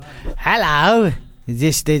Hello.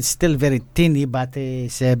 It's still very teeny, but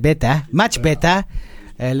it's better. Much better.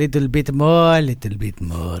 A little bit more.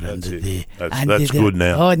 That's good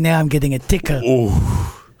now. Oh, now I'm getting a tickle.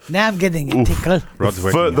 Oh. Now I'm getting a tickle. Rod's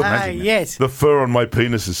working. Yes. The fur on my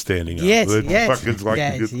penis is standing up. Yes, The yes, fucking like-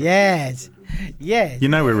 yes. You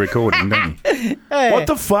know we're recording, don't you? What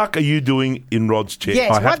the fuck are you doing in Rod's chair?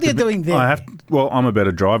 Yes, what are you doing there? I'm a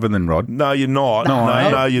better driver than Rod. No, you're not.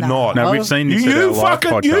 No, you're not. No, we've seen this at our live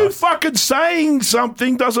podcast. You fucking saying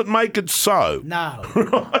something doesn't make it so. No.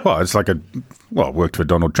 Well, it's like it worked for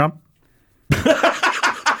Donald Trump.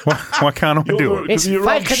 Why can't I do it? It's You're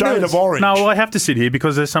wrong fake shade news. of orange. No, I have to sit here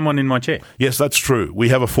because there's someone in my chair. Yes, that's true. We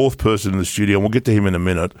have a fourth person in the studio, and we'll get to him in a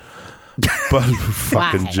minute. But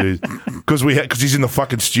fucking jeez, because he's in the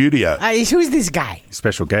fucking studio. Who's this guy?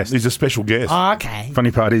 Special guest. He's a special guest. Oh, okay.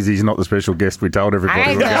 Funny part is he's not the special guest we told everybody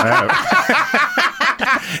we were going to have.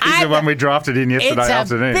 He's the one we drafted in yesterday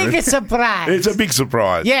afternoon. It's a big surprise. It's a big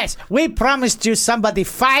surprise. Yes, we promised you somebody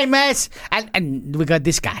famous, and we got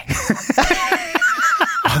this guy.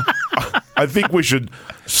 I think we should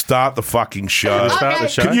start the fucking show. Start the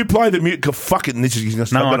show. Can you play the music? Fuck it. He's I can't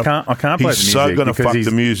play the music. He's so going to fuck because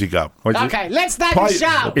the music up. Okay, let's start the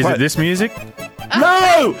show. Is it this music?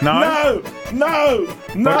 No! No. No!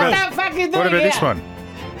 What the fuck is doing What about here? this one?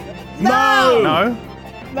 No! No?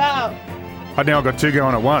 No. I now got two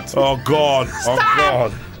going at once. Oh, God. Oh,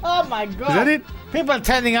 God. Oh, my God. Is that it? People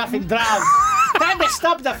turning off in droves. Time to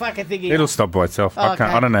stop the fucking thing. It'll stop by itself. Okay.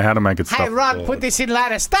 I don't know how to make it stop. Hey, Ron, put this in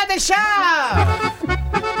louder. Start the show!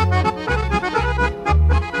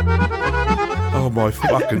 Oh, my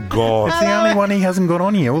fucking God. It's the only one he hasn't got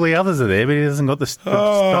on here. All the others are there, but he hasn't got the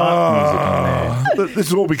start music on there.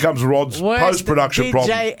 This all becomes Rod's Worst post-production DJ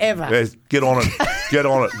problem. ever. Yes, get on it. Get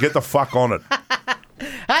on it. Get the fuck on it.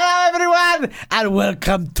 Hello, everyone, and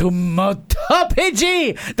welcome to Motopg,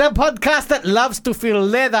 the podcast that loves to feel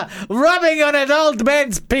leather rubbing on an old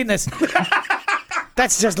man's penis.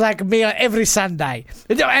 That's just like me every Sunday.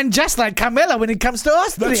 And just like Carmela when it comes to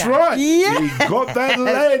Austria. That's right. Yeah. He got that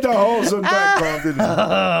lederhosen background, didn't he?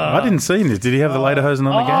 I didn't see this. Did he have the lederhosen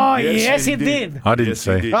on Oh, again? yes, he did. I didn't Yes,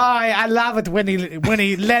 see. he did. Oh, I love it when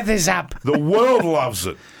he leathers up. The world loves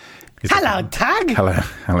it. Hello, Tug. Hello,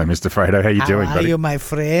 Mr. Fredo. How you doing, How are buddy? you, my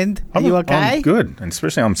friend? Are you okay? I'm good, and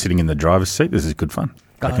especially I'm sitting in the driver's seat. This is good fun.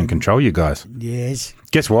 I can control you guys. Yes.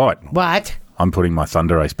 Guess what? What? I'm putting my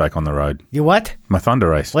Thunder Race back on the road. You what? My Thunder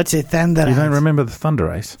Race. What's a thunder You race? don't remember the Thunder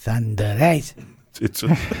Race? Thunder race. It's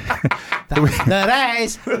Thunder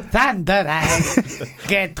race. Thunder race.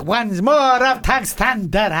 Get once more of Tug's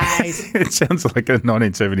thunder race. It sounds like a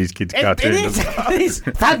 1970s kids cartoon. It is.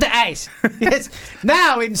 Thunder Ice. Yes.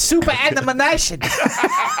 Now in super animation.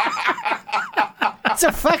 It's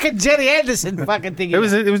a fucking Jerry Anderson fucking thing. It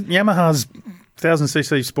was Yamaha's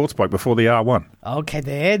 1000cc sports bike before the R1. Okay,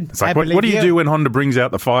 then. It's like, what do you do when Honda brings out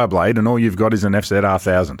the Fireblade and all you've got is an FZR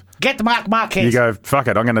 1000? Get Mark Marquez. You go, fuck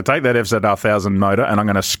it, I'm going to take that FZR 1000 motor and I'm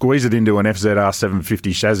going to squeeze it into an FZR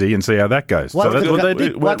 750 chassis and see how that goes. What So that's could what go- they did.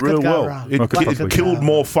 it went What could real go well. wrong? It What could possibly killed go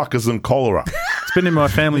more fuckers than cholera. It's been in my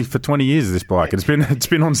family for 20 years, this bike. It's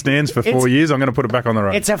been on stands for 4 It's- years. I'm going to put it back on the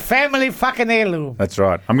road. It's a family fucking heirloom. That's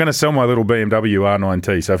right. I'm going to sell my little BMW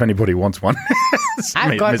R9T, so if anybody wants one.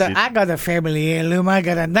 I got a family heirloom. I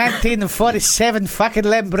got a 1947 fucking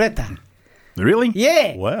Lambretta. Really?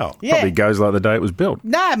 Yeah. Wow. Yeah. Probably goes like the day it was built.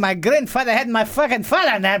 No, my grandfather had my fucking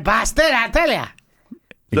father on that bastard, I tell ya.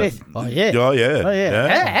 Yes. Oh, yeah. Oh, yeah. Oh,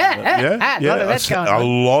 yeah. A lot of that's going A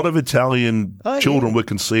on. lot of Italian Oh, children yeah. were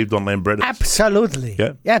conceived on Lambrettas. Absolutely.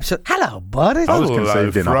 Yeah. Absolutely. Hello, Boris. I was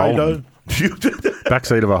conceived in a Holden.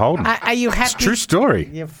 Backseat of a Holden. Are you happy? It's a true story.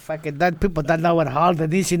 You fucking people don't know what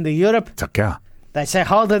Holden is in the Europe. It's a car. They say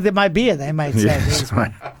Holden in my beer, they might say. Yes,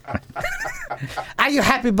 right. Are you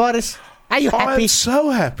happy, Boris? Are you I happy? am so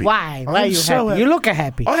happy. Why? Why are I'm you so happy? You look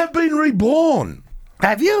happy. I have been reborn.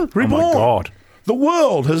 Have you? Oh, Reborn. my God. The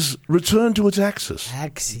world has returned to its axis.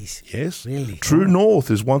 Axis. Yes. Really? True North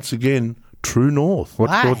is once again true North. What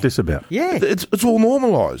Why? brought this about? Yeah. It's all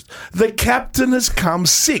normalised. The captain has come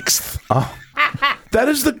sixth. Oh, That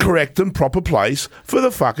is the correct and proper place for the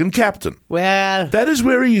fucking captain. Well, That is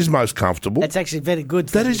where he is most comfortable. that's actually very good.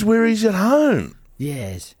 For That is where he's at home.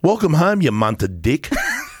 Yes. Welcome home, you munted dick.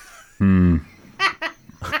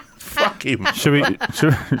 Fuck him.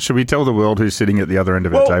 should we tell the world who's sitting at the other end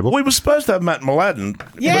of our Well, table? we were supposed to have Matt Mladen.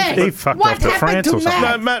 Yeah. He fucked What off to happened France to or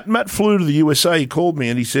something. Matt? No, Matt flew to the USA. He called me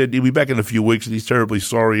and he said he'll be back in a few weeks and he's terribly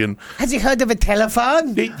sorry. And Has he heard of a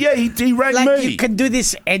telephone? he rang Like me. you can do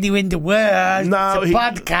this anywhere in the world. No, it's a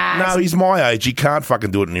podcast. No, he's my age. He can't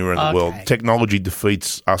fucking do it anywhere in the Okay. world. Technology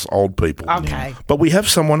defeats us old people. Okay. But we have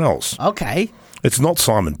someone else. Okay. It's not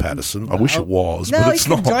Simon Patterson. I wish it was, No, but he it's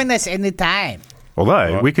can not. join us anytime.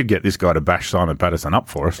 Although, we could get this guy to bash Simon Patterson up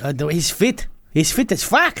for us. He's fit. He's fit as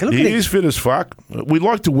fuck. Look at He him. is fit as fuck. We'd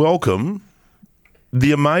like to welcome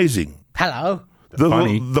the amazing, Hello.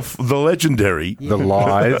 funny. the legendary The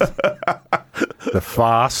live, the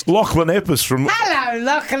fast. Lachlan Epps from Hello,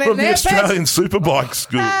 Lachlan the Epps. Australian Superbike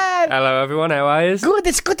School. Hello, everyone. How are you? Good.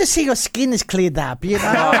 It's good to see your skin is cleared up. You know.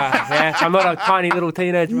 Yeah, I'm not a tiny little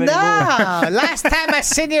teenager No, anymore. last time I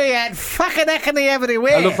seen you, you had fucking acne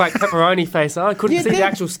everywhere. I look like pepperoni face. I couldn't You see did? the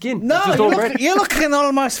actual skin. No, It's just all red. you're looking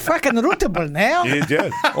almost fucking rootable now. Yeah.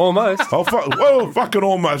 Almost. Well, fucking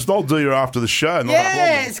almost. I'll do you after the show. Not a problem.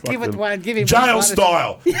 Yes, give it one. Give him Jail one.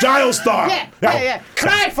 style. Jail style. Yeah.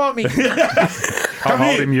 Cry for me. I'll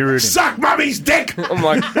hold him, you rude him. Suck mummy's dick. Oh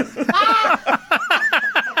my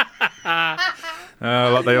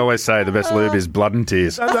Like they always say, the best lube is blood and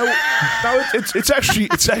tears. No,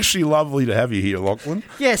 it's actually lovely to have you here, Lachlan.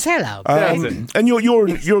 Yes, hello. And you're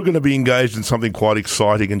going to be engaged in something quite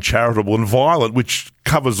exciting and charitable and violent, which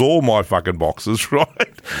covers all my fucking boxes, right?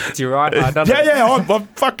 You're right. I done I'm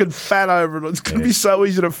fucking fat over it. It's going to be so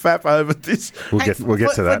easy to fap over this. We'll get to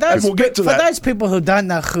that. We'll get to for that. those people who don't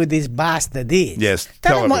know who this bastard is, Yes,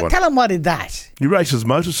 tell everyone. tell them what he does. He races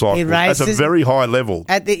motorcycles He at a races- very high level.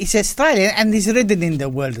 He's Australian and he's ridden in the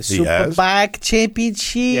World has. Superbike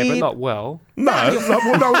Championship. Yeah, but not well. No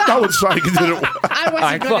one's saying he did it. I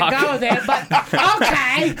wasn't going to go there, but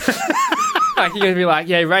okay. Like, you're going to be like,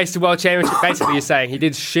 yeah, he raced the World Championship. Basically, you're saying he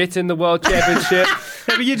did shit in the World Championship.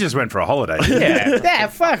 Yeah, but you just went for a holiday. Yeah. Yeah,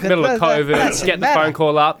 fuck it. Middle of Doesn't COVID, get the matter. phone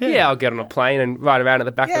call up. Yeah, I'll get on a plane and ride around at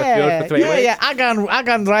the back of the field for 3 weeks. Yeah. I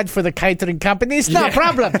can ride for the catering company. It's no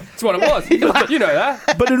problem. That's what it was. You know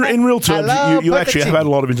that. But in real terms, Hello, you actually have Pochettino. had a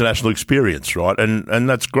lot of international experience, right? And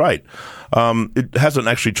that's great. It hasn't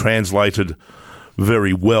actually translated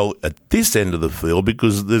very well at this end of the field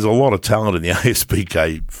because there's a lot of talent in the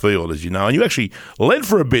ASPK field, as you know. And you actually led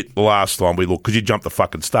for a bit last time we looked because you jumped the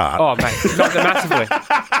fucking start. Oh, mate, not massively.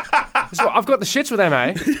 That's what, I've got the shits with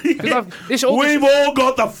MA. We've all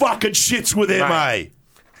got the fucking shits with MA. Right.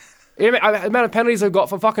 The amount of penalties I've got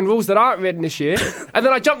for fucking rules that aren't written this year, and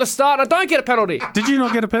then I jump the start and I don't get a penalty. Did you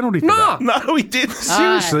not get a penalty for Nah. that? No, he didn't.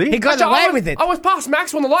 Seriously? He got Actually, away with it. I was past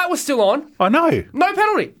Max when the light was still on. I know. No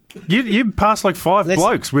penalty. You passed like five Listen,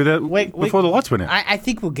 blokes with it wait. before the lights went out. I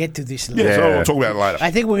think we'll get to this Yeah, later. so Yeah. we'll talk about it later.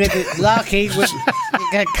 I think we'll get to Lucky.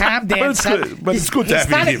 Calm down, But it's son. good- but it's good to He's have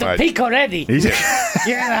you starting here, to mate. peak already. He's-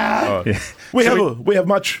 You know. We have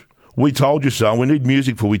much We Told You So. We need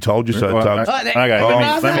music for We Told You So. Well, Tubbs. okay,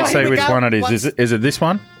 Oh, let me no, see here we which go. one it is. Is it this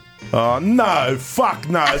one? No, fuck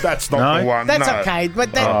no, that's not No? the one. That's no. okay,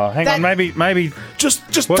 but that, Oh, hang that, on, maybe. Just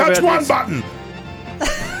What touch about one this? button.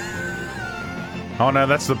 Oh no,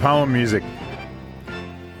 that's the poem music.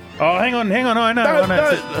 Oh, hang on. I know. No,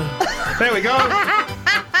 There we go.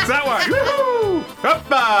 It's that one. Woohoo!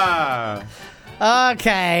 Hoppa!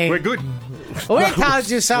 Okay. We're good. We Told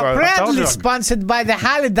You So. Right, I told Proudly you. sponsored by the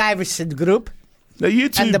Harley Davidson Group. Now, you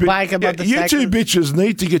two, And the bike about the you cycle. two bitches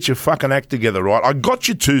need to get your fucking act together, right? I got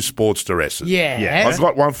you 2 sports dresses. Yeah. I've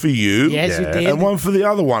got one for you. Yes, you Yeah. did. And one for the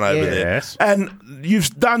other one over Yes. there. And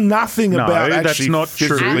you've done nothing No, about that's actually not true.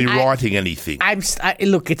 physically I- writing anything.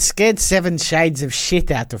 Look, it scared 7 shades of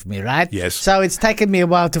shit out of me, right? Yes. So it's taken me a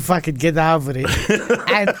while to fucking get over it,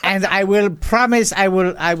 and I will promise I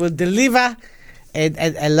will deliver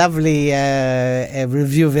a lovely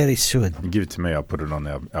review very soon. Give it to me. I'll put it on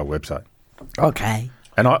our website. Okay.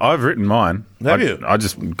 And I've written mine. Have you? I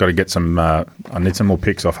just got to get some. I need some more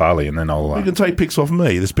pics off Harley, and then I'll. You can take pics off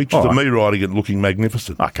me. There's pictures All of right. me riding it looking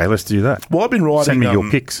magnificent. Okay, let's do that. Well, I've been riding... Send me your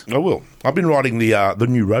pics. I will. I've been riding the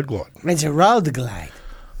new Road Glide. It's a road glide.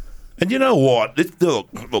 And you know what?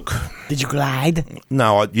 Look, Did you glide?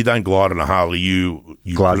 no, you don't glide on a Harley. You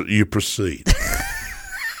Glide. you proceed.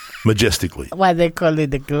 Majestically. Why they call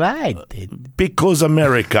it a glide? Then? Because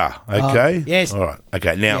America, okay? yes. All right.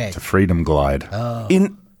 Okay, now, Yes. It's a freedom glide.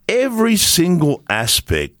 in every single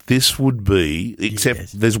aspect, this would be,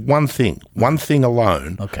 except there's one thing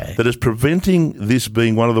alone Okay. that is preventing this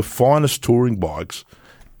being one of the finest touring bikes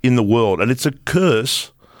in the world. And it's a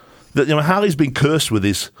curse that, Harley's been cursed with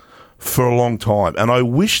this for a long time. And I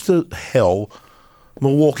wish to hell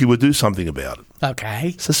Milwaukee would do something about it.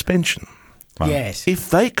 Okay. Suspension. Yes.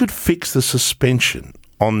 If they could fix the suspension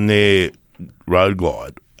on their Road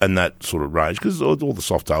Glide and that sort of range, because it's all the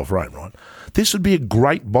soft tail frame, right? This would be a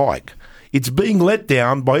great bike. It's being let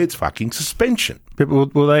down by its fucking suspension. But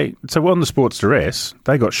will they? So on the Sports Dress,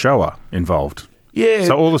 they got Showa involved, Yeah.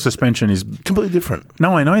 So all the suspension is completely different.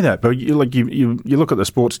 No, I know that, but you look at the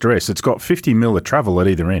sports dress. It's got 50 mil of travel at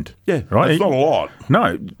either end. Yeah, right. It's not a lot.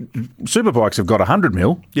 No, superbikes have got 100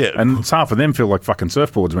 mil. Yeah, and half of them feel like fucking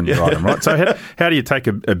surfboards when you ride them, right? So how do you take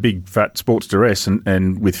a big fat sports dress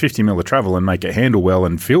and with 50 mil of travel and make it handle well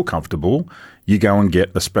and feel comfortable? You go and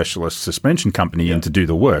get a specialist suspension company in to do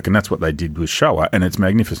the work, and that's what they did with Showa, and it's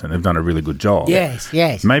magnificent. They've done a really good job.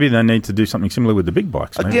 Yes. Maybe they need to do something similar with the big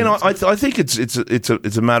bikes. Maybe. Again, I think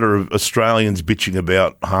it's a matter of Australians bitching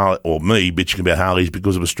about Harley, or me bitching about Harleys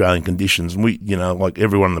because of Australian conditions, and we, like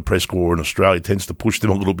everyone in the press corps in Australia tends to push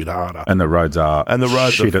them a little bit harder. And the roads are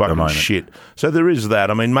shit at the moment. Shit. So there is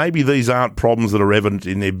that. I mean, maybe these aren't problems that are evident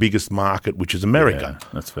in their biggest market, which is America. Yeah,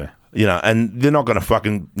 that's fair. And they're not going to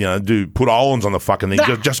fucking, put Olins on the fucking thing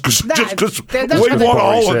just because we want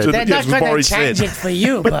Olins. They're not going to change it for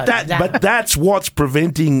you. But that's what's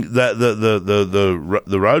preventing the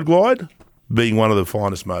Road Glide being one of the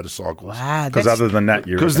finest motorcycles. Wow. Because other than that,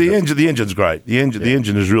 because the engine's great. The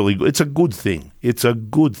engine is really good. It's a good thing.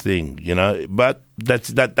 But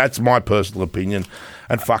that's my personal opinion.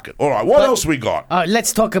 And fuck it. All right, what else we got?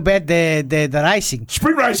 Let's talk about the racing.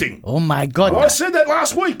 Sprint racing. Oh, my God. I said that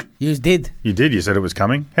last week. You did. You did. You said it was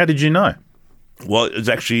coming. How did you know? Well, it's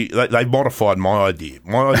actually, they modified my idea.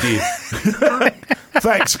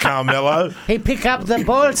 Thanks, Carmelo. He picked up the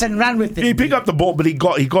balls and ran with it. He picked up the ball, but he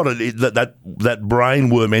got it. That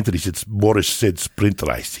brainworm entered. He said, Boris said sprint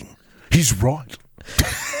racing. He's right.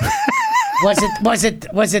 Was it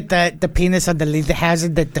the penis on the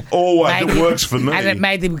Lederhausen that it works for me, and it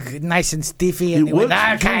made him nice and stiffy, and he went,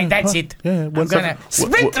 okay, that's it. Yeah, I'm gonna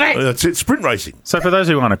sprint race. That's it, sprint racing. So for those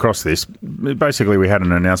who aren't across this, basically we had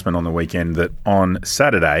an announcement on the weekend that on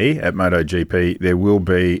Saturday at MotoGP there will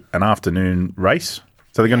be an afternoon race.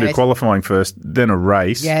 So they're going to do qualifying first, then a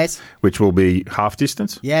race, which will be half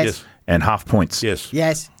distance, and half points,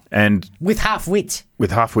 yes. And with half wits.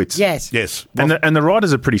 Yes. And the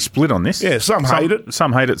riders are pretty split on this. Yeah, some hate it.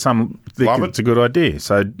 Some hate it, some think it's a good idea.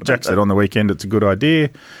 So Jack said on the weekend it's a good idea.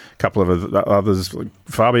 A couple of others, like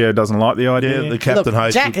Fabio doesn't like the idea. Yeah, the captain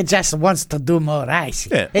hates Jack it. just wants to do more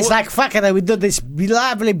racing. Yeah. It's like, fuck it, we do this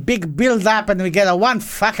lovely big build-up and we get a one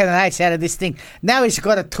fucking race out of this thing. Now he's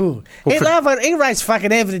got a two. He races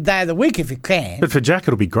fucking every day of the week if he can. But for Jack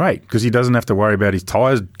it'll be great because he doesn't have to worry about his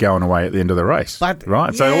tyres going away at the end of the race. Right?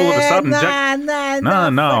 So all of a sudden Jack...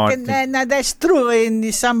 No, that's true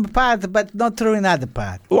in some part, but not true in other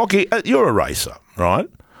part. Lockie, you're a racer, right?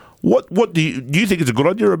 What do you think it's a good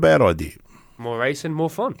idea or a bad idea? More racing,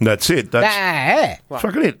 more fun. That's it. That's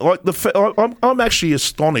fucking it. Like I'm actually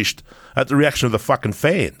astonished at the reaction of the fucking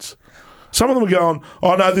fans. Some of them are going,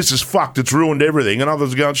 "Oh no, this is fucked. It's ruined everything," and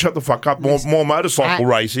others are going, "Shut the fuck up. More motorcycle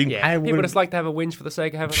racing." Yeah, people just like to have a whinge for the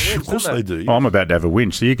sake of having a whinge. Of course they do. I'm about to have a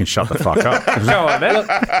whinge, so you can shut the fuck up. Go on, man. Look,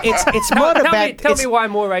 it's more about. Tell me why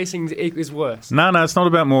more racing is worse. No, it's not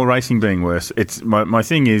about more racing being worse. It's my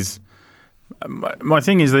thing is. My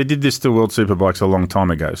thing is they did this to World Superbikes a long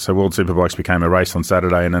time ago. So World Superbikes became a race on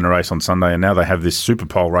Saturday and then a race on Sunday, and now they have this Super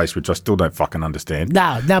Pole race, which I still don't fucking understand.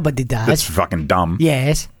 No, nobody does. That's fucking dumb.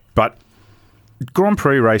 Yes. But Grand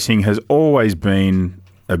Prix racing has always been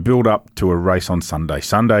a build-up to a race on Sunday.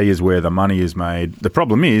 Sunday is where the money is made. The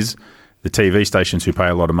problem is the TV stations who pay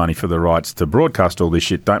a lot of money for the rights to broadcast all this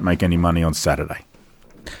shit don't make any money on Saturday.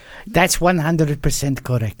 That's 100%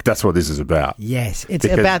 correct. That's what this is about. Yes, it's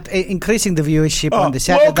about increasing the viewership on the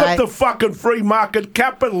Saturday. Welcome to fucking free market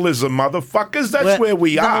capitalism, motherfuckers. That's where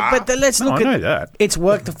we are. But let's look I know that. It's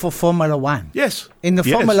worked for Formula One. Yes. In the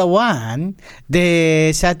Formula One,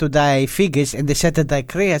 the Saturday figures and the Saturday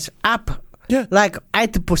careers up like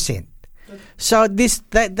 80%. So they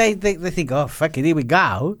think, oh, fuck it, here we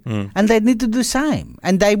go. And they need to do same.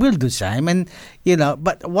 And they will do same. And,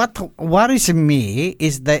 but what worries me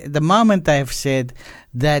is the moment I've said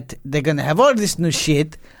that they're going to have all this new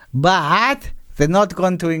shit, but they're not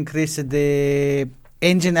going to increase the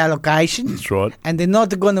engine allocation. That's right. And they're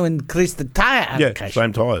not going to increase the tire allocation. Yeah,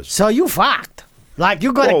 same tyres. So you fucked. Like,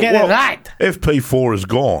 you got to get it right. FP4 is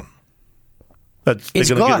gone. It's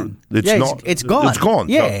gone. It's gone. It's gone.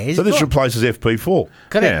 Yeah, so this replaces FP4.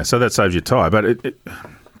 Correct. Yeah, so that saves your tyre. But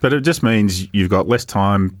it just means you've got less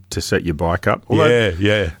time to set your bike up. Although,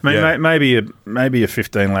 maybe a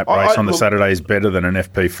 15-lap race on the Saturday is better than an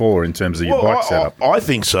FP4 in terms of your bike setup. I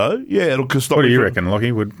think so. Yeah, it'll stop. What do you reckon,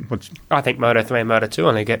 Lockie? I think Moto 3 and Moto 2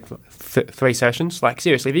 only get 3 sessions. Like,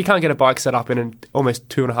 seriously, if you can't get a bike set up in almost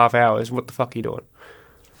 2.5 hours, what the fuck are you doing?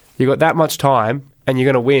 You got that much time, and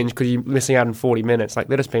you're going to whinge because you're missing out in 40 minutes. Like,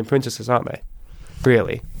 they're just being princesses, aren't they?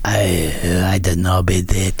 Really? I don't know about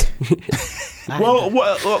that. Well,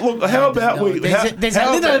 look, how about No, we... there's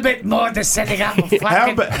a little bit more to setting up a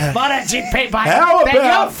fucking about- MotoGP bike How than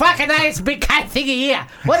about- your fucking ASBK thingy here.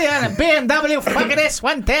 What are you on, a BMW fucking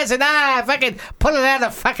S1000? Fucking pulling out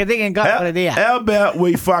a fucking thing and got it here. How about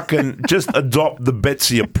we fucking just adopt the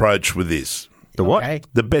Betsy approach with this? The what? Okay.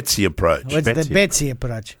 The Betsy approach. What's the Betsy. Betsy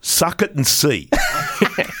approach? Suck it and see.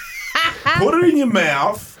 Put it in your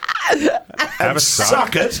mouth Have a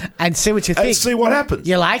suck it And see what you and think. see what happens.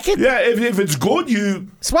 You like it? Yeah, if it's good, you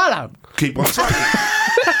Swallow. keep on sucking.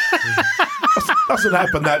 Doesn't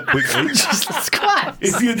happen that quickly. What?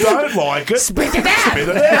 If you don't like it, Spit it out. spit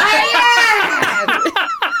it out.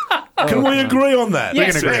 Can we agree on that?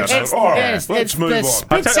 Yes, agree on that. it's- All right, yes, let's it's move the on.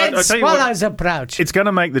 spits and I tell you what- swallows approach. It's going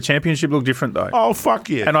to make the championship look different, though. Oh, fuck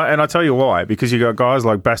yeah. And I tell you why, because you got guys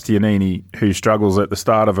like Bastianini who struggles at the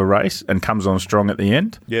start of a race and comes on strong at the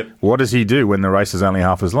end. Yep. What does he do when the race is only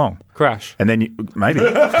half as long? Crash. And then maybe,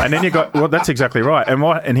 and then you got that's exactly right.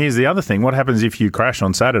 And here's the other thing: what happens if you crash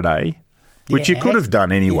on Saturday? Which you Yes. could have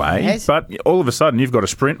done anyway, Yes. but all of a sudden you've got a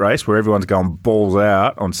sprint race where everyone's going balls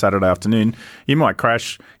out on Saturday afternoon. You might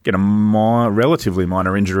crash, get a relatively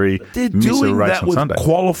minor injury, They're miss a doing race that on with Sunday.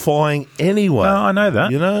 qualifying anyway. No, I know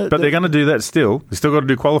that. You know, but they're going to do that still. They still got to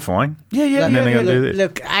do qualifying. Yeah, yeah, And then they're yeah. going to do this.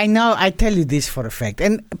 Look, I know, I tell you this for a fact.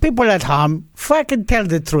 And people at home, fucking tell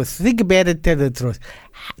the truth. Think about it, tell the truth.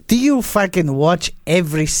 Do you fucking watch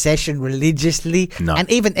every session religiously? No. And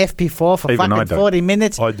even FP4 for Even I fucking don't. 40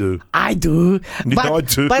 minutes? I do. I do. But, I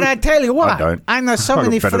do. But I tell you what, I don't. I know so I've got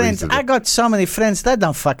many better friends. things to do. I got so many friends that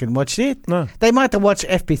don't fucking watch it. No. They might have watched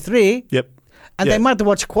FP3. Yep. And Yeah. they might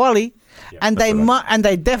watch quali, and they and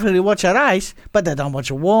they definitely watch a race, but they don't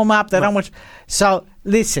watch a warm up. They don't watch. So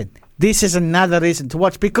listen, this is another reason to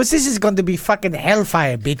watch because this is going to be fucking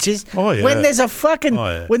hellfire, bitches. Oh, yeah. When there's a fucking Oh,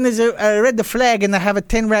 yeah. when there's a red flag and they have a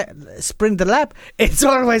 10 sprint lap, it's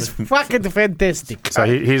always fucking fantastic. So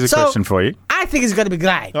here's a So, question for you. I think it's going to be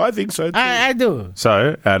great. I think so too. I do.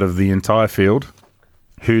 So out of the entire field,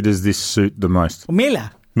 who does this suit the most? Miller.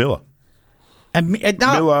 Miller. No,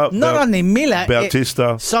 Miller, not only Miller,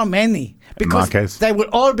 Bautista. so many because Marquez. they will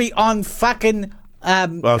all be on fucking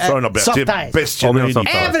Oh, sorry, not soft Bautista. tires. Only on Bastianini. soft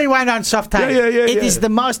tires. Everyone on soft tires. Yeah, yeah, It yeah. is the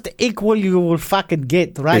most equal you will fucking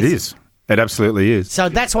get, right? It is. It absolutely is. So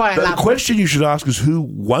that's why I The love question you should ask is who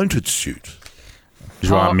won't it suit?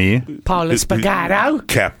 Joan Mir, Paul Espargaro.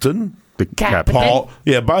 Captain. the Captain. captain. Paul.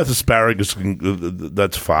 Yeah, both asparagus.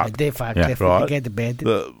 That's fucked. They fuck, Yeah. they Right. forget about it.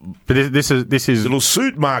 But this is It'll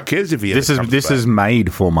suit Marquez if he this ever is comes this back. is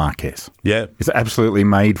made for Marquez. Yeah. It's absolutely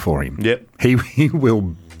made for him. Yep. He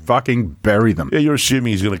will fucking bury them. Yeah, you're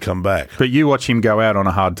assuming he's going to come back. But you watch him go out on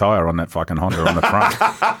a hard tyre on that fucking Honda on the front.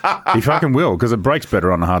 He fucking will because it brakes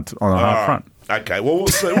better on a hard front. Okay, well, we'll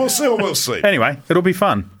see. We'll see what we'll see. Anyway, it'll be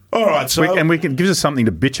fun. All right, so And we can gives us something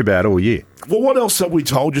to bitch about all year. well, what else have we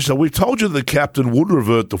told you? So we've told you the captain would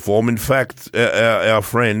revert to form. In fact, our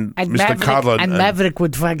friend And Mr. Cudlin, Maverick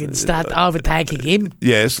would fucking start overtaking him.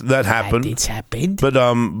 yes, that happened. And it's happened. But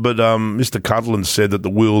Mr. Cudlin said that the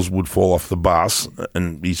wheels would fall off the bus,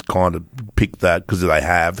 and he's kind of picked that because they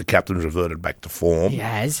have. The captain's reverted back to form, He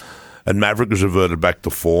has. and Maverick has reverted back to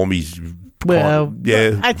form. He's Well,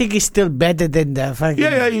 yeah, I think he's still better than the fucking.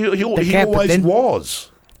 yeah, he the always captain. was.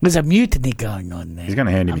 There's a mutiny going on there. He's going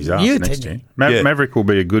to hand him his ass Mutiny. next year. Yeah. Maverick will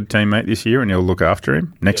be a good teammate this year and he'll look after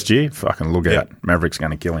him. Next year, fucking look out. Maverick's going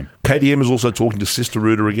to kill him. KTM is also talking to Sister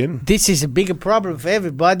Ruta again. This is a bigger problem for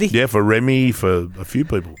everybody Yeah, for Remy, for a few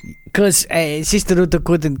people. because Sister Ruta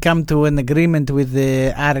couldn't come to an agreement with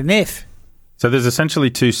the RNF. So there's essentially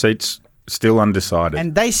 2 seats still undecided.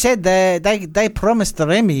 And they said that they promised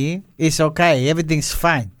Remy it's okay, everything's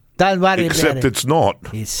fine. Don't worry Except about it. it's not.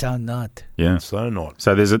 It's so not. yeah. So not.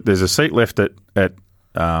 So there's a seat left at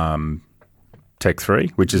Tech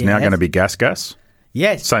 3, which is now Yes. going to be Gas.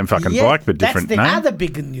 Yes. Same fucking Yes, bike, but different That's the name. other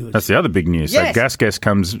big news. That's the other big news. Yes. So Gas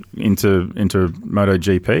comes into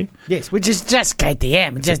MotoGP. Yes, which is just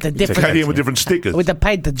KTM, just a different KTM with different stickers. with a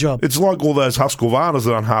painted job. It's like all those Husqvarnas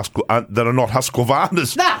that are not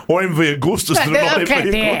Husqvarnas No. or MV Augustus that are they're not not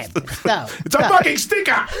MV KTM. Augustus. No, It's a no. fucking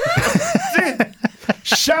sticker. That's it.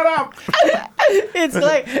 Shut up. It's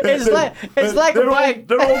like a they're bike.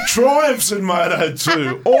 they're all triumphs in Moto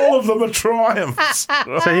 2. All of them are triumphs.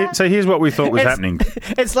 So here's what we thought was happening.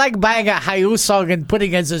 It's like buying a Hyosung and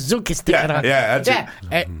putting a Suzuki sticker Yeah, on. yeah, that's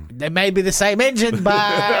it. They may be the same engine, but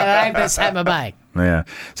it ain't the same bike. Yeah.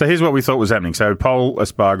 So here's what we thought was happening. So Paul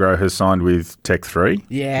Espargaro has signed with Tech 3,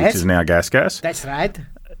 Yes. which is now Gas. That's right.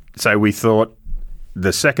 So we thought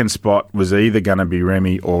the second spot was either going to be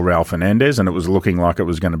Remy or Ralph Fernandez, and it was looking like it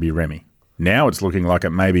was going to be Remy. Now it's looking like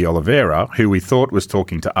it may be Oliveira, who we thought was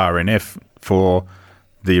talking to RNF for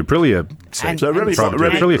the Aprilia seat. So Remy, From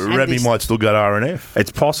Remy, Aprilia. Remy might still go to RNF.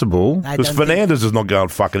 It's possible. I Because don't think- Fernandez is not going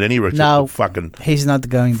fucking anywhere. No. Fucking He's not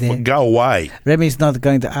going there. go away. Remy's not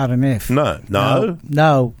going to RNF. No.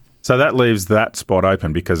 No. So that leaves that spot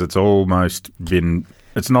open because it's almost been.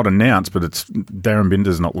 It's not announced, but it's Darren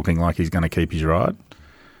Binder's not looking like he's going to keep his ride.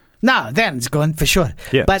 No, then it's gone for sure.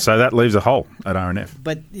 Yeah. But So that leaves a hole at RNF.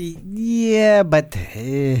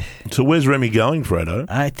 So where's Remy going, Fredo?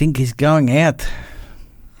 I think he's going out.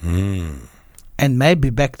 Hmm. And maybe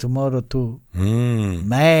back tomorrow too.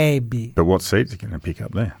 Maybe. But what seat's he going to pick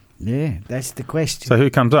up there? Yeah, that's the question. So who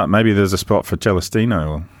comes up? Maybe there's a spot for Celestino.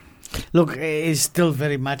 Or Look, it's still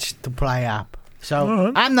very much to play up. So All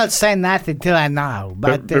right. I'm not saying nothing till I know.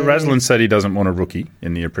 But Raslan said he doesn't want a rookie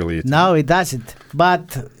in the Aprilia team. No, he doesn't.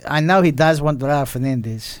 But I know he does want Raul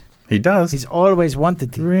Fernandez. He does. He's always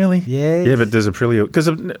wanted it. Really? Yeah. Yeah, but does Aprilia... Because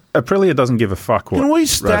Aprilia doesn't give a fuck what Can we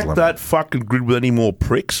stack Raslan that fucking grid with any more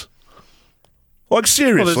pricks? Like Well,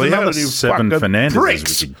 seriously, there's how another many 7 fucking Fernandezes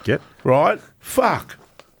pricks? we could get. Right? Fuck.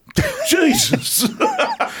 Jesus.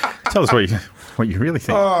 Tell us what you really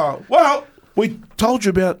think. Well, we told you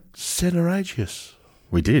about Centeragius.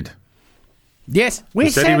 We did. Yes, We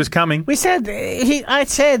said he was coming. We said I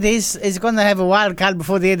said he's going to have a wild card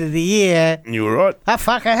before the end of the year. You were right. Ah,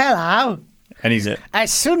 fucking hello! And he's...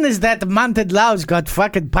 As soon as that Mounted Lows got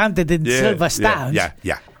fucking punted in Silver Stones,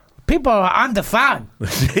 Yeah. people are on the phone.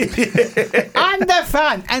 On the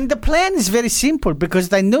phone. And the plan is very simple because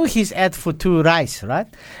they knew he's out for 2 rice, right?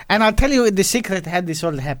 And I'll tell you the secret how this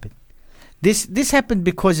all happened. This happened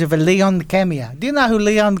because of a Leon Camia. Do you know who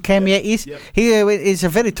Leon Camia is? Yep. He is a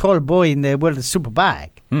very tall boy in the world of Superbike.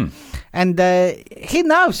 And he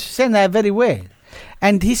knows Senna very well.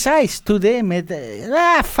 And he says to them,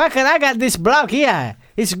 fuck it, I got this bloke here.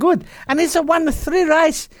 It's good. And he's won 3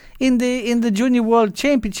 rice in the Junior World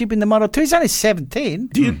Championship in the Moto 2. He's only 17.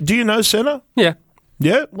 Do you know Senna? Yeah.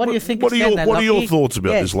 Yeah. What do you think What of are your Senna, What are your Lockie? thoughts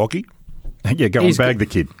about Yes. this, Lockie? Yeah, go and He's bag good.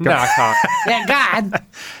 the kid. No, I can't. Yeah, God.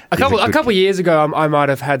 A couple of years ago, I might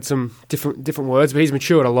have had some different words, but he's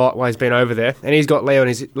matured a lot while he's been over there, and he's got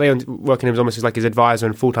Leon working him almost as like his advisor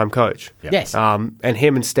and full time coach. Yes. And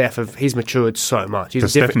him and Steph he's matured so much. He's a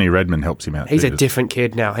Because different, Stephanie Redmond helps him out. he's a too. different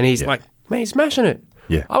kid now, and he's like, man, he's smashing it.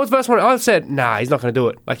 Yeah. I was the first one. I said, nah, he's not going to do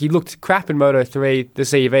it. Like he looked crap in Moto 3, the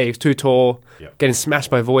CEV. He was too tall, getting smashed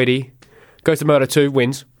by Voidy. Goes to Moto 2,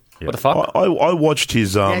 wins. What the fuck? I watched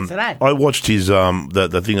his That's right. I watched his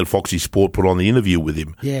the thing that Foxy Sport put on the interview with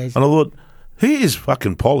him. Yes. And I thought he is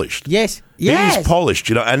fucking polished. Yes. He Yes. is polished,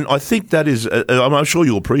 you know, and I think that is. I'm sure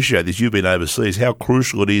you'll appreciate this. You've been overseas. How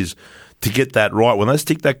crucial it is to get that right. When they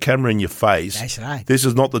stick that camera in your face, That's right. This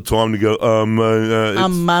is not the time to go.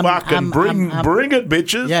 Fucking bring it,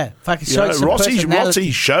 bitches. Yeah, fucking You show know, some personality.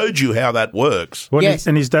 Rossi showed you how that works. Well, Yes.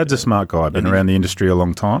 and his dad's a smart guy, been around the industry a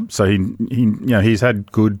long time, so he's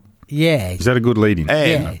had good. Yes. He's had a good leading.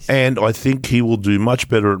 Yes. And I think he will do much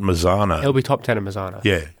better at Mazzano. He'll be top 10 in Mazzano.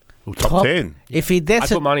 Yeah. Well, top 10. If he does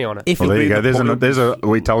I put money on it. If Well, he, there you go. the There's a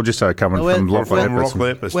we told you so coming Well, from Locke From Lepers. Rock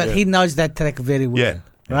Lepus. well, yeah. he knows that track very well. Yeah.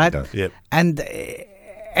 Right? he does. Yep.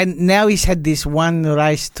 And now he's had this one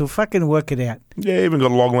race to fucking work it out. Yeah, even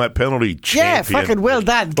got a long lap penalty. Yeah, Champion. fucking well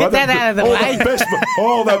done. Get Well, that out of the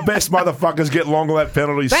all way. The best motherfuckers get long lap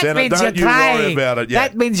penalties, That Senna. means Don't you you're worry trying. about it. Yeah.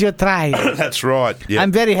 That means you're trying. That's right. Yeah.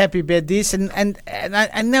 I'm very happy about this, and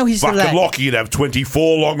I know he's Fucking alive. Lockie, you'd have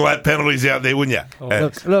 24 long lap penalties out there, wouldn't you?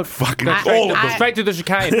 Look, Fucking I- all of them. Straight to the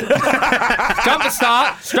chicane. Jump the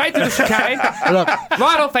start, straight to the chicane. look.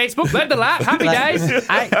 Right on Facebook, led the lap, happy days.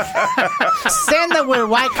 Senna will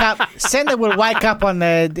wake up. Senna will wake up on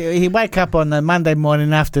the Monday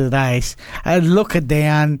morning after the race and look it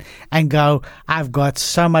down and go, I've got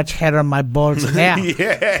so much hair on my balls now.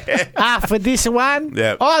 Yeah. For this one,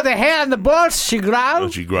 Yeah. oh, the hair on the balls, she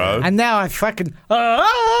grows. She grow. And now I fucking,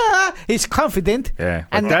 he's confident. Yeah.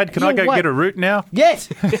 And Dad, can I go what? get a root now? Yes,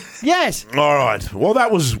 yes. All right. Well,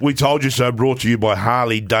 that was We Told You So, brought to you by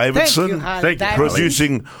Harley Davidson. Thank you, Harley Thank you, Davidson.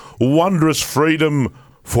 Producing wondrous freedom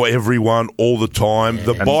for everyone all the time.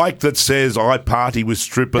 The bike that says I party with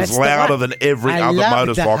strippers That's the louder one. than every I other love the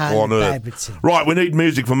motorcycle Harley on earth. Davidson. Right, we need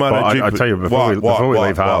music for Well, MotoGP. I tell you, before we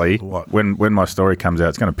leave Harley, what? when my story comes out,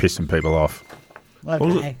 it's going to piss some people off.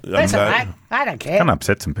 Okay. That's Okay. all right. I don't care. Going to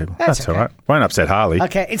upset some people. That's That's all okay. right. Won't upset Harley.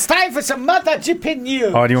 Okay, it's time for some MotoGP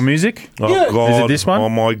news. Oh, do you want music? Oh, Good. God. Is it this one? Oh,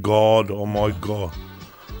 my God. Oh, my God.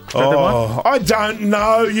 that the Oh, I don't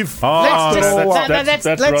know. You've. Let's just, that's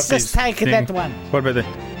let's Rossi's just take thing. that one. What about the...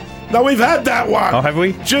 No, we've had that one. Oh, have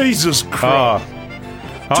we? Jesus Christ.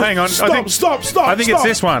 Oh, hang on. Stop, stop. I think it's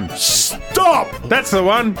this one. Stop. That's the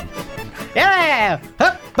one. Yeah.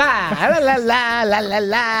 Hup. Ba, la la la la la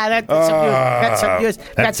la. That's some news.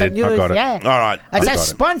 That's some it. news. I got it. Yeah. All right. It's got a it.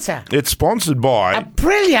 sponsor. It's sponsored by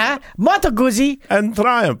Aprilia, Moto Guzzi. and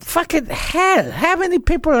Triumph. Fucking hell! How many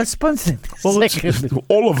people are sponsoring this? Well, it's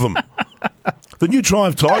all of them. The new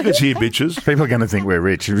Triumph Tiger's here, bitches. People are going to think we're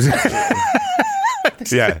rich.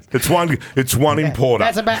 Yeah, it's one importer.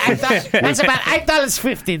 That's about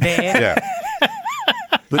 $8.50 there. Yeah.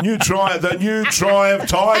 The new Triumph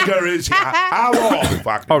Tiger is here. Hello.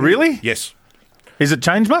 Fuck. Oh, really? Yes. Is it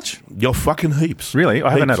changed much? You're fucking heaps. Really?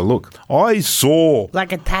 I haven't had a look. I saw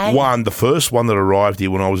Like a tag? the first one that arrived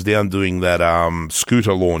here when I was down doing that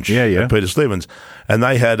scooter launch Yeah. at Peter Stevens, and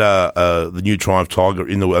they had the new Triumph Tiger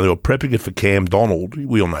in the way. They were prepping it for Cam Donald.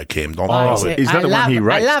 We all know Cam Donald. Oh, is that the one he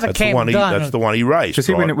raced? I love a That's the Cam one Donald. that's the one he raced. Because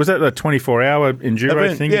right? was that the 24-hour enduro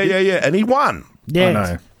Event. thing? Yeah, and he won. Yes.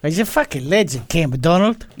 I know. He's a fucking legend, Cam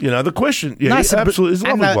Donald. You know, the question, he's absolutely, he's a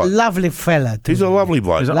and lovely a bloke. lovely fella, too. He's a lovely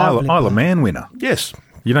bloke. He's an Lovely Isle of bloke. Man winner. Yes.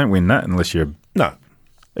 You don't win that unless you're No.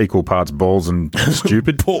 equal parts balls and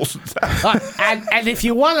stupid. Paul's. And if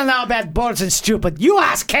you want to know about balls and stupid, you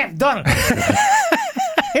ask Cam Donald.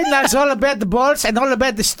 He knows all about the balls and all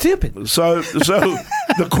about the stupid. So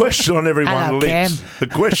the question on everyone's Hello, lips, Cam. the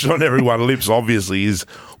question on everyone's lips, obviously, is: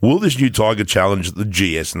 will this new Tiger challenge the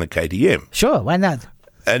GS and the KTM? Sure, why not?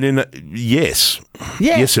 And yes,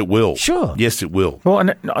 Yeah. yes, it will. Sure. Yes, it will. Well,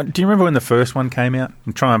 and do you remember when the first one came out?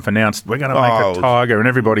 And Triumph announced, we're going to make Oh. a Tiger, and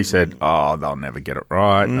everybody said, oh, they'll never get it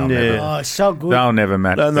right. Oh, so good. They'll never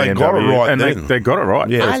match And they BMW. got it right And then. they got it right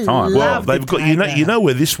Yeah. first time. I Well, love they've the got Tiger. you know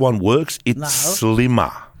where this one works. It's No.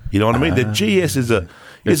 slimmer. You know what I mean? The GS is a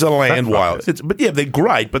land whale. fuckers. But yeah, they're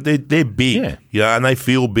great, but they're big. Yeah. And they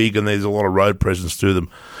feel big, and there's a lot of road presence to them.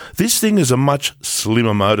 This thing is a much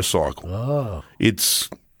slimmer motorcycle. Oh. It's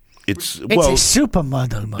It's a well,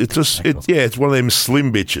 supermodel. it's one of them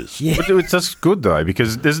slim bitches. Yeah. But it's just good, though,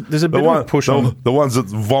 because there's a bit of a push on. The ones that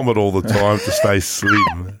vomit all the time to stay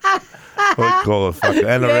slim. I call it fucking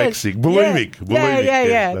anorexic, bulimic. Yeah.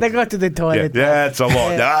 Yes, They go to the yeah, toilet. that's a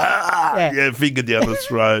lot. Yeah. Yeah, finger down the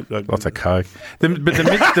throat. Lots of coke. The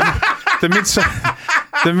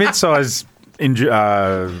mid-size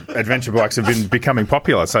adventure bikes have been becoming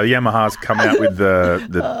popular. So Yamaha's come out with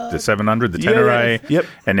the 700, the Tenere, Yep.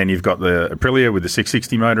 and then you've got the Aprilia with the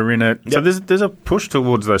 660 motor in it. So there's a push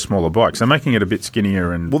towards those smaller bikes. They're making it a bit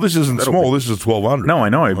skinnier and. Well, this isn't small. This is 1200. No, I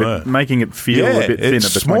know, but making it feel a bit thinner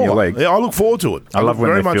it's between your smaller. legs. Yeah, I look forward to it. I love when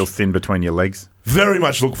very they much, feel thin between your legs. Very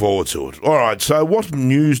much look forward to it. All right, so what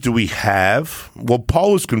news do we have? Well,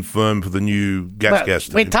 Pole is confirmed for the new gas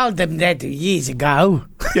team. We told them that years ago.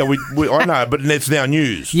 Yeah, I know, but it's now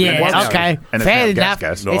news. Yeah, Once- okay. And it's Fair now enough.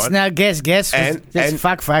 gas, right? It's now guess. And- Just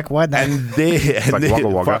and- fuck, why not? And they're like Wagga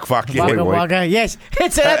Wagga. fuck, yeah. Wagga Wagga, yes.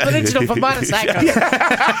 It's an Aboriginal for motorcycles.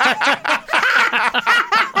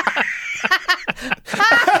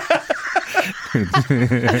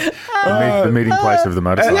 The meeting place of the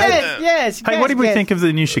motorcycle. Yes. Hey, what did we think of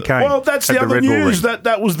the new chicane? Well, that's at the other Red Bull news. Ring?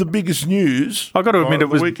 That was the biggest news. I got to admit, of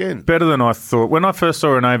it was the weekend. better than I thought. When I first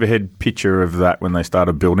saw an overhead picture of that when they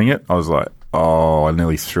started building it, I was like, oh, I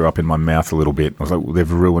nearly threw up in my mouth a little bit. I was like, well,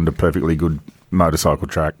 they've ruined a perfectly good motorcycle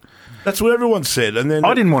track. That's what everyone said. And then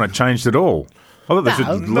I didn't want it changed at all. I thought they should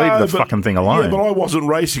leave the fucking thing alone. Yeah, but I wasn't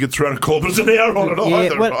racing at 300 kilometres an hour on it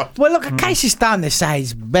either, right? Well, look, Casey Stoner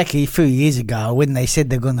says back a few years ago when they said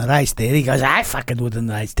they're going to race there, he goes, I fucking wouldn't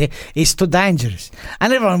race there. It's too dangerous.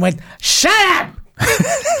 And everyone went, shut up!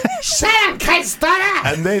 Shut up, Casey Stoner!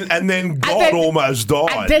 And then God almost died.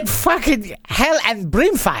 And then fucking hell and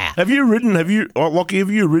brimfire. Have you ridden? Lockie,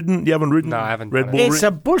 have you ridden? You haven't ridden? No, I haven't Red done Bull it. It's Ring?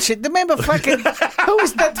 a bullshit. Remember fucking, who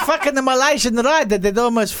was that fucking the Malaysian rider that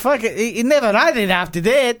almost fucking, he never rode it after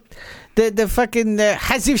that. The fucking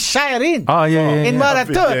Hazif Shayarin. Oh, yeah. In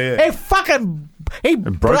Marathon. Yeah. He fucking... He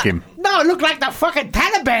broke him. No, it looked like the fucking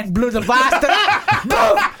Taliban blew the bastard up.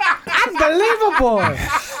 Boom! Unbelievable.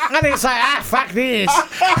 And he's like, fuck this.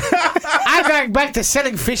 I'm going back to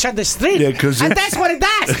selling fish on the street. Yeah, 'cause and it's- that's what he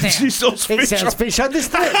does now. He sells He fish sells fish on the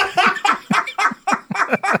street.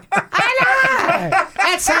 I know.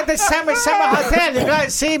 That's at the summer hotel. You go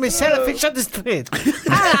and see him selling fish on the street.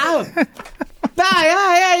 I know.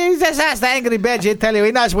 No, you just ask the angry badger. He'll tell you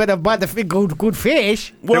he knows where to buy the good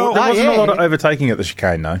fish. Well, there wasn't yeah. a lot of overtaking at the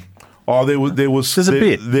chicane, though. Oh, there was. There's a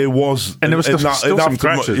bit. There was, And there was still some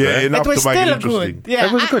crashes there. enough It was to make it still interesting. good. Yeah,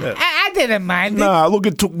 It was good. I didn't mind it. No, look,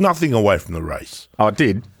 it took nothing away from the race. Oh, it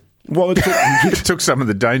did. Well, it took. It took some of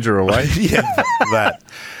the danger away. Yeah, that.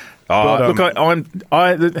 Oh, But,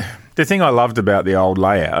 look, the thing I loved about the old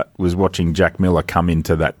layout was watching Jack Miller come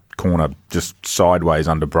into that corner just sideways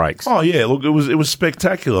under brakes. Oh yeah, look, it was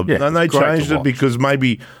spectacular, Yeah, and they it's great to changed it watch. because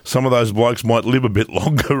maybe some of those blokes might live a bit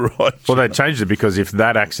longer, right? Well, they changed it because if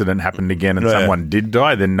that accident happened again and Yeah. someone did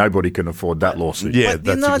die, then nobody can afford that lawsuit. Yeah,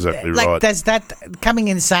 But, that's exactly like, right. Does that coming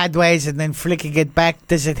in sideways and then flicking it back,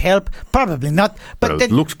 does it help? Probably not. But it then-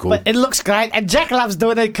 looks cool. But it looks great. And Jack loves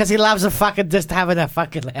doing it because he loves a fucking just having a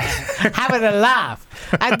fucking having a laugh.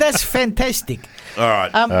 And that's fantastic. All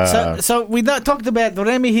right. So we talked about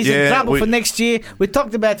Remy. He's in Yeah, trouble for next year. We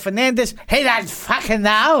talked about Fernandez. He don't fucking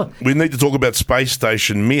know. We need to talk about Space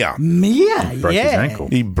Station Mia. Mia, Broke yeah. his ankle.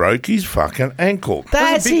 He broke his fucking ankle.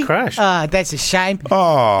 That's big crash. That's a shame.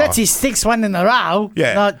 Oh. That's his sixth one in a row.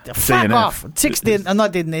 Yeah. Not, fuck DNF. off. 16,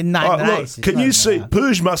 not in 9 Oh, look, races. can not you in see? a row.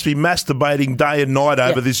 Pooge must be masturbating day and night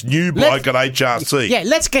over Yeah. this new Let's- bloke at HRC. Yeah,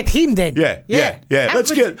 let's get him then. Yeah.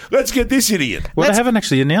 Let's get this idiot. Well, Let's- they haven't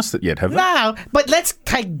actually announced it yet, have they? No, but let's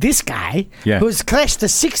take this guy Yeah. who's crashed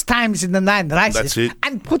 6 times in the 9 races That's it.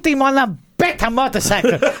 and put him on a better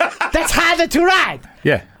motorcycle. That's harder to ride.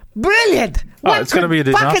 Yeah. Brilliant. Oh, it's gonna be a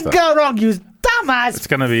disaster. Fucking go wrong, you dumbass. It's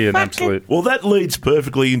going to be an Fucking- absolute... Well, that leads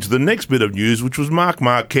perfectly into the next bit of news, which was Marc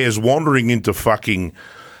Marquez wandering into fucking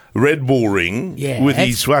Red Bull Ring Yeah, with that's-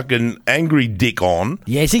 his fucking angry dick on.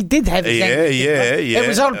 Yes, he did have his Yeah, ankle. yeah. It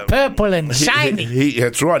was all purple and shiny.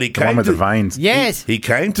 That's right. He The one came with to the veins. Yes. He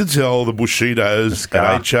came to tell the Bushidos scar.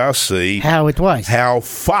 at HRC How it was. how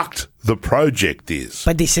fucked the project is.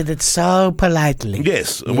 But he said it so politely.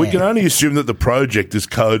 Yes, we Yeah. can only assume that the project is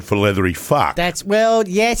code for leathery fuck. That's, well,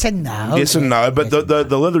 yes and no. Yes and no, but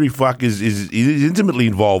the leathery fuck is intimately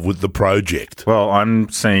involved with the project. Well, I'm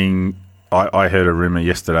seeing... I heard a rumour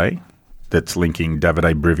yesterday that's linking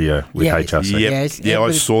Davide Brivio with Yeah. HRC. Yep. Yes, Yeah, I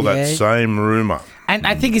but- saw that yeah. same rumour. And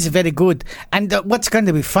I think it's very good. And what's going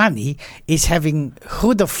to be funny is having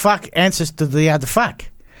who the fuck answers to the other fuck.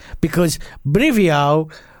 Because Brivio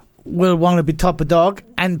will want to be top dog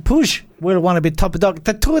and Push will want to be top dog.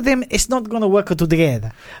 The two of them is not going to work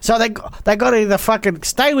together. So they got to either fucking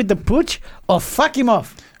stay with the Push or fuck him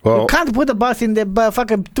off. Well- you can't put the both in the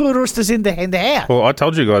fucking two roosters in the air. Well, I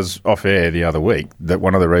told you guys off air the other week that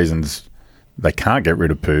one of the reasons they can't get rid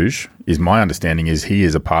of Puig is my understanding is he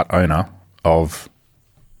is a part owner of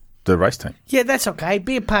the race team. Yeah, that's okay.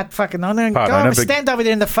 Be a part fucking owner and Part go owner, and but- stand over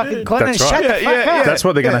there in the fucking corner and That's shut right. the fuck up. That's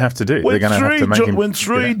what they're going to have to do. They're going to have to make him... When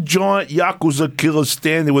three giant Yakuza killers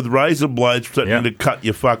stand there with razor blades threatening Yeah. to cut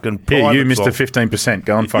your fucking Here, you, privates Mr. off. 15%,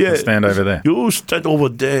 go and fucking stand over there. You stand over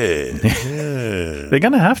there. Yeah. They're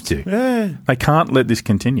going to have to. Yeah. They can't let this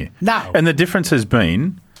continue. No. And the difference has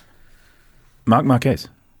been Marc Marquez.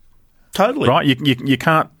 Totally. Right? You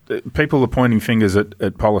can't... People are pointing fingers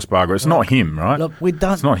at Paul Espargaro. It's not him, right? Look, we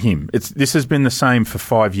don't- It's not him. This has been the same for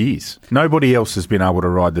 5 years. Nobody else has been able to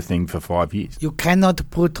ride the thing for 5 years. You cannot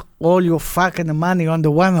put all your fucking money on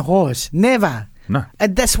the one horse. Never. No.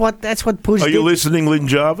 And that's what Push Are did. you listening, Lynn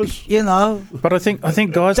Jarvis? You know, But I think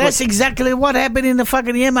guys that's like... exactly what happened in the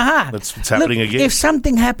fucking Yamaha. That's what's happening Look, again. If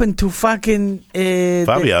something happened to fucking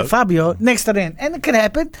Fabio next to him, and it could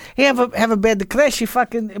happen, he have a bad crash, he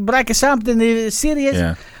fucking break something serious.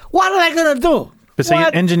 Yeah. What are they gonna do? But see,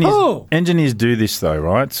 What? Who? engineers do this though,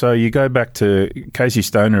 right? So you go back to Casey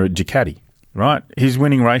Stoner at Ducati, right? He's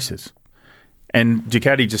winning races. And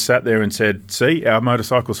Ducati just sat there and said, see, our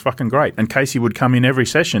motorcycle's fucking great. And Casey would come in every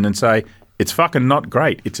session and say, it's fucking not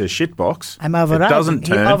great. It's a shitbox. I'm overriding. It doesn't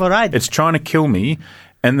He turn. overriding. It's trying to kill me.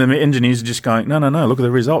 And the engineers are just going, no, look at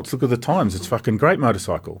the results. Look at the times. It's fucking great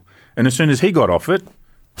motorcycle. And as soon as he got off it,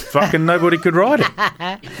 fucking nobody could ride it.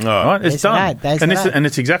 Right? It's That's done. right, that's and, right. and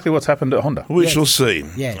it's exactly what's happened at Honda. We shall see.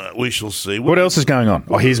 Yeah. We shall see. What else is going on?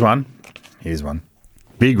 Oh, here's one.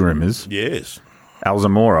 Big rumours. Yes.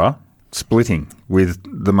 Alzamora splitting with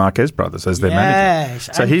the Marquez brothers as their Yes,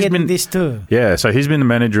 manager. I'm getting this too. Yeah, so he's been the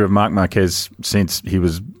manager of Marc Marquez since he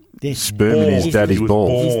was This- sperm in his Born. daddy's He was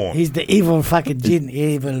balls. born. He's the evil fucking jinn,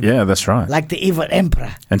 evil. Yeah, that's right. Like the evil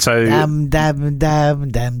emperor. And so Dum dum dum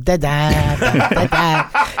dum da da da da.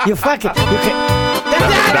 You fucking you can.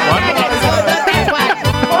 That one.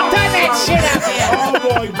 Turn that shit up here. Oh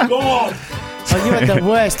my God. Oh, you are the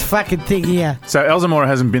worst fucking thing here. So Alzamora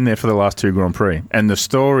hasn't been there for the last 2 Grand Prix. And the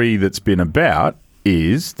story that's been about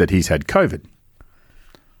is that he's had COVID.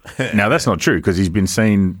 Now, that's not true because he's been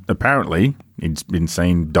seen dining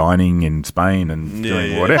in Spain and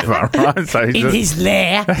doing whatever, right? So he's In his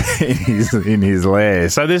lair. in his lair.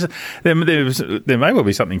 So there may well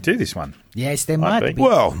be something to this one. Yes, there Might might be. be.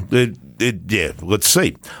 Well, yeah, let's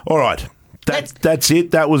see. All right. That's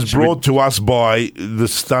it. That was brought to us by the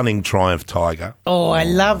stunning Triumph Tiger. Oh, I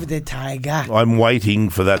love the Tiger. I'm waiting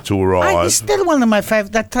for that to arrive. It's still one of my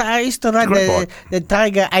favorite. I used to ride Great bike. the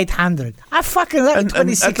Tiger 800. I fucking love it. And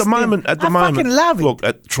 2016. at the moment, I fucking love it.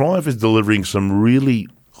 Look, Triumph is delivering some really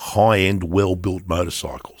high-end, well-built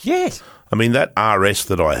motorcycles. Yes. I mean, that RS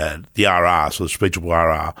that I had, the RR, so the Speechable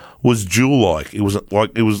RR, was jewel-like. It was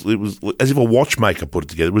as if a watchmaker put it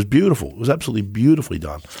together. It was beautiful. It was absolutely beautifully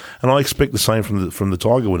done. And I expect the same from the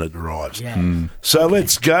Tiger when it arrives. Yeah. So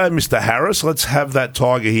let's go, Mr. Harris. Let's have that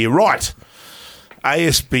Tiger here. Right.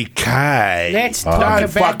 ASBK. Let's talk Don't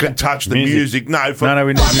about fucking touch the music. No, No,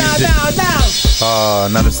 we need music. No. Oh,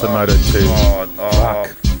 no, it's the Moto 2. Oh,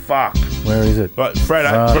 fuck. Where is it? Right,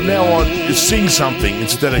 Fredo, from now on, just sing something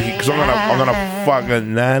instead of because I'm gonna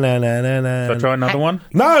fucking Shall I try another one?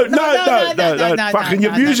 No, fucking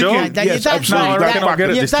your music. Yes, absolutely. I reckon I'll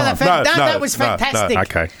get it this time. That was fantastic.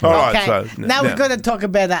 Okay. All right, so now we're going to talk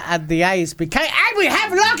about that at the ASBK, and we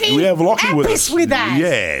have Lockie. We have Lockie with us. with us.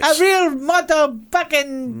 Yes. A real motor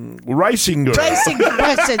fucking racing girl. racing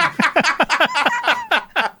person.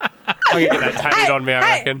 I'm going to get that tattooed on me, I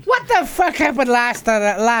reckon. What the fuck happened last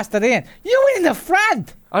at the end? You were in the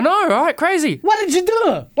front. I know, right? Crazy. What did you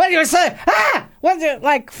do? What did you say? What did you,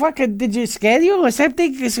 like, fucking, did you scare you or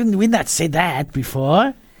something? 'Cause we not said that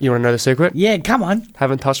before. You want to know the secret? Yeah, come on.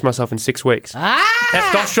 Haven't touched myself in 6 weeks. Ah!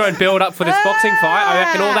 Testosterone build up for this boxing fight. I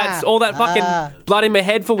reckon all that fucking blood in my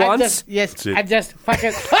head for once. I just fucking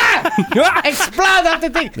explode off the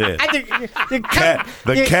thing. Yeah. And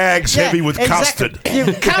The cag's heavy with custard.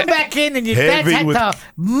 You come back in and you Heavy had with- to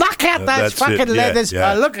muck out those That's fucking it, yeah, leathers.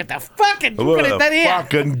 yeah. Oh, look at the fucking, Look look at at that the here.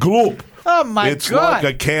 fucking gloop. Oh my It's God.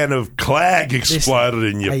 like a can of clag exploded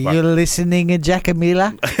in your Are fucking... you listening,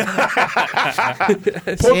 Jackamila?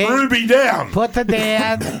 Put Ruby down. Put it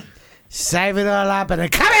down. Save it all up and then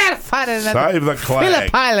come out fighting. Save the clag.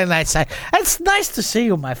 Philip Island, I say. It's nice to see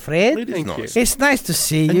you, my friend. It is Thank nice. It's nice to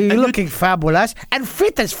see you. You're looking fabulous and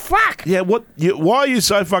fit as fuck. Yeah, why are you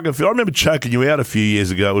so fucking fit? I remember choking you out a few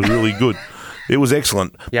years ago. It was really good. It was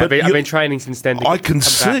excellent. Yeah, But I've been training since then. I can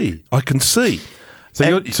see.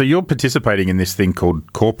 So you're participating in this thing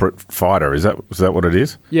called Corporate Fighter. Is that what it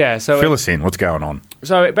is? Yeah, so Fill us in. What's going on?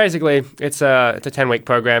 basically it's a 10-week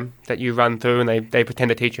program that you run through, and they pretend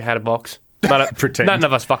to teach you how to box. Pretend. None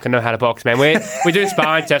of us fucking know how to box, man. We do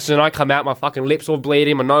sparring sessions, and I come out, my fucking lips all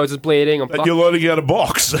bleeding, my nose is bleeding. And you're learning how to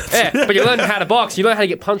box. Yeah, but you learn how to box. You learn how to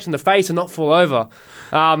get punched in the face and not fall over.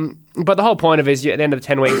 But the whole point of it is, at the end of the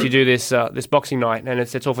 10 weeks, you do this boxing night, and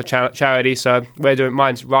it's all for charity. So we're doing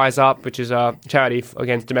mine's Rise Up, which is a charity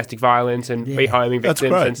against domestic violence and rehoming That's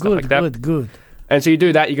victims great. and stuff like that. Good. And so you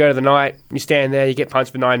do that. You go to the night. You stand there. You get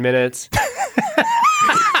punched for 9 minutes.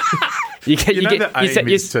 The aim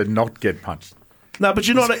is to not get punched. No, but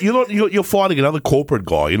you're fighting another corporate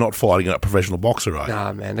guy. You're not fighting a professional boxer, right?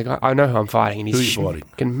 Nah, man, the guy, I know who I'm fighting, and Who he's you fighting?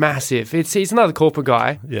 fucking massive. He's another corporate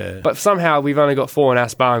guy. Yeah. But somehow we've only got 4 in our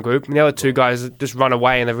sparring group, and the other 2 guys just run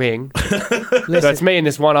away in the ring. So it's me and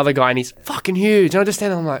this one other guy, and he's fucking huge. And I just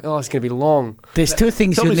stand there, I'm like, oh, it's going to be long. There's 2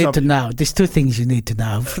 things Tell you me need something. to know. There's 2 things you need to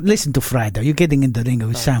know. Listen to Friday. You're getting in the ring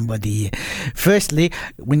with somebody here. Firstly,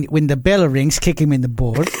 when the bell rings, kick him in the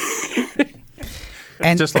balls.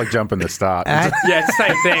 And Just like jumping the start. Yeah, it's the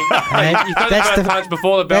same thing. You throw the That's first the- punch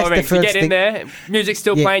before the bell that's the rings. You first get in thing. there, music's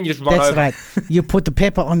still Yeah, playing, you just run that's over. right. You put the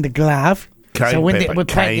pepper on the glove. Cane when pepper, we're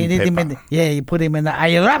cane putting him in pepper. you put him in the. Are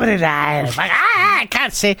you rubbing it out? Like, I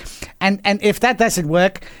can't see. And if that doesn't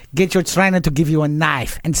work, get your trainer to give you a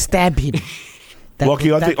knife and stab him.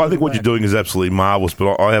 Lockie, I think what you're doing is absolutely marvellous,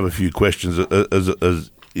 but I have a few questions. As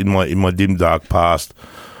in my dim dark past,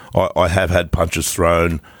 I have had punches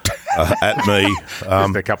thrown at me.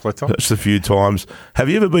 Just a couple of times. Just a few times. Have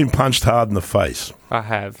you ever been punched hard in the face? I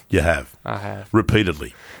have. You have. I have.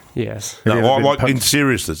 Repeatedly. Yes. Have you No, ever been like in punched?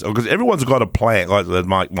 seriousness, because everyone's got a plan, like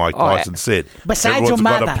Mike Tyson said. Besides your Everyone's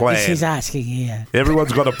got mother, a plan. this is asking here.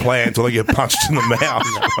 Everyone's got a plan until they get punched in the mouth.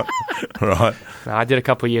 Right? No, I did a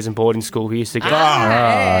couple of years in boarding school. We used to get.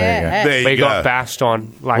 there you go. There We you got go. bashed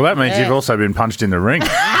on. Like, Well, that means you've also been punched in the ring.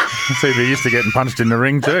 So you're used to getting punched in the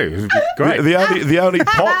ring too. Great.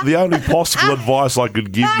 The only possible advice I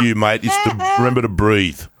could give you, mate, is to remember to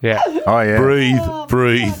breathe. yeah. Oh yeah.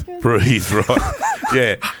 Breathe, right?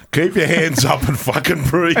 Yeah, keep your hands up and fucking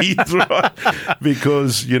breathe, right?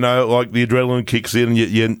 Because, like the adrenaline kicks in and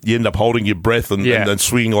you end up holding your breath and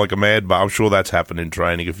swinging like a mad bull. I'm sure that's happened in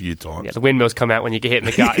training a few times. Yeah, the windmills come out when you get hit in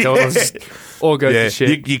the gut. It all goes to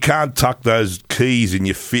shit. You can't tuck those keys in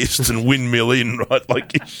your fists and windmill in, right,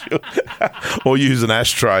 like you should. Or use an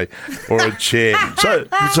ashtray or a chair.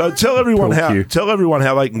 So tell everyone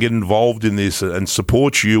how they can get involved in this and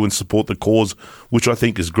support you and support the cause, which I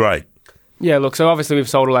think is great. Yeah, look, so obviously we've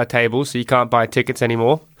sold all our tables, so you can't buy tickets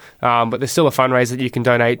anymore. But there's still a fundraiser that you can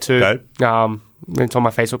donate to. Okay. It's on my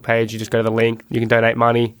Facebook page. You just go to the link. You can donate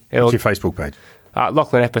money. What's your Facebook page?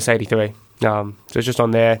 Lachlan Epis 83. So it's just on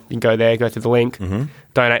there. You can go there, go to the link,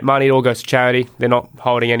 donate money. It all goes to charity. They're not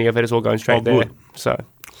holding any of it. It's all going straight there. Good. So,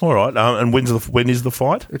 all right. And when is the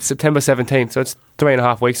fight? it's September 17th, so it's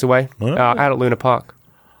 3.5 weeks away. Out at Luna Park.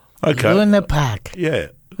 Okay. Luna Park. Yeah.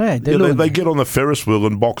 Yeah, They get on the Ferris wheel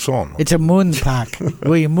and box on. It's a moon park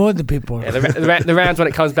where you moon the people. Yeah, the rounds when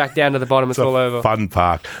it comes back down to the bottom, it's all over. Fun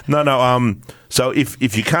park. No. So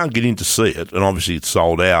if you can't get in to see it, and obviously it's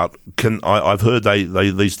sold out, I've heard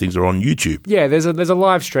these things are on YouTube. Yeah, there's a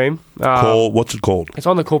live stream. What's it called? It's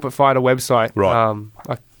on the Corporate Fighter website. Right.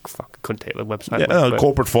 I couldn't tell you the website. Yeah,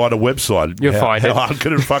 Corporate Fighter website. You'll find it. How hard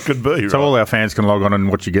can it fucking be? So right? all our fans can log on and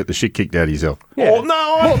watch you get the shit kicked out of yourself. Yeah. Oh,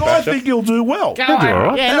 no, I think you'll do well. Go on. all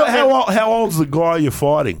right. Yeah, How old's the guy you're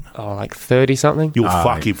fighting? like 30 something. You'll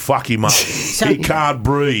fuck him up. He can't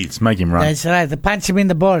breathe. Let's make him run. That's right. They punch him in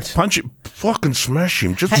the balls. Punch it. Fucking smash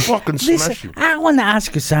him. Just fucking smash Listen, him. I want to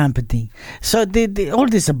ask you something. So all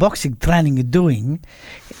this boxing training you're doing,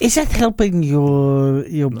 is that helping your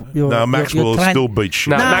No, Max will still beat shit.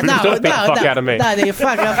 No, Max will still beat the fuck out of me. No, you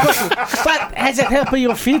fuck. Of course. But has it helped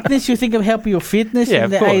your fitness? You think of helping your fitness Yeah, in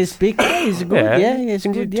of the course. ASBK? Is it good? Yeah, it's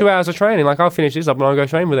good. 2 hours of training. Like I'll finish this up and I'll go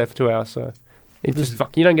train with her for 2 hours. So it's just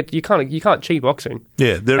you can't cheat boxing.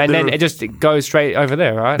 Yeah, It goes straight over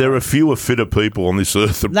there, right? there are fewer fitter people on this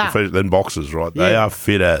earth than boxers, right? They Yeah. are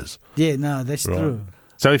fit as. Yeah, no, that's true.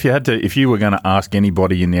 So if you were going to ask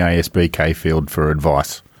anybody in the ASBK field for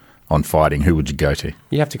advice on fighting, who would you go to?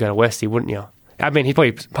 You have to go to Westy, wouldn't you? I mean, he'd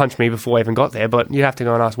probably punched me before I even got there, but you'd have to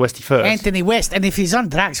go and ask Westy first. Anthony West, and if he's on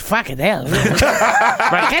drugs, fucking hell.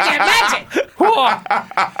 Can you imagine?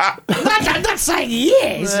 I'm not saying he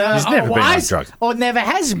is. He's never been on was, drugs. Or never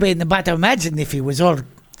has been, but imagine if he was all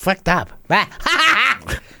fucked up.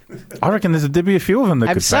 I reckon there'd be a few of them that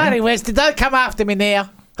I'm could sorry, bang. Westy. Don't come after me now.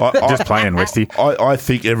 Just playing, Westy. I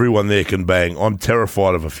think everyone there can bang. I'm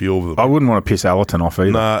terrified of a few of them. I wouldn't want to piss Allerton off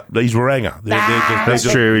either. Nah, he's Ranger. That's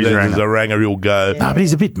true, he's There's Ranger. a Ranger he'll go. No, but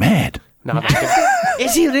he's a bit mad. No,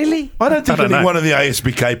 Is he really? I don't think I don't know. anyone in the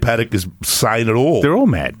ASBK paddock is sane at all. They're all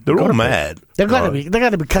mad. They're all Gotta be. mad. They've got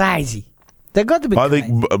to be crazy. They've got to be I crazy.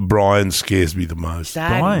 think Brian scares me the most.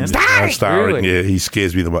 Brian? Starring, Really? yeah, he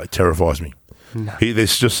scares me the most. Terrifies me.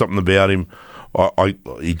 There's just something about him.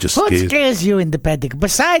 He just What scares. scares you in the paddock?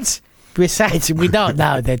 Besides, we don't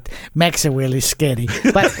know that Maxwell is scary.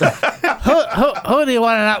 But who do you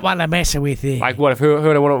not want to mess with here? like what? Who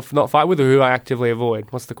do I want to not fight with, or who I actively avoid?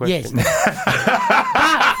 What's the question? Yes.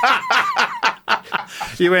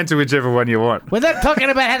 You answer whichever one you want. We're not talking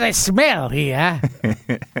about how they smell here.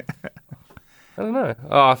 I don't know.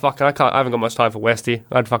 Oh, fucking, I haven't got much time for Westy.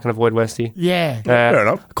 I'd fucking avoid Westy. Yeah. Fair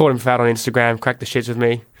enough. I called him fat on Instagram, cracked the shits with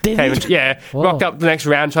me. Did Came he? and- yeah, Whoa. rocked up the next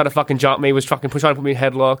round, tried to fucking jump me, was fucking trying to put me in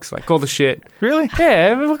headlocks, like all the shit. Really?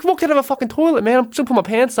 Yeah, I walked out of a fucking toilet, man. I'm still putting my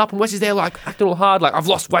pants up, and Westy's there, like acting all hard, like I've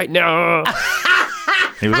lost weight now.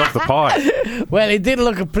 He was off the pie. Well, he did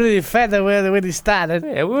look pretty fat when he started.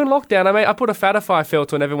 Yeah, we were in lockdown. I put a Fatify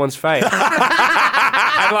filter on everyone's face.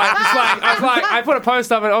 I put a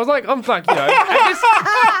post up, and the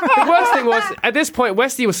worst thing was at this point,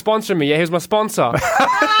 Westy was sponsoring me. Yeah, he was my sponsor, and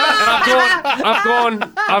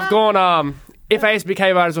I've gone. If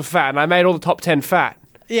ASBK riders were fat, and I made all the top 10 fat,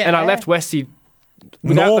 Yeah. and I left Westy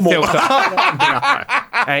without the Normal. filter.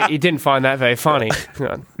 And he didn't find that very funny,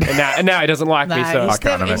 and now he doesn't like me. So he's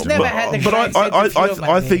can't never, he's imagine. never had the But great sense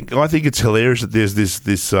of humour, I think it's hilarious that there's this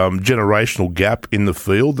generational gap in the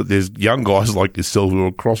field, that there's young guys like yourself who are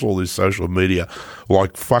across all this social media,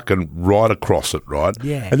 like fucking right across it, right?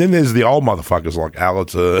 Yeah. And then there's the old motherfuckers like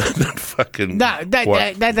Allerton and fucking. No, they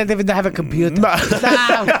don't even have a computer. No.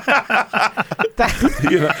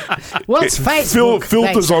 You know, What's Facebook?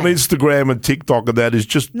 filters they on say? Instagram and TikTok and that is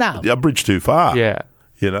just No. a bridge too far. yeah.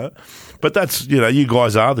 You know, but that's, you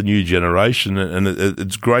guys are the new generation, and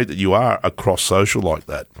it's great that you are across social like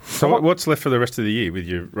that. So what's left for the rest of the year with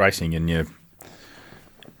your racing and your...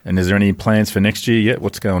 And is there any plans for next year yet?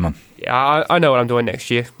 What's going on? Yeah, I know what I'm doing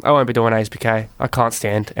next year. I won't be doing ASBK. I can't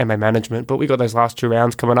stand MA management, but we got those last 2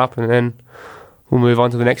 rounds coming up, and then we'll move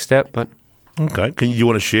on to the next step. But Okay. You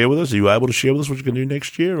want to share with us? Are you able to share with us what you're going to do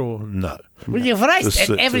next year or no? Well, you've raced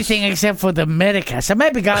at everything except for the America, so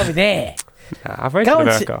maybe go over there. I've raced in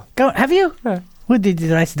America. Have you? Yeah. What did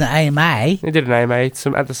you race in the AMA? I did an AMA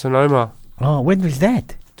at the Sonoma, Oh, when was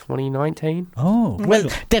that? 2019. Oh, well,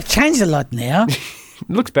 they've changed a lot now. It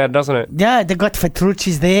looks better, doesn't it? Yeah, they got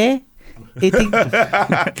Fatrucci's there. Eating,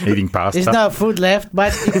 Eating pasta. there's no food left,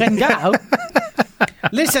 but you can go.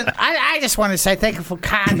 Listen, I just want to say thank you for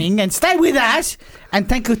coming and stay with us, and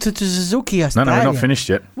thank you to Suzuki No, Australia. we're not finished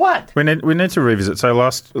yet. What? We need to revisit. So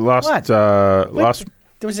last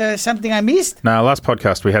Was something I missed? last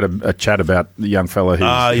podcast we had a chat about the young fella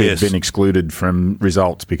who's yes. been excluded from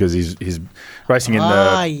results because he's racing in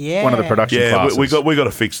one of the production Yeah, classes. we got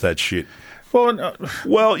to fix that shit.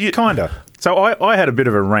 Well, kinda. So I had a bit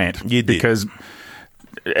of a rant. You did. Because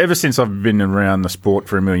ever since I've been around the sport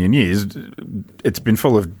for a million years, it's been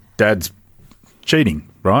full of dads cheating,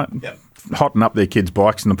 right? Yep. Hotting up their kids'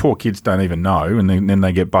 bikes, and the poor kids don't even know, and then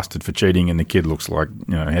they get busted for cheating, and the kid looks like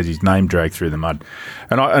has his name dragged through the mud.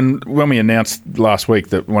 And when we announced last week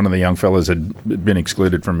that one of the young fellas had been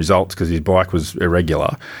excluded from results because his bike was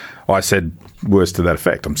irregular, I said words to that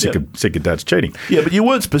effect. I'm sick of dads cheating. Yeah, but you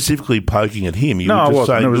weren't specifically poking at him. You No, were I just wasn't.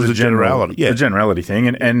 saying It was a generality. Yeah. a generality thing.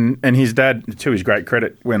 And his dad, to his great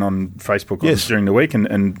credit, went on Facebook Yes. during the week,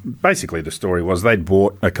 and basically the story was they'd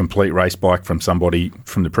bought a complete race bike from somebody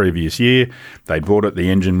from the previous year. They bought it, the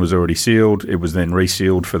engine was already sealed. It was then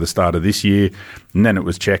resealed for the start of this year, and then it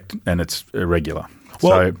was checked, and it's irregular.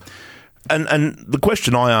 Well, and the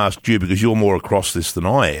question I asked you, because you're more across this than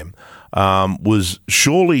I am, was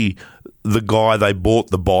surely the guy they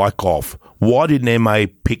bought the bike off, why didn't MA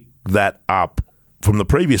pick that up from the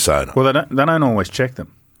previous owner? Well, they don't always check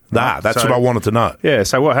them. That's So- what I wanted to know. Yeah,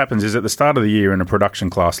 so what happens is at the start of the year in a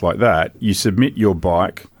production class like that, you submit your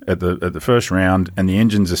bike at the first round and the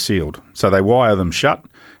engines are sealed. So they wire them shut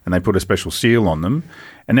and they put a special seal on them,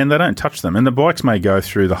 and then they don't touch them. And the bikes may go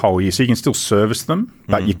through the whole year, so you can still service them,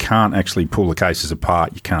 but you can't actually pull the cases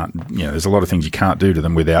apart. You can't, there's a lot of things you can't do to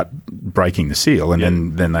them without breaking the seal,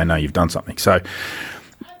 and then they know you've done something. So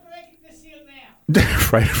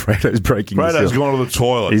Fredo's breaking the Fredo's seal. gone to the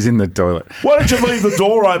toilet. He's in the toilet. Why don't you leave the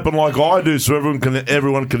door open like I do so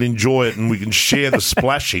everyone can enjoy it and we can share the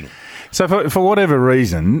splashing? So for whatever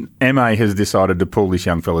reason, MA has decided to pull this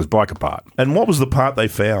young fella's bike apart. And what was the part they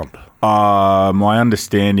found? My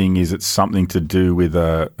understanding is it's something to do with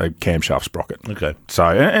a camshaft sprocket. Okay. So,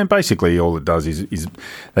 and basically all it does is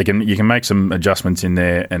you can make some adjustments in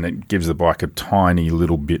there, and it gives the bike a tiny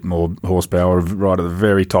little bit more horsepower right at the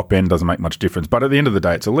very top end. Doesn't make much difference, but at the end of the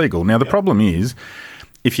day, it's illegal. Now the problem is,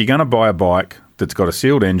 if you're going to buy a bike that's got a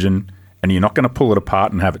sealed engine and you're not going to pull it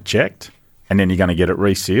apart and have it checked, and then you're going to get it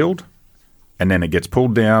resealed, and then it gets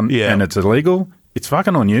pulled down and it's illegal, it's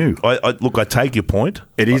fucking on you. I take your point.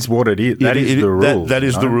 It is what it is. That is the rules. That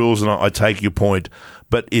is the rules, and I take your point.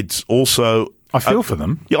 But it's also... I feel for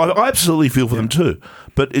them. Yeah, I absolutely feel for them too.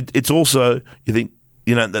 But it's also, you think,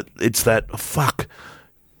 that it's that, fuck,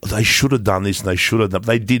 they should have done this and they should have done...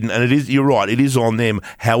 They didn't, and it is. You're right, it is on them.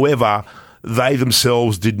 However, they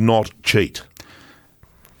themselves did not cheat.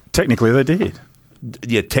 Technically, they did.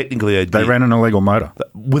 Yeah, technically they did. They ran an illegal motor.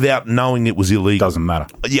 Without knowing it was illegal. Doesn't matter.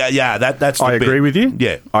 Yeah, that's the I bit. agree with you.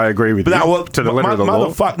 Yeah. I agree with you. To the letter of the law.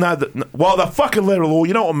 The fucking letter of the law,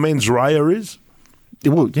 you know what mens rea is?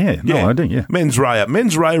 Well, yeah. No, I do, yeah. Mens rea.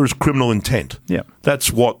 Mens rea is criminal intent. Yeah.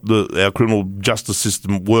 That's what our criminal justice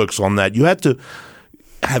system works on that. You had to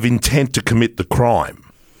have intent to commit the crime.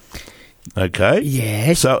 Okay?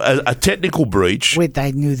 Yes. So a technical breach... Wait,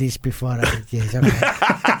 I knew this before. Yes, okay.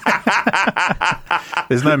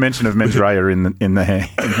 There's no mention of mens rea in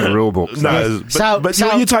the rule book. So. No, but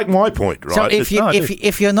you take my point, right? So if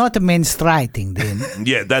you're not menstruating, then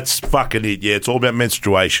Yeah, that's fucking it. Yeah, it's all about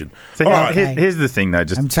menstruation. So All right. here's the thing, though.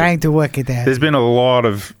 I'm trying to work it out. There's been a lot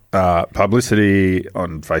of publicity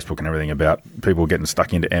on Facebook and everything about people getting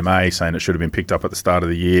stuck into MA, saying it should have been picked up at the start of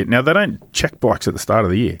the year. Now, they don't check bikes at the start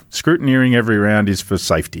of the year. Scrutineering every round is for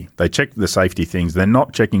safety. They check the safety things. They're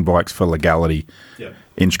not checking bikes for legality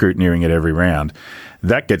in scrutineering at every round.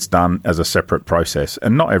 That gets done as a separate process,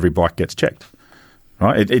 and not every bike gets checked.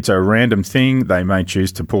 Right? It's a random thing. They may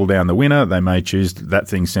choose to pull down the winner. They may choose that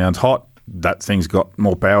thing sounds hot. That thing's got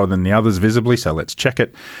more power than the others visibly, so let's check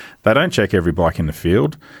it. They don't check every bike in the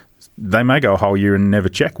field. They may go a whole year and never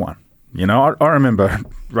check one. I remember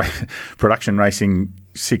production racing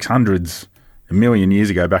 600s a million years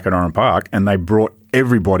ago back at Oran Park, and they brought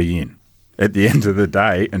everybody in at the end of the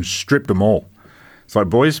day and stripped them all. It's like,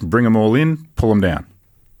 boys, bring them all in, pull them down.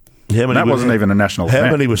 That wasn't even a national How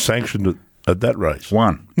event. many were sanctioned at that race?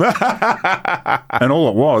 One. And all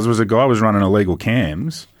it was a guy was running illegal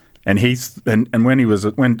cams, and he was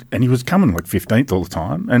coming like 15th all the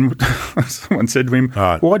time, and someone said to him,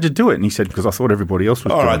 Right. "Why'd you do it?" And he said, "Because I thought everybody else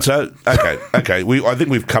was." All doing right, it." so okay. I think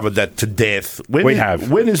we've covered that to death. We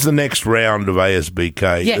have. When is the next round of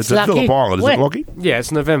ASBK? Yes, It's at Lockie. Phillip Island, is When? it, Lockie? Yeah,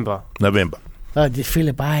 it's November. November. Oh, the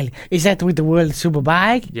Phillip Island. Is that with the World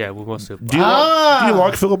Superbike? Yeah, we'll see. Do you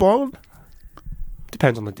like Phillip Island?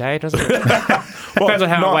 Depends on the day, doesn't it? Depends on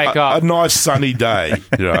how I wake up. A nice sunny day,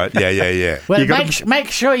 right? Yeah. Well, You gotta- make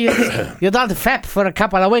sure you don't fap for a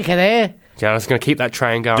couple of weeks there. Yeah, I'm just going to keep that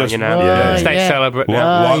train going, Just- you know. Yeah. Stay Yeah. celibate Lo-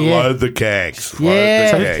 now. yeah. Load the cags. Yeah.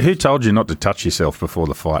 Load the Who, cags. who told you not to touch yourself before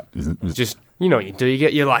the fight? Just, you know what you do.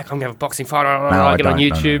 You're like, I'm going to have a boxing fight. No, I get don't. on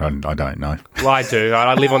YouTube. No, I don't know. Well, I do.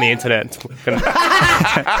 I live on the internet.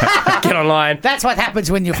 Get online. That's what happens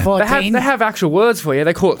when you're 14. They have actual words for you.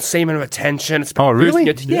 They call it semen retention. It's Oh, really?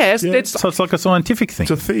 Yes, Yeah. it's So it's like a scientific thing.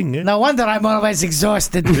 It's a thing, yeah. No wonder I'm always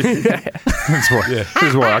exhausted. That's why. This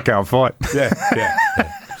is why I can't fight. Yeah.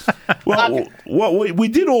 Well, we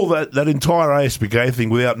did all that entire ASBK thing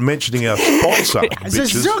without mentioning our sponsor, bitches.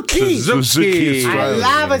 Suzuki. Suzuki I Australia.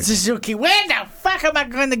 love a Suzuki. Where the fuck am I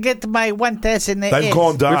going to get my 1,000? They've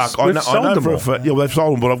gone dark. We've I know sold them for a all. fact. Yeah, well, they've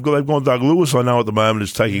sold them, but they've gone dark. Lewis, I know at the moment,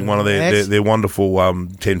 is taking one of Yes. their wonderful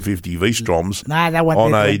 1050 V-Stroms Nah, that one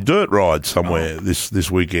on they a dirt ride somewhere this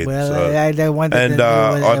weekend. Well, so. I don't want And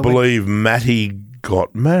I believe Matty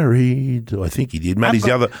got married. I think he did. Matty's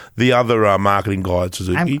the other marketing guy at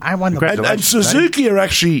Suzuki. I want to. and Suzuki are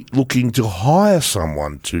actually looking to hire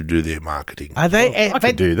someone to do their marketing. Are they? I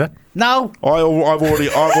could do that. No, I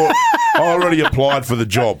already applied for the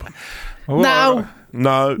job. no,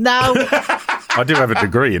 No. no. I do have a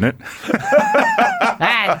degree in it.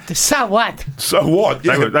 So what? So what?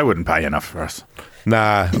 They wouldn't pay enough for us.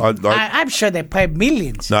 Nah, I'm sure they pay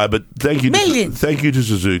millions. no, but thank you, Millions. thank you to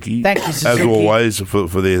Suzuki. Thank you, Suzuki. as always for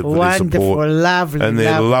their Wonderful, support lovely, and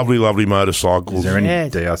their lovely motorcycles. Is there any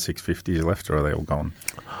Yes. DR650s left, or are they all gone?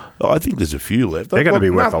 I think there's a few left. They're gonna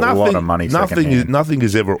be worth a lot of money secondhand. Nothing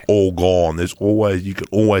is ever all gone. You can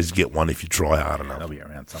always get one if you try hard enough. They'll be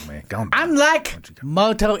around somewhere. Go on. I'm like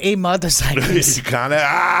Moto E motorcycles. You can't.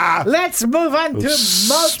 Let's move on to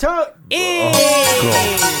Moto E.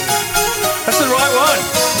 That's the right one.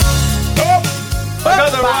 I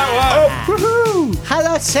got the right one.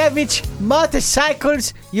 Hello, Savage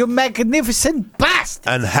Motorcycles, you magnificent bastard.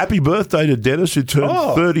 And happy birthday to Dennis, who turned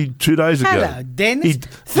 30 2 days ago. Hello, Dennis. Did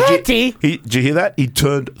 30? you hear that? He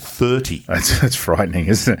turned 30. That's frightening,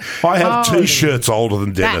 isn't it? I have Holy- T-shirts older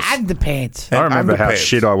than Dennis. And the pants. I remember how underpants.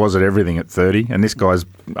 shit I was at everything at 30, and this guy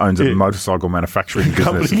owns a Yeah. motorcycle manufacturing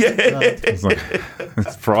business. Yeah. It's like,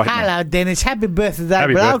 it's frightening. Hello, Dennis. Happy birthday,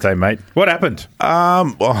 Happy bloke. birthday, mate. What happened?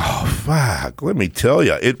 Oh, fuck. Let me tell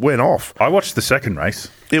you. It went off. I watched the second race.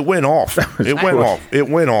 It went off. It went off. It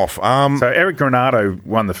went off. So Eric Granado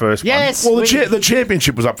won the first Yes. Well, the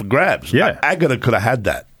championship was up for grabs. Yeah. Agata could have had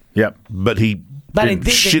that, one. Yep. but he But he didn't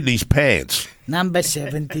didn't. shit in his pants. Number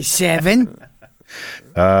 77.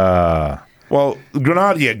 Well,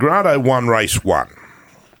 Granado won race one.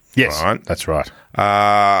 Yes, Right. that's right.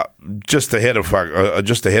 Just ahead of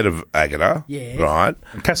Agata. Yes. Right.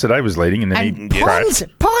 Cassidy was leading, and then And he crashed.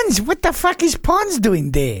 Pons, what the fuck is Pons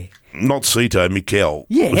doing there? Not Cito, Mikel.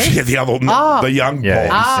 Yes. Yeah, the other, Oh. the young Yeah,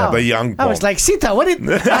 Pons. Oh. The young I Pons. was like, Sito, what did...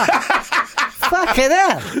 Fucking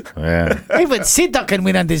hell. Yeah. Even Sito can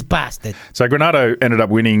win on this bastard. So Granado ended up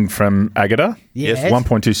winning from Agata. Yes.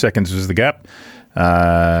 1.2 seconds was the gap. It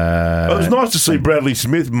was nice to see Bradley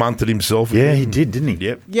Smith munted himself. Yeah, he did, didn't he?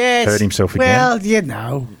 Yep. Yes. Hurt himself again. Well, you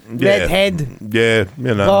know. Yeah. Redhead. Yeah,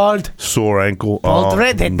 you know. Bald. Sore ankle. Bald Oh,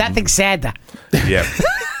 redhead. Nothing sadder. Yeah.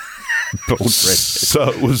 Bald red. So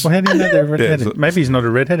it was. Well, how do you know they're redheaded? so- Maybe he's not a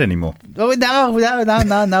redhead anymore. Oh, no. You can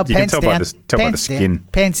Pants tell by down. the Pants skin. down.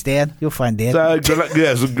 Pants down. You'll find out. So,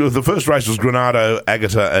 the first race was Granado,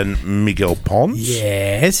 Agata, and Miguel Pons.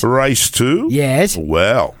 Yes. Race 2. Yes.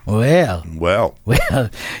 Well, Well,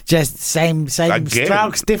 just same Again.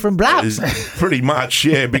 strokes, different blocks. pretty much,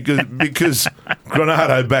 yeah, because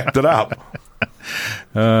Granado backed it up.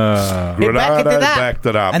 He backed it up. backed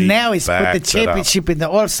it up. And He now he's put the backed it up. championship into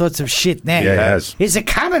all sorts of shit now. Yeah, he has. He's a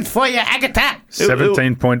coming for you, Agatha.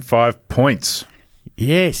 17.5 points.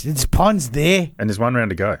 Yes, it's Pons there. And there's one round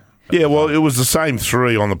to go. Yeah, well, it was the same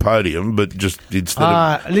three on the podium, but just instead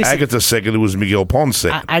of listen. Agata second, it was Miguel Pons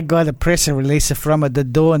second. I got a press release from the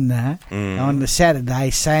Dawn on the Saturday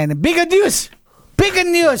saying, bigger news. Bigger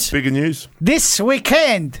news. This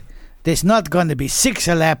weekend, there's not going to be 6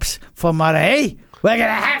 laps for Murray. We're going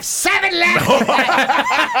to have 7 laps.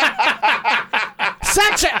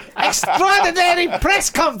 Such an extraordinary press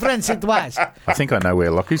conference it was. I think I know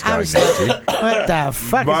where Lockie's I going was next. like, what the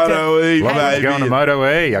fuck is Moto E, Lockie's going to baby. Moto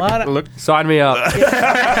E. What? Look, Sign me up.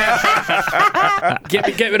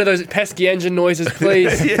 get rid of those pesky engine noises,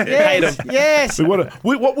 please. Hate Yes, them. yes.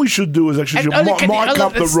 What we should do is actually And only can- mic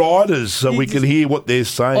up the it's- riders so we can hear what they're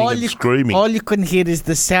saying and screaming. all you can hear is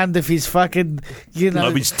the sound of his fucking,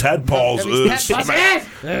 Of his tadpoles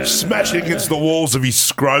smashing against the walls of his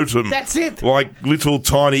scrotum. That's it. Like little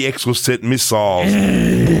tiny Exocet missiles.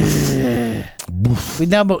 We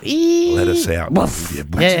number Let us out. Woof. Yeah,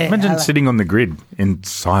 Yeah, imagine I like- sitting on the grid in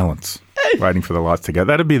silence, waiting for the lights to go.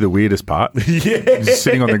 That'd be the weirdest part. Yeah. Just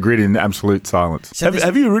sitting on the grid in absolute silence. So Have, this-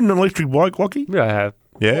 have you ridden an electric bike, Lockie? Yeah, I have.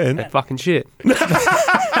 Yeah. And Fucking shit. no,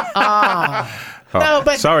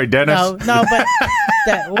 but Sorry, Dennis. No, but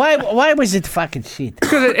why was it fucking shit?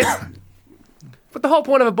 Because but the whole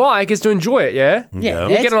point of a bike is to enjoy it, yeah? Yeah,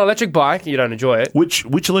 You get on an electric bike, you don't enjoy it. which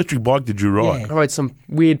electric bike did you ride? I rode some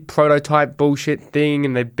weird prototype bullshit thing,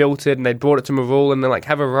 and they built it, and they brought it to Marul, and they're like,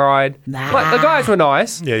 have a ride. Nah. Like, the guys were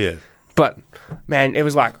nice, Yeah. but, man, it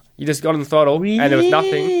was like, you just got on the throttle, and there was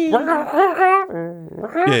nothing.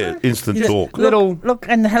 Yeah, instant torque. Little... Look,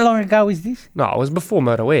 and how long ago is this? No, it was before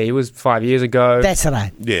Moto E. It was 5 years ago. That's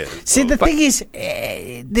right. Yeah. See, the thing is,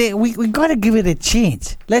 we got to give it a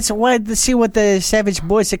chance. Let's see what the Savage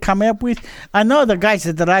Boys are coming up with. I know the guys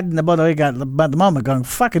that are riding the Moto E at the moment going,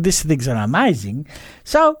 fuck it, these things are amazing.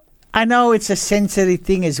 So I know it's a sensory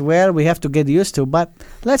thing as well. We have to get used to, but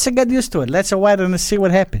let's get used to it. Let's wait and see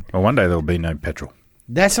what happens. Well, one day there'll be no petrol.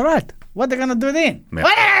 That's right. What they're gonna do then? Yeah.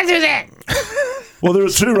 What are they gonna do then? Well, there are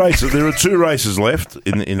two races. There are two races left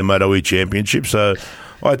in the Moto E Championship. So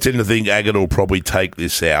I tend to think Agate will probably take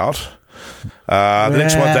this out. The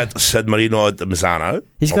next one's at San Marino at the Misano.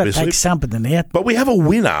 He's got to obviously. take something out. But we have a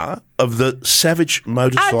winner of the Savage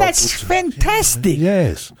Motorcycle. Oh, that's fantastic.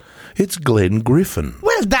 Yes, it's Glenn Griffin.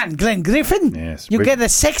 Well done, Glenn Griffin. Yes, You we- get a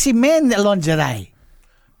sexy man lingerie.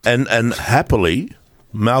 And happily,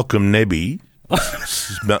 Malcolm Nebby.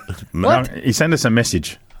 What? He sent us a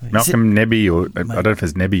message. Malcolm Nebby, or I don't know if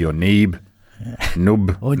it's Nebby or Neeb,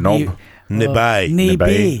 Nub, Or Nob.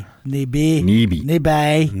 Nebe.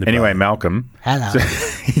 Nibi. Anyway, Malcolm, Hello.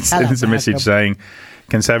 he sent us a message Malcolm. saying,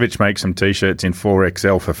 can Savage make some T-shirts in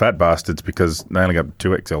 4XL for fat bastards because they only got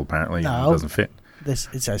 2XL apparently and No. it doesn't fit. It's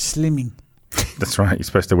a slimming. That's right. You're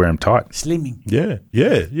supposed to wear them tight. Slimming. Yeah.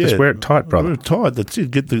 Just wear it tight, brother. Wear it tight. That's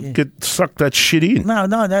it. Get suck that shit in. No,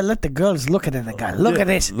 let the girls look at it and go, look at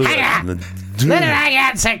this. Look Hang at on. it. Let it hang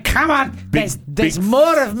out and say, come on. There's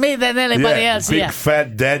more of me than anybody else big here.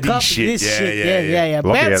 fat daddy Copy shit. this Yeah, shit.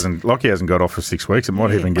 yeah. Lockie hasn't got off for 6 weeks. It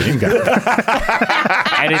might even get him going.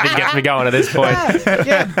 Anything gets me going at this point.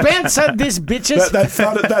 Yeah, bounce on this, bitches.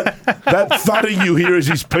 That thudding you hear is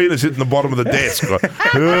his penis hitting the bottom of the desk.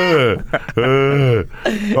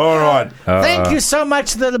 All right. Thank you so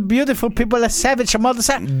much to the beautiful people at Savage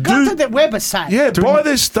Motorcycle. Go to the website. Yeah, buy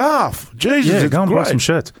their stuff. Jesus, Yeah, it's go and buy great. some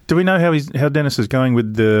shirts. Do we know how Dennis is going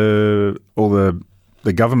with all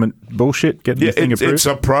the government bullshit getting Yeah, the thing approved? it's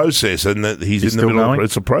a process, and that he's in the still middle. going?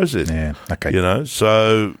 It's a process. Yeah, okay. You know,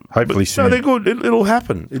 so Hopefully but, soon. No, they're good. It'll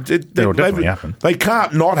happen. It'll definitely happen. They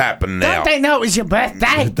can't not happen now. Don't they know it was your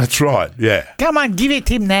birthday? That's right. Yeah. Come on, give it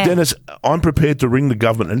to him now. Dennis, I'm prepared to ring the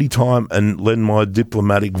government anytime and lend my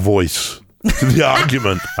diplomatic voice to the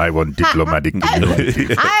argument. I want diplomatic.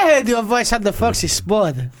 I heard your voice on the Foxy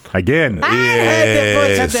Sport. Again, I heard the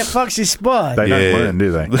voice on the Yes. Foxy Sport. they Yeah. don't learn,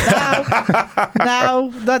 do they?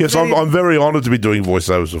 No, not Yes, very. I'm very honoured to be doing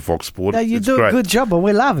voiceovers for Fox Sport. No, you It's do great. a good job, and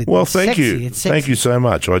we love it. Well, It's thank sexy. you. It's sexy. Thank you so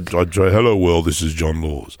much. Hello, world. This is John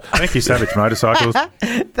Laws. Thank you, Savage Motorcycles.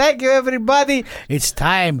 Thank you, everybody. It's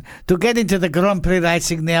time to get into the Grand Prix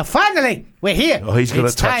racing now. Finally, we're here. Oh, he's gonna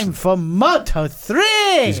it's touch time them. for Moto 3.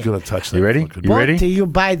 He's going to touch that. You ready? fucking- You Brought ready? to you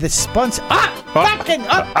by the sponsor. Fucking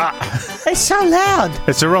It's so loud.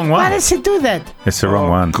 It's the wrong Why one. does he do that? It's the wrong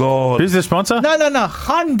Oh, one. God. Who's the sponsor? No.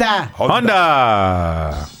 Honda.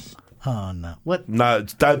 Honda. Oh, no. What? No,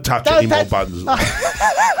 don't touch Don't any more touch- buttons.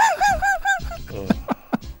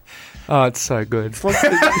 Oh, it's so good.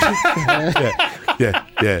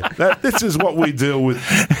 Yeah. This is what we deal with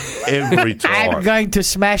every time. I'm going to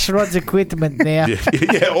smash Rod's equipment now.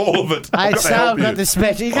 Yeah, all of it. I I'm gonna so help got you. to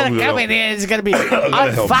smash. He's I'm going to gonna come help. in here. He's going to be I'm gonna on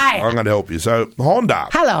help you. fire. I'm going to help you. So, Honda.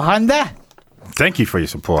 Hello, Honda. Thank you for your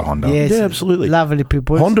support, Honda. Yes. Yeah, absolutely. Lovely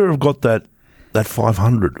people. Honda have got that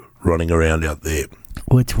 500 running around out there.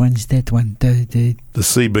 Which one's that one? The The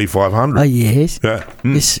CB 500. oh, yes. Yeah.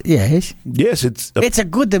 Yes. Yes, it's It's a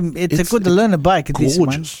good learner bike. This one.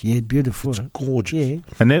 gorgeous. Yeah, beautiful. gorgeous. Yeah.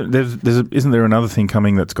 And isn't there another thing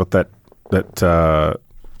coming that's got that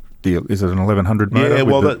Is it an 1100 motor? Yeah,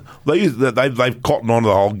 with well, the- they've cottoned on to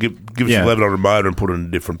the whole. Give us Yeah. an 1100 motor and put it in a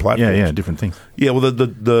different platform. yeah, different things. Yeah, well, the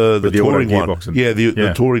the touring auto one. gearbox and- The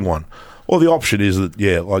yeah. touring one. Well, the option is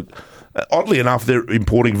that, oddly enough, they're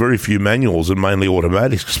importing very few manuals and mainly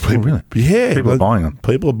automatics. 'Cause people, really? Yeah. People are buying them.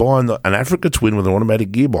 People are buying an Africa Twin with an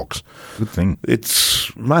automatic gearbox. Good thing.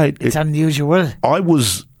 It's unusual. I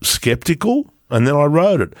was sceptical, and then I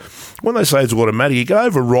rode it. When they say it's automatic, you can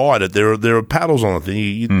override it. There are paddles on the thing.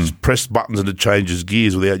 You just press buttons and it changes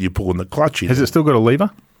gears without you pulling the clutch in. Has it still got a lever?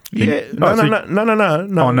 Yeah. No. Oh,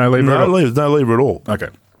 no lever at all? No lever at all. Okay.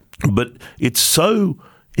 But it's so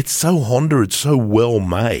Honda. It's so well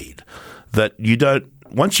made that you don't.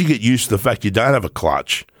 Once you get used to the fact you don't have a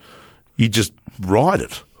clutch, you just ride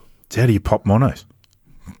it. So how do you pop monos?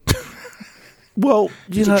 Well,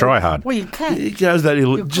 Try hard. Well, you can't. It goes that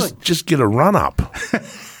You just get a run up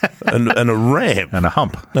and a ramp And a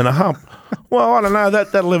hump. and a hump. Well, I don't know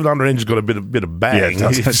that 1100 engine's got a bit of bang. Yeah, it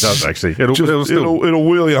does, it does actually. It'll It'll still.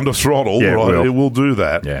 wheelie under throttle, Yeah, it right? will. It will do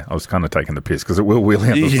that. Yeah, I was kind of taking the piss because it will wheel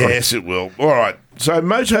out. Yes, it will. All right. So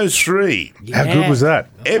Moto 3, How good was that?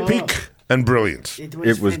 epic and brilliant. It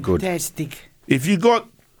was good. Fantastic. If you got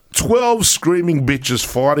 12 screaming bitches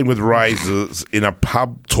fighting with razors in a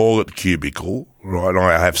pub toilet cubicle, right,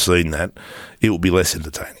 I have seen that, it will be less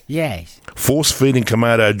entertaining. Yes. Force-feeding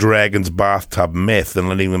Komodo dragons bathtub meth and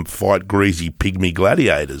letting them fight greasy pygmy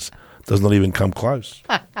gladiators does not even come close.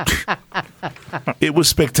 It was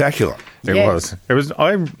spectacular. It Yes. was.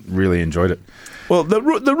 I really enjoyed it. Well, the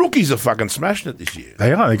rookies are fucking smashing it this year.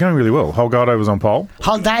 They are. They're going really well. Holgado was on pole.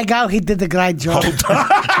 Holdago, he did a great job.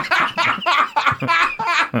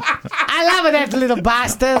 I love it, that little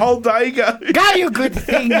bastard. Oh, there you go. Go, you good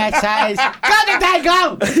thing, that says. Go,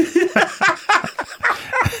 Dago.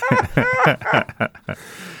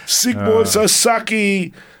 Sick boy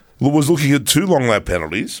Sasaki was looking at 2 long lap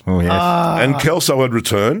penalties, Oh yeah. and Kelso had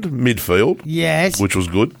returned midfield, Yes. which was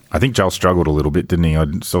good. I think Joel struggled a little bit, didn't he? I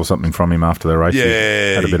saw something from him after the race. Yeah,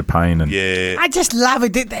 He had a bit of pain. And Yeah. I just love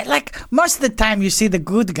it. Like, most of the time you see the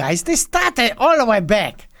good guys, they start it all the way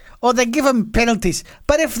back. Or they give them penalties.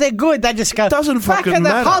 But if they're good, they just go, Doesn't fucking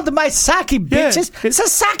matter. hold my Saki, bitches. Yeah.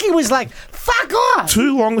 Sasaki was like, fuck off.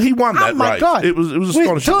 2 long. He won that Oh, my race. God. It was With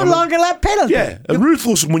astonishing. 2 longer lap penalties. Yeah, and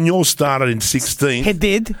Ruthless Munoz started in 16th. He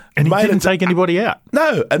did. and he Made didn't it to- take anybody out.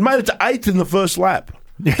 No, and made it to 8th in the first lap.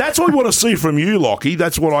 That's what we want to see from you, Lockie.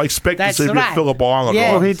 That's what I expect That's to see right. from Phillip Island. Yeah.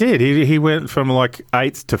 right? Well, he did. He went from like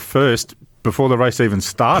 8th to 1st before the race even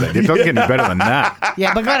started. It doesn't get any better than that.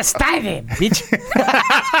 Yeah, but gotta stay there, bitch.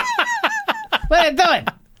 What are you doing?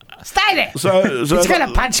 Stay there. So He's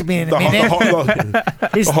gonna punch me in a the,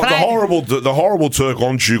 minute. He's the trying- horrible Turk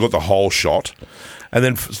Onchu got the whole shot, and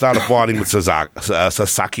then started fighting with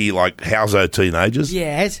Sasaki like Hauso teenagers.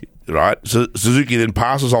 Yes. Right. So Suzuki then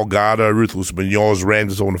passes Holgado, Ruthless Munoz,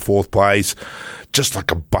 rams us on to 4th place, just like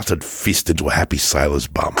a buttered fist into a happy sailor's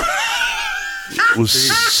bum. It was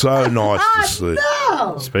so nice to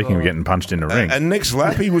see. Speaking of getting punched in the ring. And next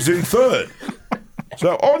lap, he was in 3rd.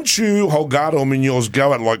 So Onchu, Holgado, and Munoz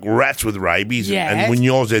go at like rats with rabies, Yes. and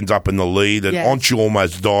Munoz ends up in the lead, and Yes. Onchu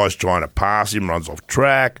almost dies trying to pass him, runs off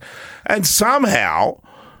track, and somehow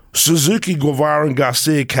Suzuki, Guevara, and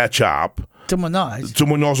Garcia catch up To Munoz. to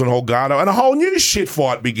Munoz and Holgado, and a whole new shit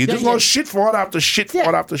fight begins. Yeah, It's yeah. like shit fight after shit Yeah.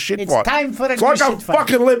 fight after shit It's fight. time for a It's new like a shit fight.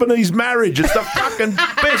 fucking Lebanese marriage. It's the fucking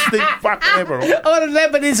best thing fucking ever. Right? Or a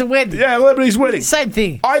Lebanese wedding. Yeah, Lebanese wedding. Same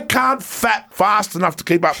thing. I can't fat fast enough to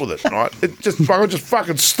keep up with it, right? I just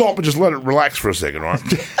fucking stop and just let it relax for a second, right?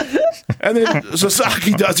 And then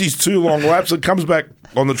Sasaki does his 2 long laps and comes back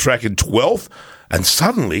on the track in 12th, and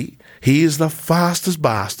suddenly he is the fastest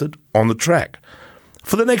bastard on the track.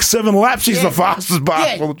 For the next 7 laps, he's Yeah. the fastest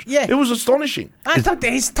bastard. Yeah, on the yeah. It was astonishing. I thought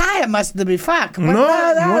that his tire must be fucked. But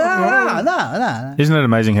No. no. Isn't it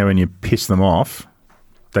amazing how when you piss them off,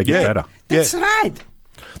 they get Yeah. better? That's right.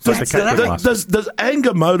 Does That's the cat right. mask. Does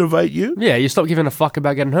anger motivate you? Yeah, you stop giving a fuck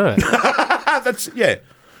about getting hurt. That's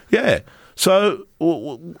yeah. So,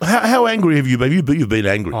 how angry have you been? You've been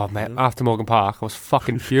angry. Oh, man, after Morgan Park, I was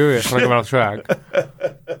fucking furious when I got on the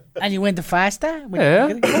track. And you went faster?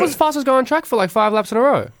 Yeah. I was the fastest going on track for like 5 laps in a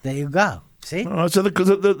row. There you go. See? All right, so the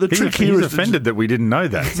trick here He's is offended that we didn't know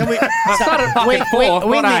that. So we Started fucking 4th,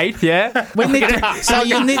 not 8th, yeah? We need to, so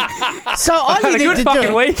you need. So all you Had a need good to fucking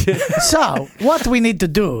do. week. So what we need to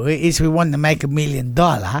do is we want to make $1 million.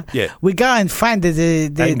 Yeah. We go and find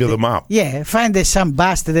the Anger them up. Yeah. Find some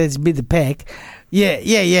bastard that's beat the pack. Yeah.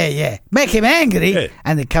 Make him angry, Yeah.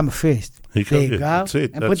 and they come first. He There come- you yeah, go. that's it.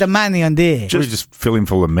 And That's- put the money on there. We just fill him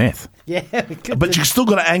full of meth. Yeah. we could But do- you still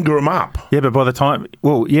got to anger them up. Yeah, but by the time,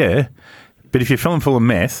 well, yeah, but if you fill him full of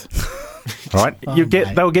meth, right?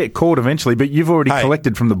 They'll get caught eventually, but you've already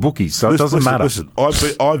collected from the bookies, so it doesn't matter. Listen,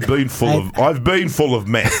 I've been full of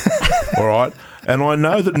meth, all right? And I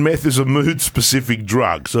know that meth is a mood-specific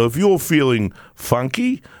drug. So if you're feeling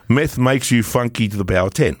funky, meth makes you funky to the power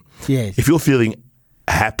of 10. Yes. If you're feeling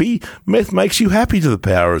happy, meth makes you happy to the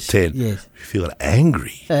power of 10. Yes. If you're feeling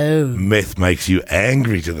angry, Oh. meth makes you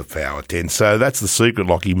angry to the power of 10. So that's the secret,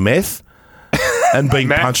 Lockie. Meth and being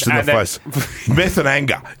Meth punched in the and face. Meth and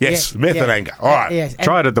anger. Yes, Yeah, meth yeah. and anger. All right. Yes.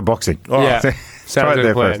 Try it at the boxing. Yeah. Try Sounds it like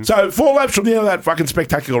there a plan. first. So 4 laps from the end of that fucking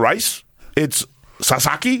spectacular race, it's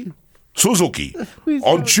Sasaki, Suzuki,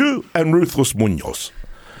 Onchu, and Ruthless Munoz.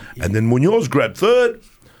 And then Munoz grabbed third,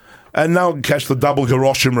 and now catch the double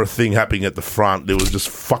Hiroshima thing happening at the front. It was just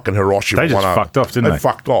fucking Hiroshima. They just 1-0. fucked off, didn't they?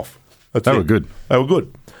 Fucked off. That's They it. were good. They were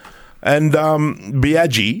good. And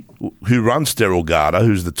Biaggi, who runs Steril-Garda,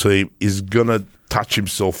 who's the team, is going to touch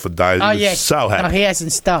himself for days. Oh, He's yes. so happy. No, he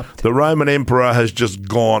hasn't stopped. The Roman Emperor has just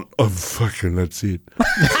gone, oh, fucking, that's it.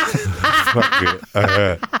 Fuck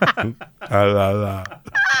it.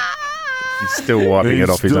 He's still wiping He's it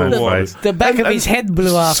off his still own wiping. face. The back of his head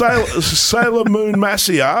blew off. Sailor Moon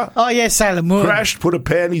Massier Oh, yes, Sailor Moon. crashed, put her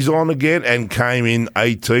panties on again, and came in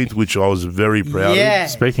 18th, which I was very proud Yeah.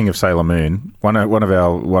 Speaking of Sailor Moon, one of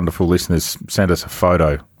our wonderful listeners sent us a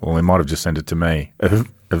photo, or he might have just sent it to me,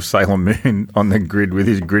 of Sailor Moon on the grid with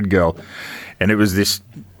his grid girl. And it was this,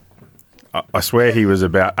 I swear he was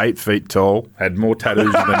about 8 feet tall, had more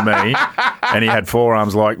tattoos than me, and he had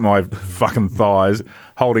forearms like my fucking thighs,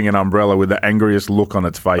 holding an umbrella with the angriest look on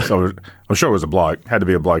its face. I'm sure it was a bloke. Had to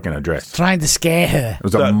be a bloke in a dress. Trying to scare her. It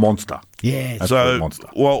was a monster. Yes. Absolute So, monster.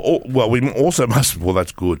 well, we also must. Well,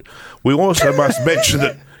 that's good. We also must mention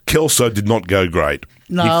that Kelso did not go great.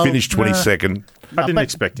 No, He finished 22nd. I didn't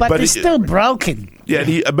expect it. But, But he's it- still broken.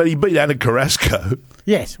 Yeah, but he beat Anna Carrasco.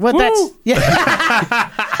 Yes. Well, that's... Yeah.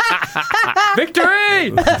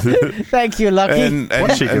 Victory! Thank you, Lucky. And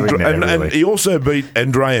What's she doing now, and really? he also beat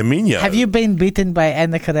Andrea Migno. Have you been beaten by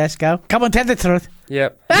Anna Carrasco? Come on, tell the truth.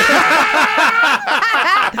 Yep.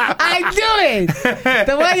 I knew it.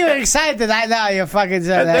 The way you were excited, I know you're fucking...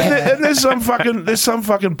 And there's some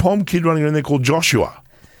fucking pom kid running around there called Joshua.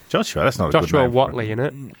 Joshua, that's not a good Joshua name. Watley in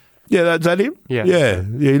it. Yeah, that's that him? Yeah. Yeah.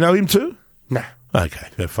 You know him too? Nah. Okay,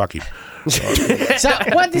 yeah, fuck him. So,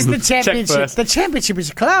 what is the championship? first. The championship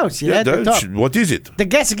is close, at the top. What is it? The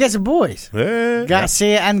Garcia boys. Yeah.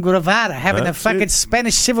 Garcia and Guevara having That's a fucking it.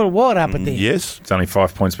 Spanish civil war up at there. Yes. It's only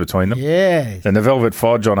 5 points between them. Yes. And the Velvet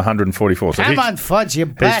Fudge on 144. So Come he's, on, Fudge, you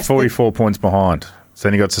he's bastard. 44 points behind. So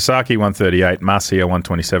then you got Sasaki 138, Marcia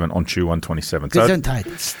 127, Onchu 127. So Gesundheit.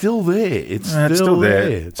 It's still there. It's it's still there.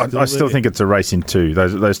 It's I still think it's a race in two.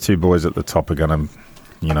 Those two boys at the top are going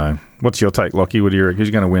to, What's your take, Lockie? What do you reckon?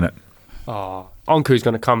 Who's going to win it? Oh, Onku's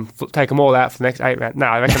going to come take them all out for the next 8 rounds. No,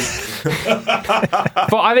 I reckon.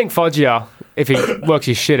 But I think Foggia, if he works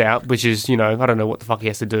his shit out, which is, I don't know what the fuck he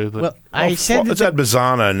has to do, but Well, I said It's at at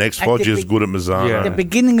Mazzano next. I Foggia's think- good at Mazzano. Yeah. the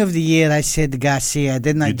beginning of the year, I said Garcia,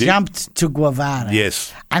 then I You did? jumped to Guevara.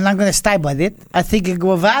 Yes. And I'm going to stay by it. I think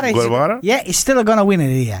Guevara is... Guevara? Yeah, he's still going to win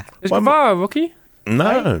it here. is Guevara a rookie?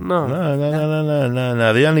 No.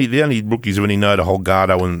 The only rookies are when you know to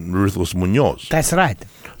Holgado and Ruthless Munoz. That's right.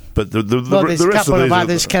 But the Well, there's the a rest couple of of these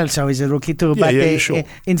others. Kelso is a rookie too, but yeah, they sure.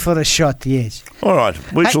 in for a shot, yes. All right,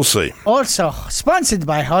 we shall see. Also, sponsored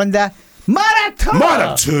by Honda, Marathon.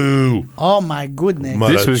 Moto 2. Oh, my goodness.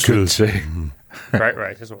 This was good too. Great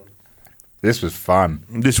race, this one. This was fun.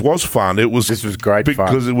 This was fun. This was great fun.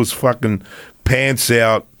 because it was fucking pants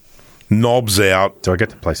out, knobs out. Do I get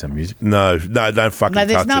to play some music? No, don't fucking No,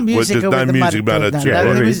 there's touch no it. music There's over no the music about it. marathon. Yeah, No,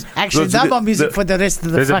 what there is- is actually the- no more music the- for the rest of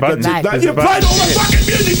the There's a fucking button. night. No, you played all the fucking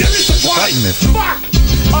music there is to play.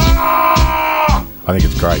 Fuck! Ah! I think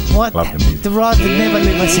it's great. What? Love the music. The Rod will never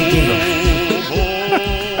leave us again.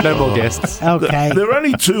 No more guests. Okay. There are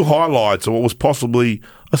only two highlights of what was possibly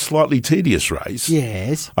a slightly tedious race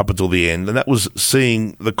Yes. up until the end, and that was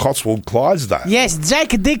seeing the Cotswold Clydesdale. Yes,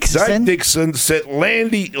 Jake Dixon. Jake Dixon set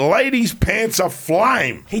ladies' pants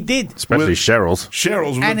aflame. He did. Especially With- Cheryl's.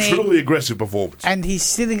 Cheryl's was And a he- truly aggressive performance. And he's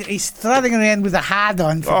strutting around with a hard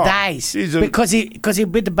on for Oh, days he's a- because he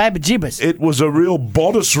beat the baby jibbers. It was a real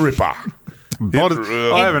bodice ripper.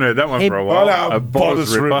 I haven't heard that one for a while. A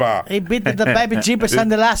bodice ripper. He beat the baby jibbers on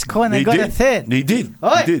the last corner and got a third. He did. Oi.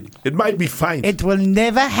 He did. It made me faint. It will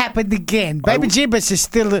never happen again. Baby Jibbers is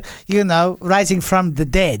still, rising from the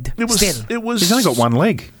dead. It was. Still. It was. He's only got one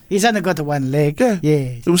leg. He's only got one leg. Yeah.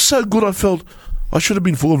 Yes. It was so good. I felt I should have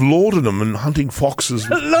been full of laudanum and hunting foxes.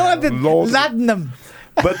 Laudanum.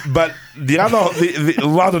 But the other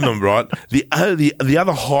laudanum, right? The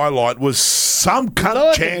other highlight was some cunt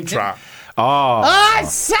Laudanum. chantra Oh, Oh,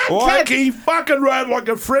 suck Like it! he fucking rode like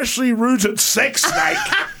a freshly rooted sex snake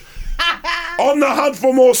on the hunt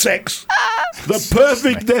for more sex. The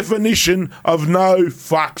perfect definition of no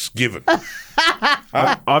fucks given.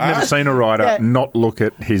 I've never seen a rider not look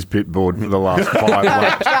at his pit board for the last 5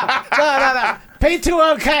 laps. No.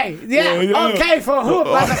 P2 okay. Yeah, okay for who,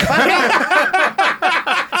 motherfucker?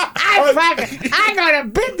 I gotta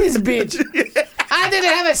beat this bitch. I didn't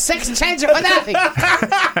have a sex changer for nothing.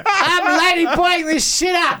 I'm lady boying this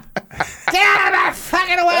shit up. Get out of my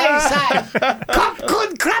fucking way, son. Cop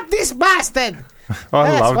couldn't crap this bastard. I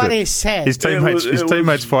That's loved what it. he said. His teammates, It was-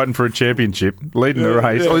 teammates fighting for a championship, leading the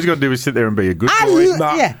race. yeah. All he's got to do is sit there and be a good I boy.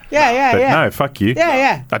 lo- yeah. But no, fuck you.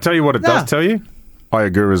 Yeah. I tell you what it does tell you.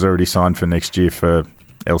 Iagura's already signed for next year for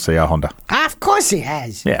LCR Honda. Of course he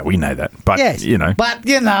has. Yeah, we know that. But, Yes. But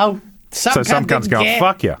some cunts going,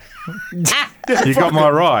 fuck you. You got my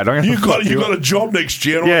ride. I'm gonna You fuck got a job next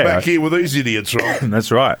year, and Yeah. I'm back here with these idiots, right?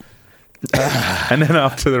 That's right. And then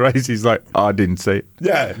after the race, he's like, I didn't see it.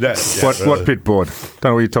 Yeah. What pit board?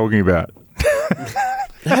 Don't know what you're talking about.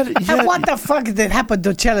 And what the fuck did happen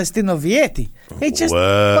to Celestino Vietti? He just,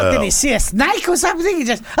 what, did he see a snake or something? He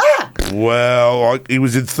just, Well, he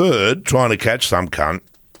was in third trying to catch some cunt,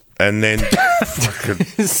 and then fucking,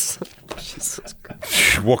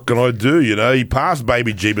 what can I do? You know, he passed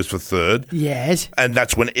Baby Jeebus for third, Yes. and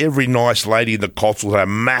that's when every nice lady in the Cotswolds had a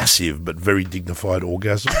massive but very dignified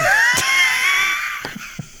orgasm.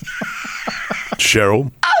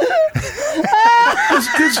 Cheryl.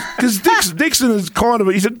 Because Dixon is kind of,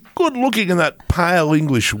 he's a good looking in that pale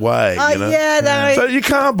English way, you know. Yeah, So you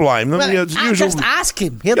can't blame them. You know, it's I'll usual. just ask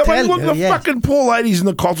him. He'll Yeah, tell but look, you. the Yeah. fucking poor ladies in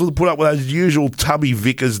the Cotswolds put up with those usual tubby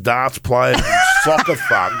Vickers darts players and soccer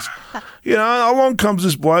thugs. You know, along comes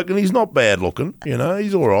this bloke and he's not bad looking. You know,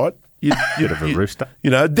 he's all right. Bit of a rooster. You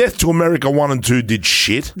know, Death to America 1 and 2 did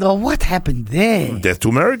shit. No, what happened there? Death to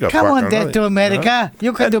America. Come on, fucking Death right. to America.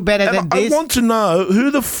 You can do better And than I this. want to know who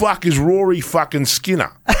the fuck is Rory fucking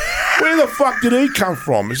Skinner? Where the fuck did he come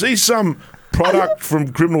from? Is he some product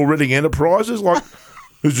from Criminal Reading Enterprises? Like,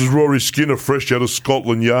 this is Rory Skinner fresh out of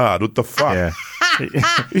Scotland Yard. What the fuck? Yeah.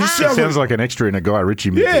 He He sounds like an extra in a Guy Ritchie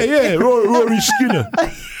movie. Yeah, Rory Skinner.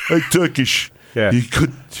 Hey, Turkish. Yeah. You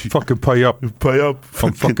could Fucking pay up. pay up.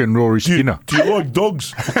 I'm fucking Rory Skinner. Do you like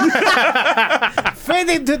dogs? Feed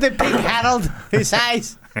him to the pig, Harold. He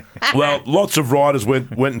says. Well, lots of riders went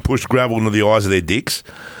and pushed gravel into the eyes of their dicks.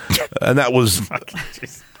 And that was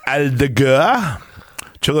Aldeguer.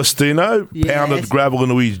 Celestino pounded gravel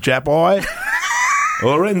into his Jap eye.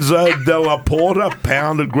 Lorenzo Della Porta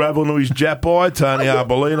pounded gravel into his Jap eye. Tony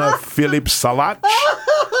Arbolino, Philip Salach.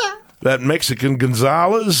 That Mexican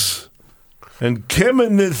Gonzalez. And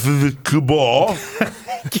Kameneth Kubar.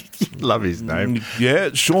 Love his name. Yeah,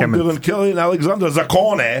 Sean Kameneth. Dillon Kelly and Alexander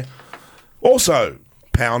Zaccone also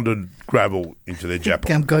pounded gravel into their Jap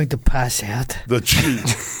eye. I'm going to pass out.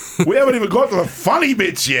 We haven't even got to the funny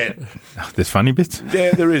bits yet. There's funny bits.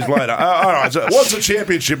 Yeah, there is later. All right, so what's the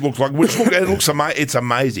championship look like? Which it's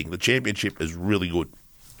amazing. The championship is really good.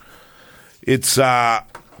 It's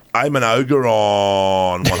Eamon Oger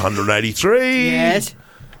on 183. Yes.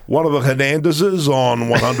 One of the Hernandezes on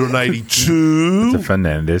 182. The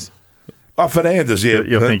Fernandez. Oh, Fernandez, yeah.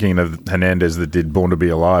 You're thinking of Hernandez that did Born to Be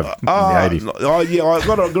Alive in the 80s. Oh, yeah, I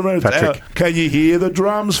got to Patrick. Can you hear the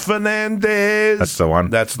drums, Fernandez? That's the one.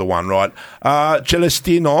 That's the one, right.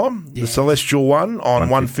 Celestino, the Celestial one, on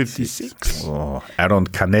 156. Oh, out on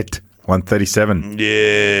Canet, 137.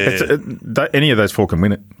 Yeah. Any of those four can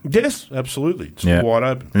win it. Yes, absolutely. It's Yeah. wide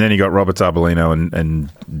open. And then you got Roberts Arbolino and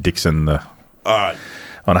Dixon All right.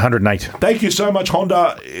 on 108. Thank you so much,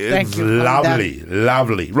 Honda. It's you, Honda.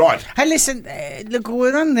 lovely. Right. Hey, listen, look,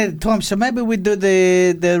 we're on the time, so maybe we do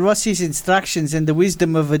the Rossi's instructions and the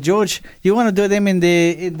wisdom of George. You want to do them for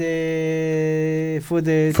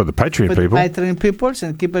the Patreon people. the Patreon peoples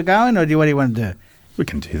and keep it going, or what do you want to do? We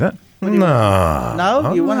can do that.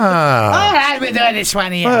 No, you want to? All right, we're doing this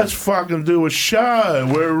one here. Let's fucking do a show.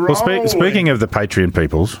 We're rolling. Well, speaking of the Patreon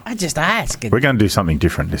peoples, I just asked. we're going to do something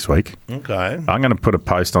different this week. Okay. I'm going to put a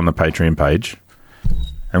post on the Patreon page.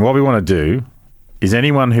 And what we want to do is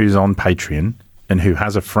anyone who's on Patreon and who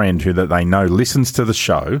has a friend who that they know listens to the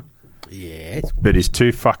show Yes. but is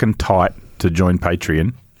too fucking tight to join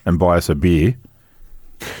Patreon and buy us a beer,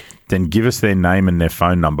 then give us their name and their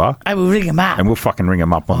phone number I will ring him up. and we'll fucking ring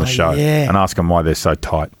them up on the show yeah. and ask them why they're so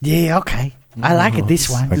tight. Yeah, okay. I like it, this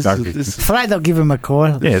one. Exactly. Fred, I'll give him a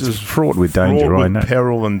call. Yeah, it's fraught with danger, Fraught I with know.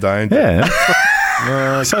 peril and danger.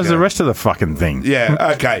 Yeah. So's the rest of the fucking thing.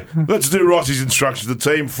 Yeah, okay. Let's do Rossi's instructions. The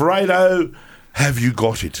team, Fredo, Have you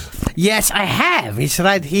got it? Yes, I have. It's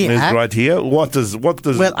right here. It's right here. What does?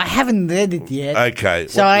 Well, I haven't read it yet. Okay.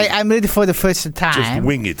 So I'm reading for the first time. Just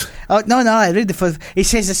wing it. Oh, no, I read it for... It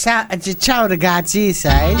says, ciao ragazzi, it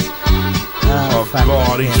says. Oh, fuck.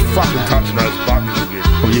 God, he's fucking touching those buttons again.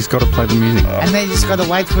 Well, you just got to play the music. And then you just got to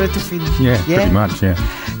wait for it to finish. Yeah, pretty much, yeah.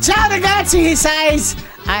 Ciao ragazzi, he says.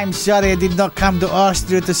 I'm sorry I did not come to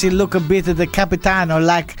Austria to see Luca beat the Capitano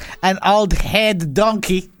like an old head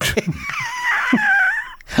donkey.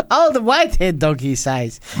 Old white-head donkey, he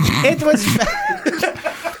says. It was...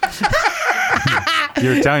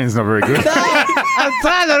 Your Italian's not very good. No, I'm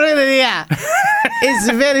trying to read it here. It's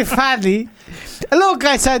very funny. Look,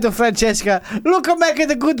 I said to Francesca, look, I'm making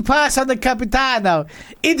a good pass on the Capitano.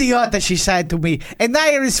 Idiota, she said to me. And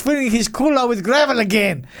Nair is filling his cooler with gravel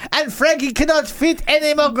again. And Frankie cannot fit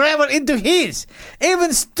any more gravel into his.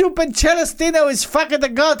 Even stupid Celestino is fucking the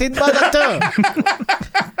goat in Moto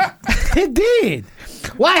 2. He did.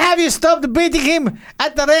 Why have you stopped beating him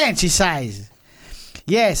at the ranch, he says.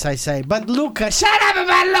 Yes, I say. But Luca, shut up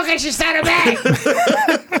about Luca, she said to me.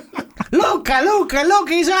 Luca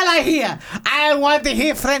is all I hear. I want to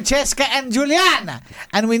hear Francesca and Juliana.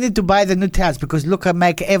 And we need to buy the new towels because Luca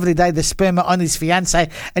make every day the sperma on his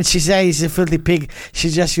fiancée and she says he's a filthy pig.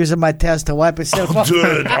 She's just using my towels to wipe herself off.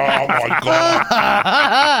 Dude, oh my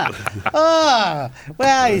God.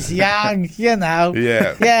 Well, he's young, you know.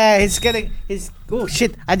 Yeah. Yeah, oh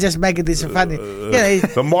shit, I just make it this funny.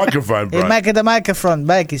 The microphone, bro. He make the microphone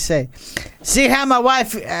back, he say. See how my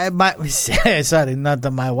wife, sorry,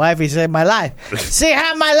 not my wife, he say my life. See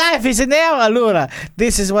how my life is now, Allura.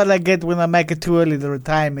 This is what I get when I make it too early the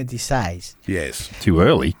retirement, he says. Yes. Too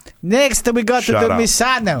early. Next, we got Shut to the up.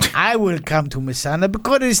 Misano. I will come to Misano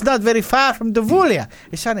because it's not very far from Davulia.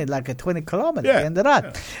 It's only like a 20 kilometers Yeah. in the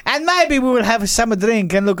road. And maybe we will have a summer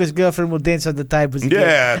drink and Lucas' girlfriend will dance on the tables. again.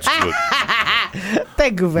 Yeah, that's good.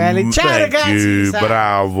 Thank you, Valley. Ciao, Thank ragazzi. you, So-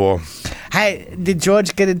 bravo. Hey, did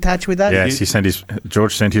George get in touch with us? Yes,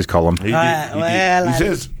 George sent his column. He, well, he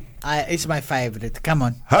says, it's my favorite. Come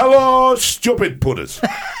on. hello, stupid putters.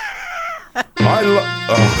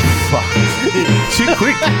 Oh, fuck. Too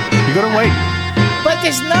quick. You got to wait. But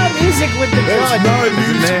there's no music with the There's George. no Isn't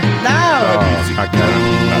music. there? No. Oh, okay.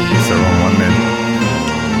 That's the wrong one then.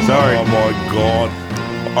 Sorry. Oh, my God.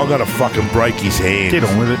 I'm going to fucking break his hands. Get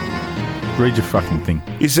on with it. Read your fucking thing.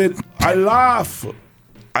 He said, I laughed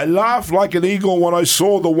like an eagle when I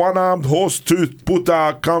saw the one-armed horse-toothed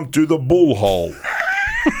putter come to the bull hole.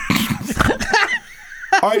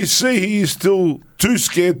 I see he is still too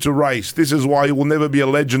scared to race. This is why he will never be a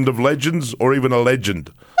legend of legends or even a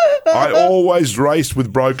legend. I always raced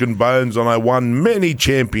with broken bones and I won many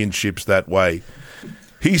championships that way.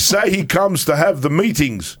 He say he comes to have the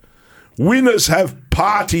meetings. Winners have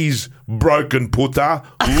parties, broken putter.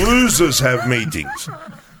 Losers have meetings.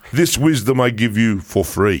 This wisdom I give you for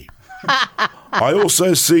free. I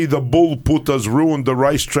also see the bull putters ruined the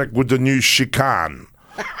racetrack with the new chicane.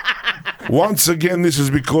 Once again, this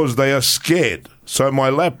is because they are scared. So my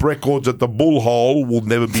lap records at the bull hole will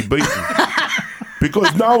never be beaten.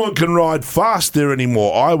 Because no one can ride fast there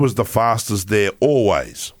anymore. I was the fastest there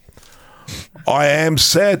always. I am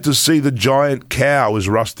sad to see the giant cow is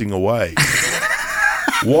rusting away.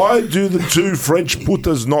 Why do the two French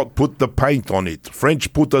putters not put the paint on it?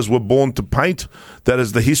 French putters were born to paint. That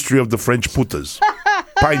is the history of the French putters.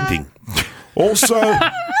 Painting. Also,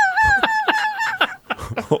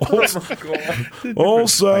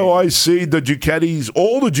 I see the Ducatis,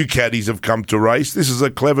 all the Ducatis have come to race. This is a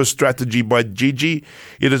clever strategy by Gigi.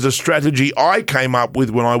 It is a strategy I came up with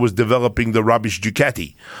when I was developing the rubbish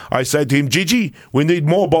Ducati. I said to him, Gigi, we need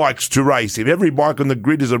more bikes to race. If every bike on the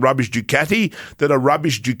grid is a rubbish Ducati, then a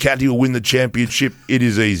rubbish Ducati will win the championship. It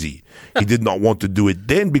is easy. He did not want to do it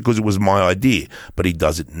then because it was my idea, but he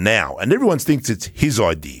does it now. And everyone thinks it's his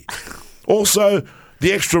idea. Also,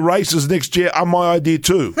 the extra races next year are my idea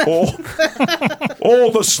too.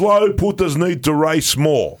 All the slow putters need to race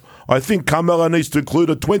more. I think Carmelo needs to include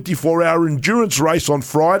a 24-hour endurance race on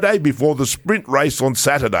Friday before the sprint race on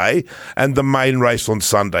Saturday and the main race on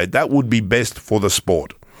Sunday. That would be best for the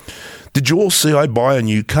sport. Did you all see I buy a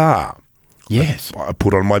new car? Yes. I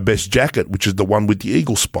put on my best jacket, which is the one with the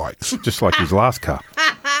eagle spikes. Just like his last car.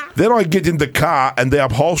 Then I get in the car and the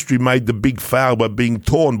upholstery made the big fail by being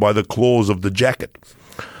torn by the claws of the jacket.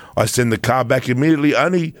 I send the car back immediately.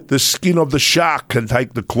 Only the skin of the shark can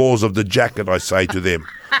take the claws of the jacket, I say to them.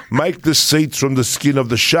 Make the seats from the skin of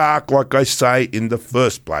the shark, like I say in the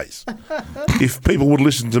first place. If people would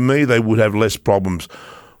listen to me, they would have less problems.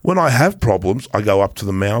 When I have problems, I go up to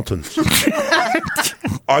the mountains.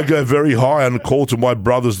 I go very high and call to my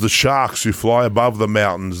brothers, the sharks who fly above the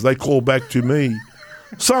mountains. They call back to me.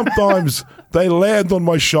 Sometimes they land on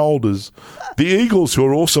my shoulders. The eagles, who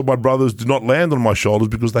are also my brothers, do not land on my shoulders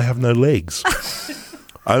because they have no legs.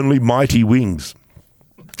 Only mighty wings.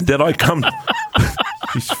 Then I come...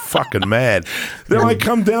 He's fucking mad. Then I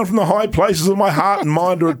come down from the high places and my heart and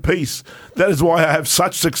mind are at peace. That is why I have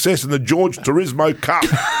such success in the George Turismo Cup.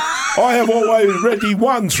 I have already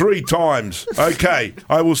won 3 times. Okay,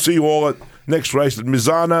 I will see you all at next race at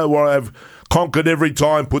Misano, where I have conquered every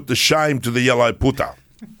time, put to shame to the yellow putter.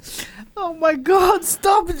 Oh my God!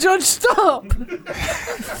 Stop, George! Stop!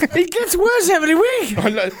 It gets worse every week. I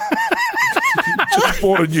know. Just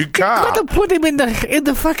bought a new car. Got to put him in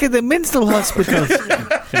the fucking the menstrual hospitals.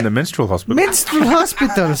 In the menstrual hospital. Menstrual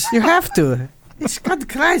hospitals. You have to. It's got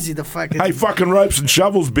crazy. The fucking. Hey, fucking ropes and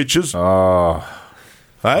shovels, bitches. Oh.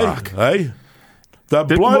 Hey, fuck. hey. The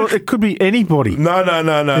Well, bloke. it could be anybody. No.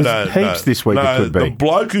 There's heaps this week it could be. The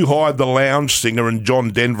bloke who hired the lounge singer and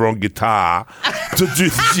John Denver on guitar to do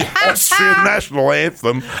the Austrian national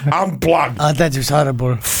anthem unplugged. Oh, that was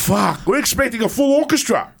horrible. Fuck, we're expecting a full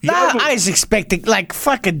orchestra. You No, know, I was expecting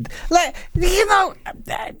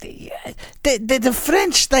the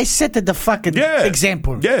French. They set the fucking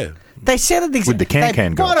example. Yeah. They set an example. With the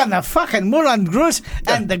can-can They put girls. on a fucking Moulin Rouge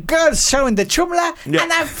and the girls showing the chumla, Yeah.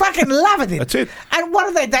 and I fucking loving it. That's it. And what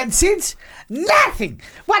have they done since? Nothing.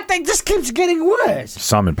 What? They just keeps getting worse.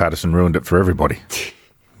 Simon Patterson ruined it for everybody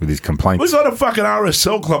with his complaints. We got a fucking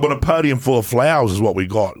RSL club on a podium full of flowers is what we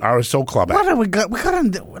got. RSL club. What have we got? We got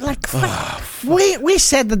like we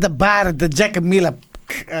said at the bar at the Jack and Miller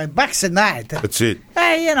bucks a night. That's it.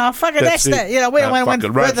 Hey, fucking That's that's the, it. we No, went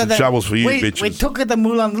fucking ropes further and than- shovels for you, we, bitches. We took it to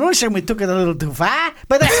Moulin Rouge and we took it a little too far,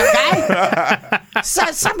 but that's okay. So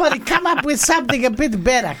somebody come up with something a bit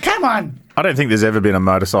better. Come on. I don't think there's ever been a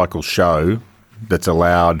motorcycle show that's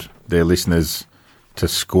allowed their listeners to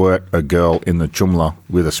squirt a girl in the chumla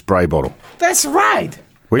with a spray bottle. That's right.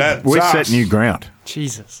 We've That's set us. new ground.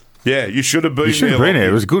 Jesus. Yeah, you should have been You should there. have been there. It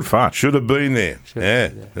Lockie. was good fun. Should have been there.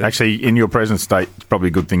 Yeah. Actually, in your present state, it's probably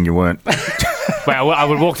a good thing you weren't. Well, I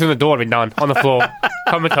would walk through the door and be done on the floor,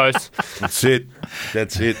 comatose. That's it.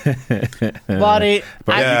 That's it. Buddy,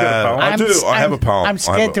 But Yeah, you got a poem? I do. I have a poem. I'm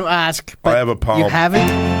scared to ask, but I have a poem. you have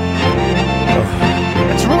it?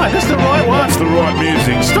 That's right. That's the right one. That's the right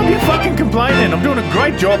music. Stop your fucking complaining. I'm doing a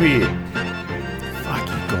great job here. Fuck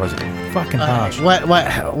you guys are fucking harsh.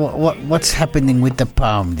 What's happening with the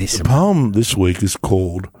poem this The poem this week is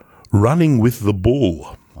called Running with the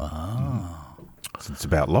Bull. It's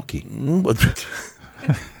about Lockie.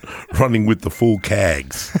 Running with the full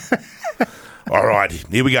cags. All right,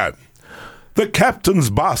 here we go. The captain's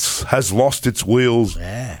bus has lost its wheels.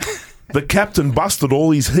 The captain busted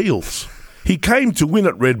all his heels. He came to win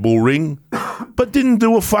at Red Bull Ring, but didn't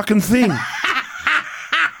do a fucking thing.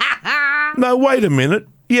 No, wait a minute.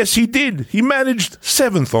 Yes, he did. He managed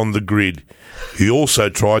 7th on the grid. He also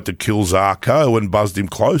tried to kill Zarco and buzzed him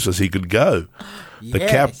close as he could go. The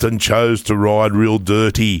Yes. captain chose to ride real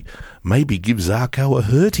dirty. Maybe give Zarco a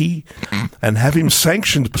hurty and have him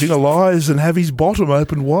sanctioned, penalised, and have his bottom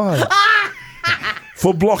open wide.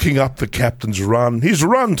 For blocking up the captain's run, his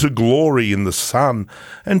run to glory in the sun.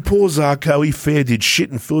 And poor Zarco, he fair did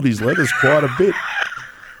shit and filled his letters quite a bit.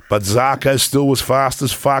 But Zarco still was fast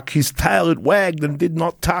as fuck. His tail it wagged and did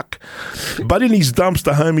not tuck. But in his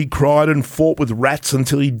dumpster home he cried and fought with rats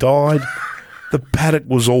until he died. The paddock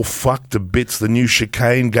was all fucked to bits. The new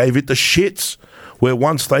chicane gave it the shits. Where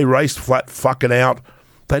once they raced flat fucking out,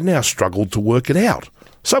 they now struggled to work it out.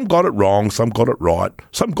 Some got it wrong, some got it right.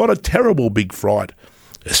 Some got a terrible big fright.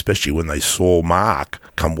 Especially when they saw Mark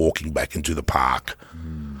come walking back into the park.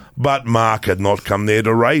 But Mark had not come there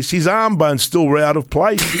to race. His arm bones still were out of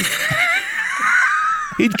place.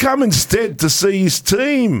 He'd come instead to see his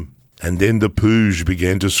team. And then the Pooge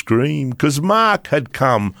began to scream, 'cause Mark had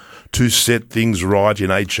come to set things right in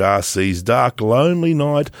HRC's dark, lonely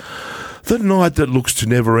night. The night that looks to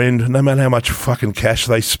never end, no matter how much fucking cash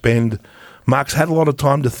they spend. Mark's had a lot of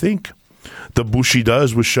time to think. The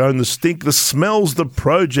Bushidos were shown the stink, the smells, the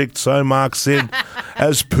project, so Mark said,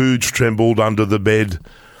 as Pooge trembled under the bed.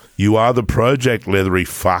 You are the project, leathery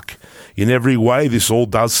fuck. In every way, this all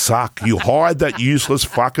does suck. You hide that useless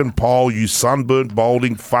fucking pole, you sunburnt,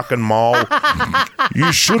 balding fucking mole.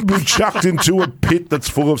 You should be chucked into a pit that's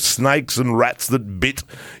full of snakes and rats that bit.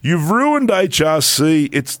 You've ruined HRC.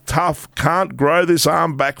 It's tough. Can't grow this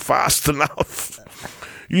arm back fast enough.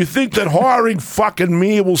 You think that hiring fucking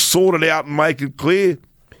Mir will sort it out and make it clear?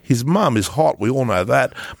 His mum is hot, we all know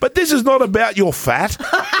that. But this is not about your fat.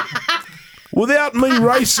 Without me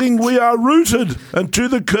racing, we are rooted. And to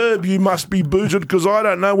the curb you must be booted, because I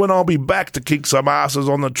don't know when I'll be back to kick some asses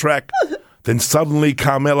on the track. Then suddenly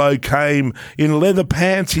Carmelo came in leather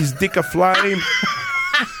pants, his dick aflame,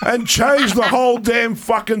 and changed the whole damn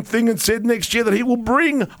fucking thing and said next year that he will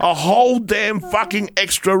bring a whole damn fucking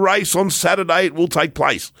extra race on Saturday. It will take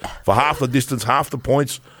place for half the distance, half the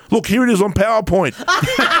points. Look, here it is on PowerPoint.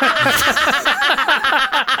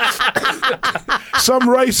 Some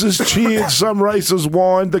racers cheered, some racers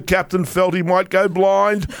whined. The captain felt he might go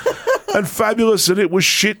blind. And Fabulous said it was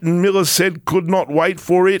shit, and Miller said could not wait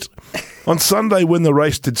for it. On Sunday when the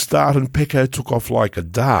race did start and Pecco took off like a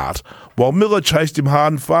dart, while Miller chased him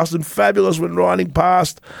hard and fast and Fabulous went riding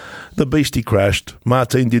past, the beastie crashed.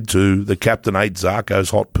 Martin did too. The captain ate Zarco's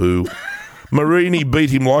hot poo. Marini beat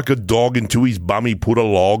him like a dog, into his bum he put a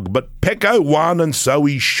log, but Pecco won, and so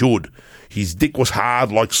he should. His dick was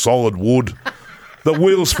hard like solid wood. The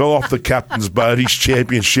wheels fell off the captain's boat. His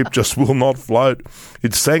championship just will not float.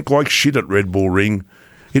 It sank like shit at Red Bull Ring.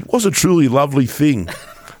 It was a truly lovely thing.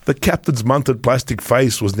 The captain's munted plastic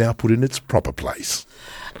face was now put in its proper place.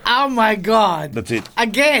 Oh, my God. That's it.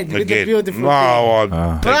 Again. With the beautiful No,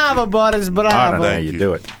 Bravo, Boris, bravo. I don't know how you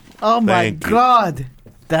do it. Oh, my Thank you. God.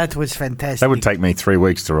 That was fantastic. That would take me 3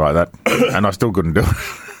 weeks to write that, and I still couldn't do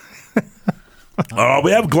it. Oh,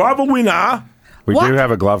 we have Glover winner. We What? do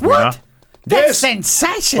have a glove What? winner. That's Yes.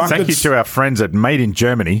 sensational. Fuck. Thank you to our friends at Made in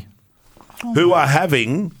Germany. Who are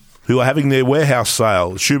having their warehouse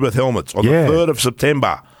sale, Schubert Helmets, on Yeah. the 3rd of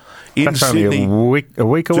September in That's Sydney. only a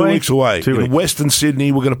week away. 2 weeks away. 2 in weeks. Western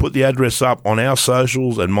Sydney. We're going to put the address up on our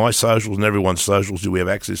socials and my socials and everyone's socials who we have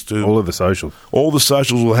access to. All of the socials. All the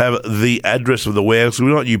socials will have the address of the warehouse. We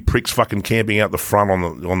don't want you pricks fucking camping out the front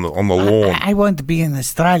on the lawn. I want to be in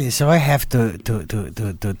Australia, so I have to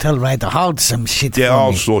tell Ray to hold some shit Yeah, for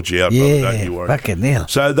I'll me. sort you out, brother. Don't you worry. Fucking hell.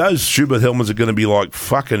 So those Schubert helmets are going to be like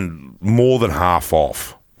fucking more than half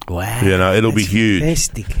off. Wow. You know, it'll be That's huge.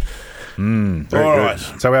 fantastic. Very All good. right.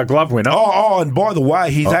 So our glove winner. Oh, and by the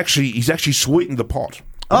way, he's actually sweetened the pot.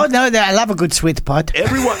 Oh, no, I love a good sweet pot.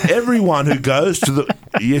 Everyone who goes to the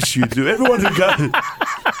yes, you do. Everyone who goes,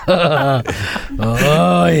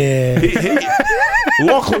 Oh, yeah.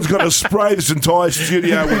 Lachlan's got to spray this entire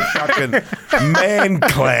studio with fucking man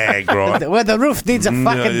clag, right? Well, the roof needs a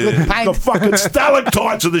fucking good The paint. fucking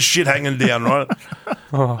stalactites of the shit hanging down, right?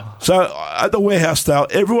 So at the warehouse sale,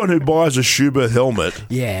 everyone who buys a Schubert helmet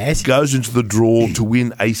Yes. goes into the draw to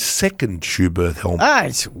win a second Schubert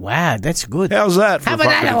helmet. Wow, that's good. How's that for Have a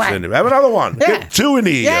fucking another one. incentive? Have another one. Yeah. Get two in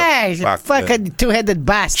here. Yeah, he's a Fuck, fucking two-headed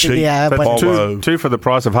bastard. Cheap. Yeah, That's but Volvo. two for the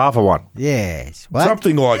price of half of one. yes. What?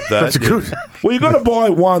 Something like that. That's good. Well, you've got to buy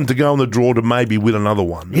one to go in the draw to maybe win another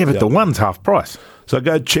one. Yeah, but the one's half price. So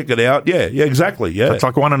go check it out. Yeah, exactly. Yeah. It's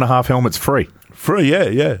like 1.5 helmets free. Free,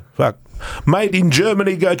 yeah. Fuck. Made in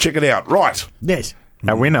Germany, go check it out. Right. Yes.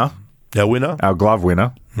 Our winner, Our winner. our glove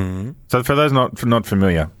winner. So for those not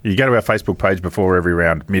familiar, you go to our Facebook page before every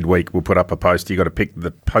round, midweek, we'll put up a post. You got to pick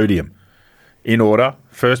the podium in order.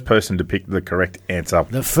 First person to pick the correct answer.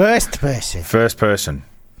 The first person. First person.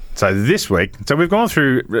 So this week, so we've gone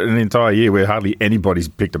through an entire year where hardly anybody's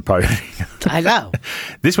picked a podium. I know.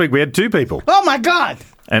 This week we had two people. Oh, my God.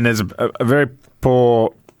 And there's a very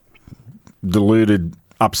poor, deluded,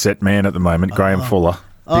 upset man at the moment, Graham Fuller.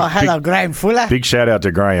 Oh, hello, Graham Fuller. Big shout out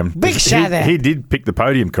to Graham. Big shout out. He did pick the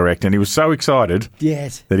podium correct, and he was so excited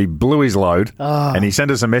Yes. that he blew his load, and he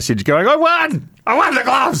sent us a message going, I won the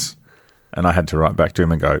gloves! And I had to write back to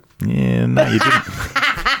him and go, yeah, no, you didn't.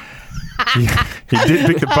 he did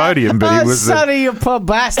pick the podium, but Oh, he was sorry, you poor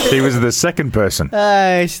bastard. he was the second person.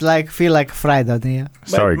 It's like, feel like fried on here.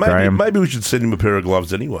 Sorry, Graham. Maybe we should send him a pair of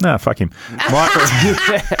gloves anyway. No, fuck him.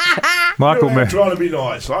 Michael I'm trying to be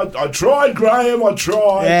nice. I tried, Graham. I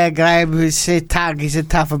tried. Yeah, Graham, he's a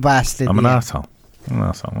tough bastard. I'm an yeah. asshole.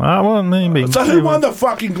 Well, maybe. So who won the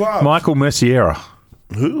fucking glove? Michael Merciera.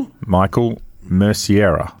 Who? Michael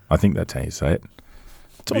Merciera. I think that's how you say it.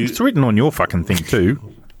 It's written on your fucking thing too.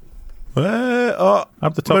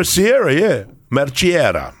 Up the top. Merciera, yeah.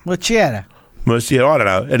 Merciera. Well, cheer. Merciera, I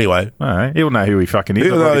don't know. Anyway. All right. He'll know who he fucking is.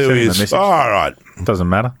 You I've know already who sent he him the is. message. All right. Doesn't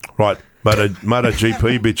matter. Right. Moto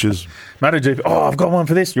GP, bitches. MotoGP. Oh, I've got one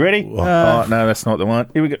for this. You ready? Oh, no, that's not the one.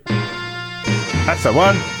 Here we go. That's the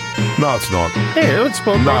one. No, it's not. Yeah, it's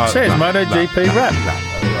what it says. MotoGP rap.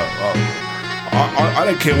 I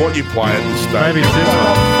don't care what you play at this stage. Maybe it's this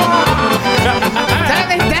one.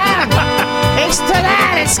 Turn it down. It's too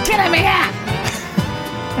loud. It's killing me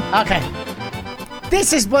out. Okay.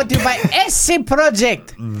 This is brought to you by SC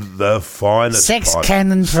Project. The finest. Sex project.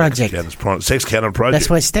 Cannon Project. Sex Cannon Project. That's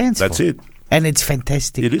what it stands That's for. it. and it's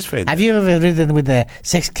fantastic. It is fantastic. Have you ever ridden with the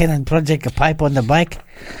Sex Cannon Project a pipe on the bike?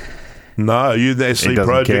 No, you the SC doesn't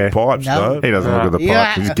Project care. pipes, No. no. He doesn't look at the Yeah.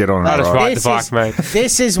 pipe. You just get on I and just ride. ride the bike, mate.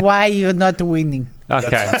 This is why you're not winning. Okay.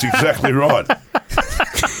 That's exactly right.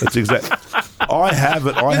 That's exactly. I have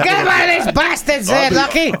it. I You have get it. one of these bastards there,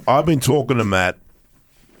 Lucky. I've been talking to Matt,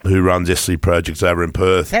 who runs SC Projects over in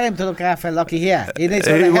Perth. Tell him to look after Lucky here. He needs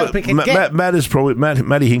all the help he can get. Matt is probably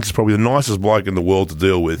Matty Hinks is probably the nicest bloke in the world to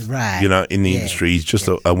deal with. Right. You know, in the Yeah. industry, he's just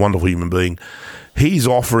a wonderful human being. He's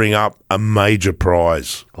offering up a major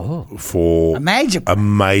prize for A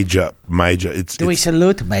major major. It's Do we it's,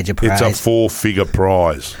 salute Major Prize? it's a 4-figure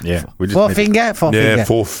prize. Yeah. We just Four need- finger? Four Yeah, finger.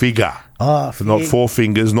 4-figure. Oh, Not 4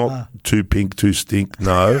 fingers, not 2 pink, 2 stink.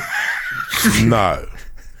 No, no,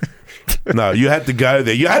 no. You had to go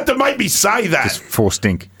there. You had to make me say that. Just 4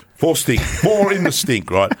 stink. 4 stink, 4 in the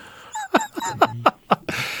stink, right?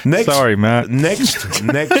 Next, Sorry, Matt. Next,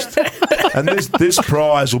 and this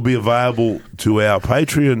prize will be available to our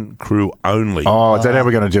Patreon crew only. Oh, is that how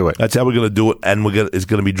we're going to do it? That's how we're going to do it, and it's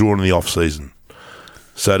going to be drawn in the off season.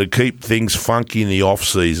 So to keep things funky in the off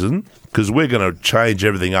season, because we're going to change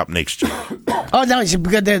everything up next year. Oh, no, it's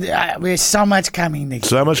because there's so much coming next.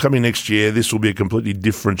 So much coming next year. This will be a completely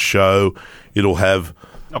different show. It'll have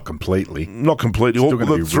Not completely. not completely. Still All,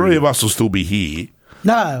 gonna the be three rude. of us will still be here.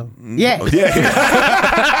 No. Yeah.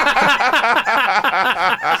 Yeah.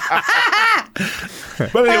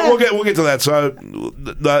 But anyway, we'll get to that. So,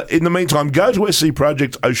 in the meantime, go to SC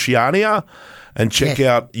Project Oceania and check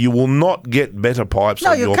out. You will not get better pipes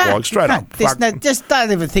No, on you your can't. bike. Straight you up. can't. There's Fuck. no, just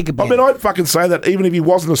don't even think about I mean, it. I'd fucking say that even if he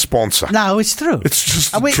wasn't a sponsor. No, it's true. It's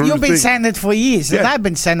just the true You've been thing. saying it for years, and Yeah. I've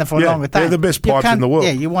been saying it for a Yeah, longer time. they're the best You pipes in can't- the world.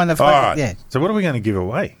 Yeah, you want to All fucking, right. yeah. So what are we going to give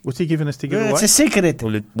away? What's he giving us to give It's away? a secret.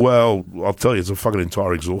 Well, I'll tell you, it's a fucking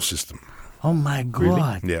entire exhaust system. Oh, my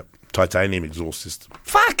God. Yeah, titanium exhaust system.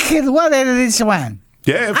 Fucking what is this one?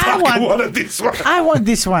 Yeah, I fucking want- wanted this one. I want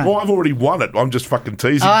this one. Well, I've already won it. I'm just fucking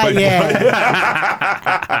teasing Oh, people.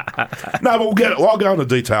 yeah. No, but we'll get it. I'll go into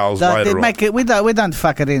details Don't- later on. make it, we don't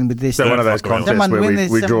fuck it in with this. So one of those Fuck around. contests Someone where win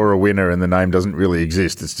we some- draw a winner and the name doesn't really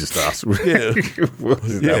exist. It's just us. Yeah.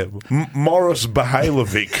 Yeah. Morris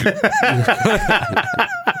Behalovic.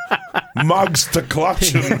 Mugs to clutch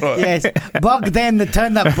him. Right? Yes. Bogdan the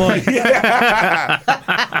turn-up boy.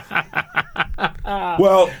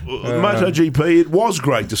 Well, MotoGP, it was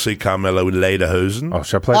great to see Carmelo in Lederhosen. Oh,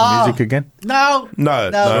 shall I play the music again? No.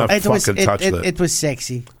 No, It was, fucking touch that. it was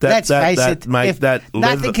sexy. That- Let's that- face that, it. mate, if that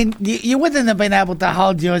nothing leather- can, you wouldn't have been able to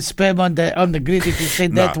hold your sperm on the grid if you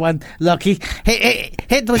said that No. one, Lucky.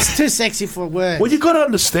 It was too sexy for words. Well, you've got to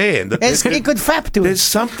understand that He could fap to there's it.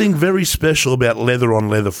 something very special about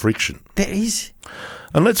leather-on-leather friction. There is.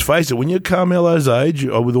 And let's face it, when you're Carmelo's age,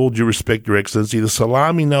 with all due respect, Your Excellency, the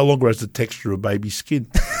salami no longer has the texture of baby skin.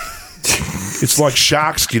 It's like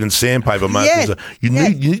shark skin and sandpaper, mate. Yes. You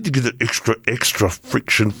need to get the extra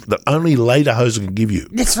friction that only Lederhosen can give you.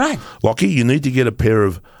 That's right. Lockie, you need to get a pair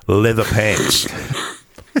of leather pants.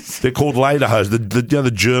 They're called Lederhosen.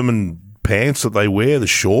 The German pants that they wear, the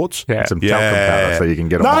shorts. Yeah. Some talcum powder so you can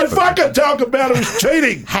get them No off. fucking talk about it. It's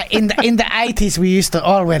cheating. In the 80s, we used to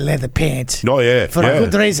all wear leather pants. Oh, yeah. For yeah. a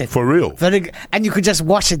good reason. For real. And you could just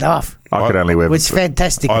wash it off. I could only wear. It was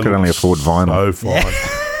fantastic. I could only afford vinyl. So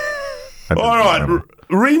fine. All right.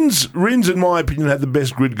 Rins, in my opinion, had the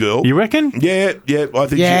best grid girl. You reckon? Yeah. I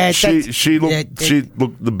think Yeah, she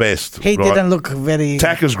looked the best. He right? didn't look very...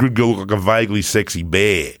 Taka's grid girl looked like a vaguely sexy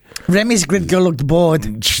bear. Remi's grid girl looked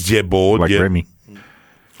bored. She's bored. Like yeah. Remy.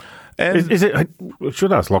 And Is it? I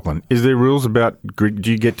should ask Lachlan. Is there rules about grid?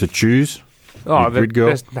 Do you get to choose? Oh, Your grid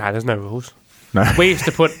girl? there's no rules. No. We used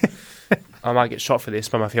to put. I might get shot for this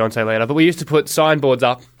by my fiance later, but we used to put signboards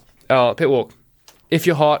up. Pit walk. If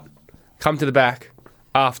you're hot, come to the back.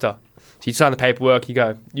 After. So you sign the paperwork. You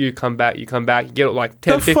go. You come back. You come back. You get like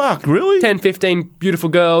 10, the fuck, really? 10, 15 beautiful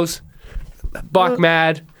girls. Bike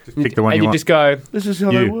mad. pick the one and you you want. just go. This is how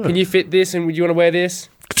You. they work. Can you fit this? And would you want to wear this?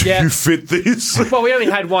 Do you fit this? Well, we only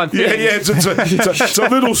had one thing. Yeah, it's a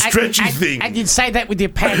little stretchy thing. And you'd say that with your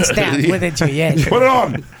pants down, wouldn't you? Yeah. Put it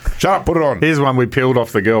on. Shut up, put it on. Here's one we peeled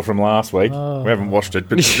off the girl from last week. We haven't watched it,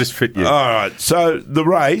 but does this fit you? All right, so the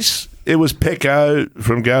race, it was Pecco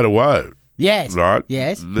from Go to Woe, Yes. right?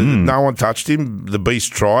 Yes. No one touched him. The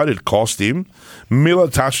Beast tried. It cost him. Miller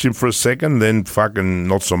touched him for a second, then fucking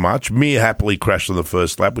not so much. Mir happily crashed on the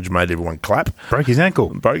first lap, which made everyone clap. Broke his ankle.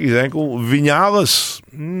 Broke his ankle. Vinales,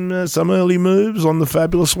 some early moves on the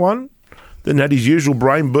fabulous one. Then had his usual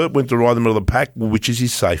brain burp, went to ride the middle of the pack, which is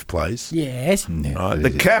his safe place. Yes. Right. The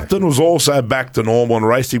captain was also back to normal and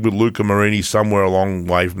racing with Luca Marini somewhere a long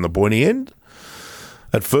way from the pointy end.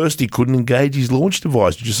 At first, he couldn't engage his launch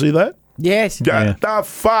device. Did you see that? Yes. Yeah. The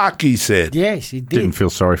fuck, he said. Yes, he did. Didn't feel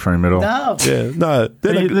sorry for him at all. No. Yeah, no.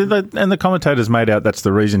 And the commentators made out that's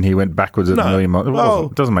the reason he went backwards at a million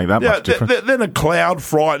miles. It doesn't make that much difference. Then a cloud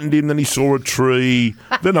frightened him. Then he saw a tree.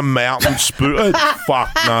 Then a mountain spooked. Fuck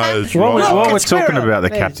knows. While Right? we're talking about the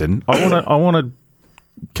captain, I want to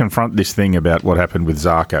confront this thing about what happened with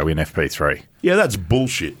Zarko in FP3. Yeah, that's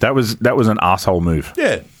bullshit. That was an asshole move.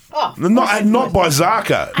 Yeah. Not by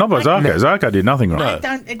Zarko. Not by Zarko. Zarko did nothing wrong. I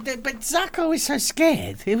don't, but Zarko was so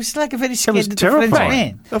scared. He was like a very scared was little French terrifying.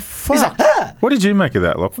 man. The He's fuck? like, ah! What did you make of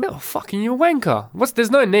that, Locke? No, fucking you wanker.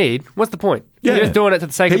 There's no need. What's the point? Yeah. You're just doing it to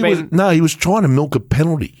the sake of being... he was trying to milk a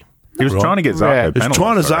penalty. He was Right. trying to get Yeah. Zarko He was penalised.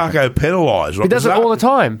 trying to I reckon. Zarko penalise. Right? He does it all the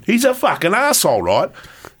time. He's a fucking asshole, right?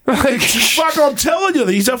 Fuck, I'm telling you,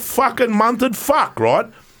 he's a fucking munted fuck, right?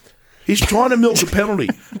 He's trying to milk a penalty.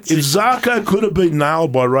 If Zarko could have been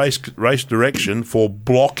nailed by race direction for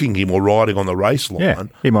blocking him or riding on the race line, Yeah,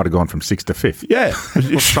 he might have gone from 6th to 5th. yeah,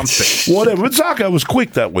 something. whatever. But Zarko was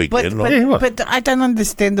quick that weekend. But, Yeah, he was. but I don't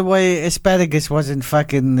understand the way Asparagus wasn't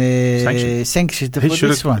fucking sanctioned for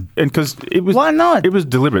this one. And because it was Why not? It was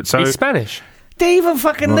deliberate. So He's Spanish. They even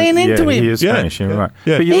fucking lean into He him. is Yeah, Spanish. You're yeah, right.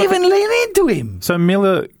 yeah. But you They look even lean into him. So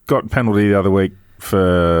Miller got penalty the other week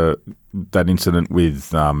for that incident with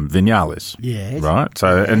Vinales. Yes. Right.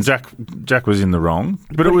 So and Jack was in the wrong,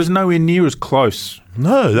 but it was nowhere near as close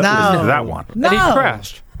No, that No. as that one. No. And he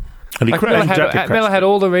crashed. and he Like, crashed. Miller had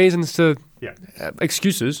all the reasons to... Yeah.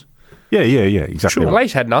 Excuses. Yeah. Exactly. Well, Right.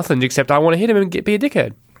 Leish had nothing except I want to hit him and be a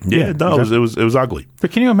dickhead. Yeah, no, it was ugly. But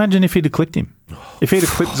can you imagine if he'd have clipped him? If he'd have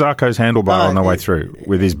clipped Zarko's handlebar on the way through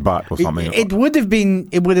with his butt or something? It would have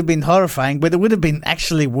been horrifying, but it would have been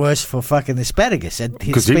actually worse for fucking Asparagus at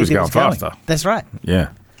his 'Cause he speed was going faster. That's right. Yeah.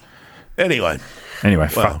 Anyway. Anyway,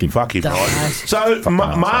 Well, fuck him. him, right? So,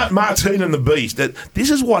 Martin and the Beast,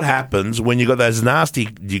 this is what happens when you got those nasty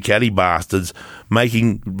Ducati bastards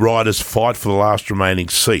making riders fight for the last remaining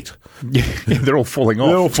seat. Yeah, they're all falling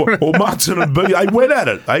off. Or Martin and Beast, they went at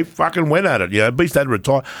it. They fucking went at it. You know, Beast had to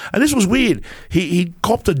retire. And this was weird. He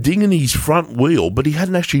copped a ding in his front wheel, but he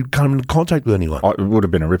hadn't actually come into contact with anyone. It would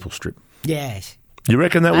have been a ripple strip. Yes. You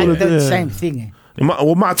reckon that I would did have the same thing.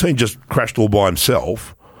 Well, Martin just crashed all by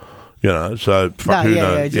himself. You know, so fuck who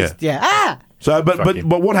knows. Ah! So, but Fuck him.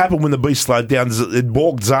 what happened when the Beast slowed down? Is it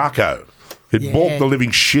balked Zarko. It Yeah. balked the living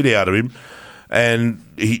shit out of him, and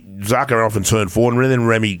Zarko ran off in turn 4, and then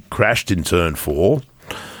Remy crashed in turn 4,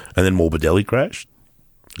 and then Morbidelli crashed,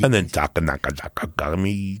 and then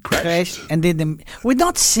Takanakagami crashed. Crash, and then we're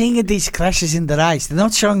not seeing these crashes in the race. They're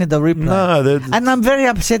not showing the replay. No, and I'm very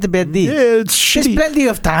upset about this. Yeah, it's There's shitty. plenty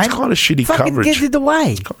of time. It's kind of shitty Fucking coverage. get it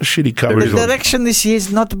away. Shitty The coverage. direction this year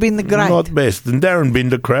has not been great. Not best. And Darren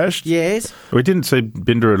Binder crashed. Yes, We didn't see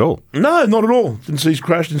Binder at all. No, not at all. Didn't see his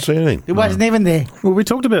crash. Didn't see anything. it wasn't even there. Well, we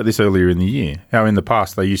talked about this earlier in the year, how in the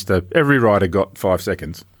past they used to, every rider got 5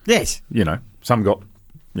 seconds. Yes, You know, some got,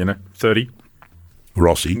 30,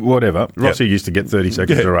 Rossi. whatever. Rossi used to get 30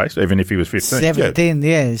 seconds Yeah. a race, even if he was 15. 17.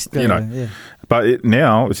 Yes, You know. yeah. But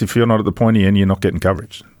now, if you're not at the pointy end, you're not getting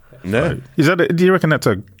coverage. No. Do you reckon that's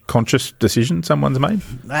a conscious decision someone's made?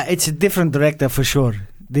 It's a different director for sure.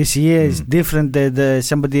 This year is different.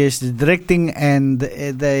 Somebody is directing, and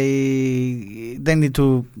they need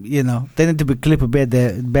to be clipped a bit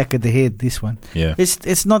the back of the head. This one, Yeah.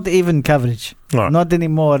 it's not even coverage, Right. not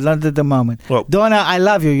anymore, not at the moment. Well- Donna, I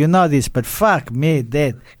love you, you know this, but fuck me,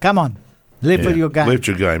 Dad. Come on, live for your guy. Lift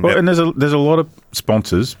your game. Well, Yep. and there's a lot of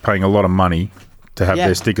sponsors paying a lot of money to have Yeah.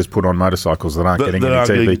 their stickers put on motorcycles that aren't getting any That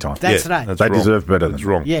TV ugly- time. That's right. That's They wrong. deserve better That's than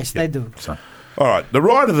wrong. Yes, they do. So, All right, the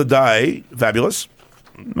ride of the day, Fabulous.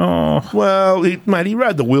 oh, Well, he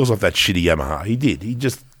rode the wheels off that shitty Yamaha. He did. He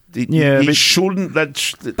just, he but- shouldn't. But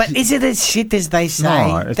is it as shit as they say?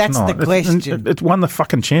 no, it's That's not. the question. It won the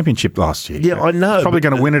fucking championship last year. Yeah, I know, It's probably but-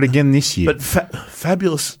 going to win it again this year. But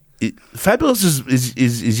Fabulous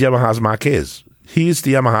is Yamaha's Marquez. He is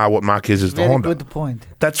the Yamaha what Marquez is the Very Honda. good point.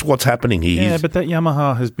 That's what's happening here. yeah, but that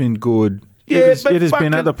Yamaha has been good. Yeah, it has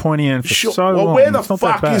been at the pointy end for Sure. so well, long. where the It's not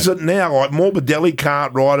that fuck bad. is it now? Like Morbidelli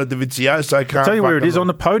can't ride it. Davizioso can't. I'll tell you where it fucking is, on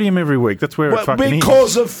the podium every week. That's where it Well, fucking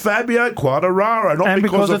because is. of Fabio Quartararo, not And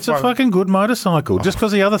because of it's a fucking good motorcycle. Just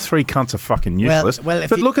because the other three cunts are fucking Well- useless. well, if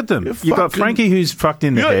but you- look at them. You're You've got fucking- Frankie who's fucked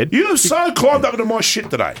in the head. You've so climbed up into my shit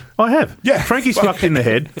today. I have. Yeah. Frankie's fucked in the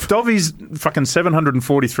head. Dovy's fucking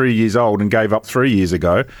 743 years old and gave up 3 years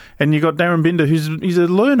ago. And you got Darren Binder, he's a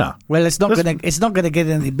learner. Well, it's not gonna get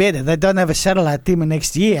any better. They don't have a satellite team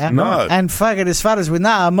next year. No. And fuck it, as far as we know,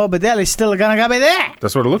 Morbidelli's still gonna go be there.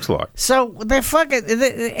 That's what it looks like. So they fucking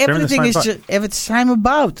everything same is boat. just every same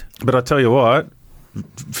about. But I tell you what,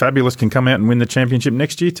 Fabulous can come out and win the championship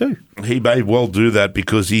next year too. He may well do that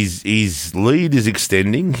because his lead is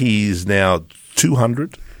extending. He is now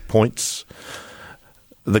 200 points.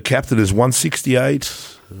 The captain is 168.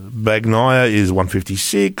 Bagnaia is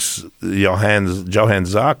 156. Johan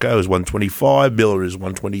Zarco is 125. Miller is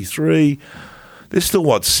 123. There's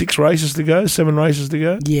still, 6 races to go? 7 races to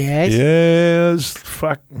go? Yes. Yes.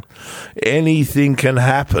 Fuck. Anything can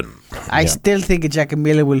happen. I still think Jack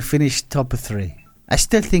Miller will finish top 3. I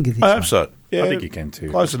still think it is. I hope so. Yeah, I think you can too.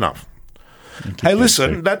 Close enough. Hey,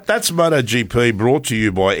 listen, that's MotoGP brought to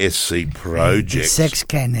you by SC Projects. Sex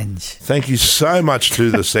cannons. Thank you so much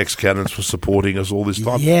to the Sex Cannons for supporting us all this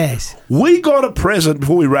time. Yes. We got a present,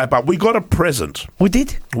 before we wrap up, we got a present. We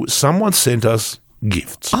did? Someone sent us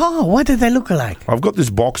gifts. Oh, what did they look like? I've got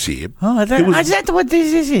this box here. Oh, It was is that what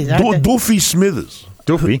this is? Duffy Smithers.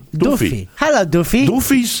 Duffy. Duffy. Hello, Duffy.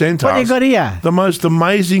 Duffy sent What us you got here? the most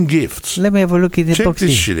amazing gifts. Let me have a look at the Check box this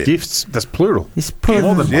here. shit out. Gifts. That's plural. It's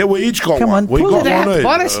plural. Yeah, we each got Come one. on, We pull got it out, one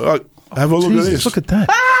each. Boris. Have a look Jesus, at this. look at that.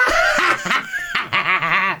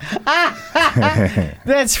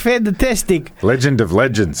 That's fantastic. Legend of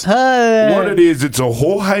legends. What it is, it's a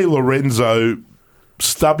Jorge Lorenzo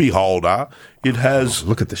stubby holder. It has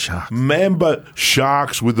Look at the shark. mamba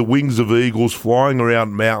sharks with the wings of eagles flying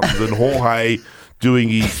around mountains and Jorge doing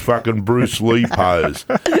his fucking Bruce Lee pose.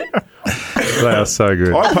 They are so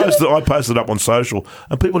good. I posted up on social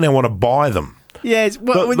and people now want to buy them. Yes,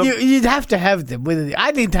 well, The- you'd have to have them.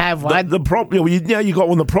 I need to have one. The problem, you got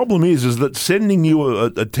one. The problem is that sending you a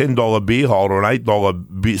 $10 beer holder, an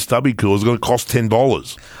 $8 stubby cooler is going to cost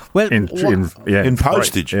 $10 well, in in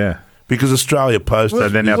postage. Yeah. Because Australia Post. So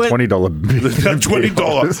they're now Well- $20.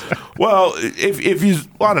 $20. Well, if you,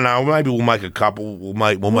 I don't know, maybe we'll make a couple. We'll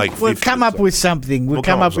make. we'll 50 come or up something. with something. We'll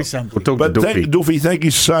come up with something. We'll talk But to Duffy. Duffy, thank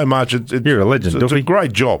you so much. You're a legend, It's a Duffy.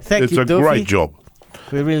 great job. Thank it's you, a Duffy. great job.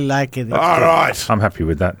 We really like it. All right, I'm happy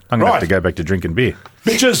with that. I'm going to have Right. to go back to drinking beer.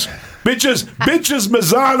 bitches,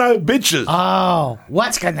 Mazzano, bitches. Oh,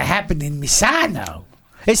 what's going to happen in Misano?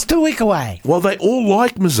 It's 2 weeks away. Well, they all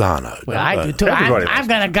like Mazzano. Well, I do too. Everybody I'm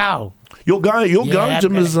going to go. You're going Yeah, to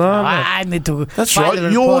I'm gonna- Mazzano. I need to. That's find right,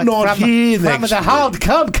 a you're report not from, here from next the week.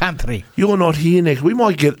 home country. You're not here next. We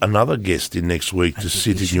might get another guest in next week to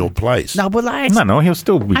sit in your place. No, but No, he'll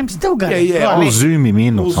still be. I'm still going. Yeah, We'll zoom him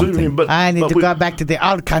in or We'll zoom something. in, but I need but to we- go back to the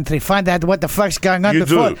old country, find out what the fuck's going on You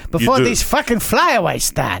do. before You do. these fucking flyaways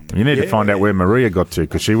start. You need to find out where Maria got to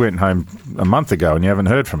because she went home a month ago and you haven't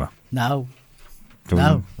heard from her. No,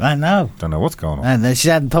 I know. Don't know what's going on. And she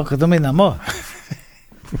hadn't talked to me no more.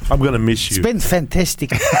 I'm going to miss you. It's been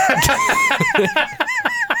fantastic.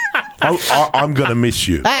 I'm going to miss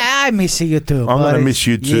you. I miss you too. I'm going to Boris. miss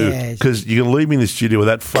you too Yes. because you can leave me in the studio with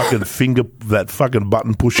that fucking that fucking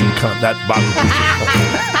button pushing cunt, that button pushing.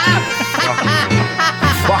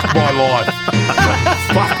 Fuck my life.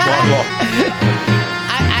 Fuck my life.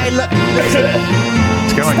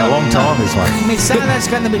 It's going a long time, this one. Misano's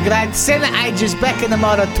going to be great. Senna Age is back in the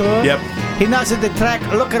Moto Tour. Yep. He knows the track.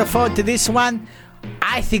 Looking forward to this one.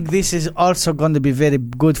 I think this is also going to be very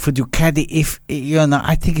good for Ducati. If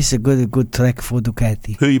I think it's a good track for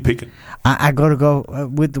Ducati. Who are you picking? I got to go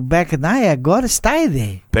with the back and I got to stay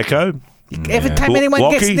there. Pecco? Every time anyone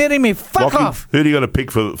Lockie? gets near me, fuck Lockie? off. Who do you got to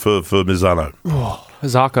pick for Mizzano?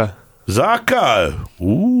 Zarco. Zarco.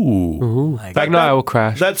 Ooh. Bagnaia will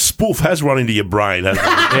crash. That spoof has run into your brain, hasn't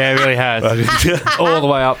it? Yeah, it really has. All the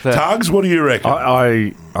way up there. Tugs, what do you reckon?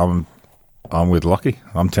 I'm with Lockie.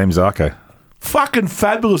 I'm Team Zarco. Fucking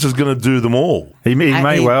Fabulous is going to do them all. He may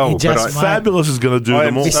he well, but just might. Fabulous is going to do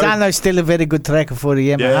them all. Misano is still a very good tracker for the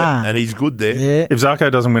Yamaha. Yeah, and he's good there. Yeah. if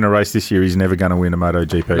Zarco doesn't win a race this year, he's never going to win a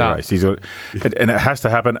MotoGP No. race. And it has to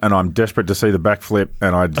happen. And I'm desperate to see the backflip.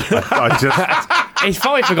 And I just He's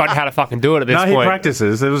probably forgotten how to fucking do it at this no, he point.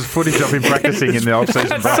 practices. There was footage of him practicing in the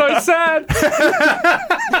off-season. That's so sad.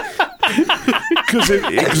 Because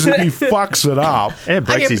if he fucks it up, Yeah,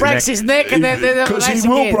 breaks He his breaks neck. his neck and then because race he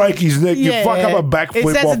will again. break his neck. You fuck up a backflip. He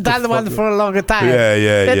hasn't off the done one fucking- for a longer time.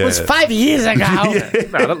 Yeah, That yeah. was 5 years ago.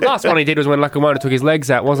 No, the last one he did was when Lacomona took his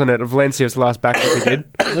legs out, wasn't it? Of Valencia was the last backflip he did.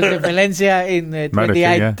 Look at Valencia in Moto 2,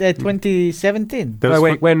 yeah. 2017. There No,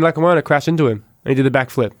 was when Lacomona crashed into him and he did the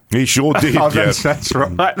backflip. He sure did. Oh, yeah. that's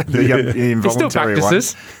right. The He still involuntary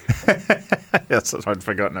practices. one. Yes, I'd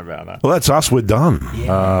forgotten about that. Well, that's us. We're done.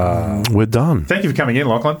 We're done. Thank you for coming in,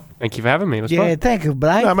 Lachlan. Thank you for having me. It was Yeah, fun. thank you,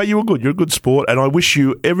 Brian. No, mate, you were good. You're a good sport, and I wish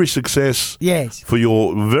you every success Yes. for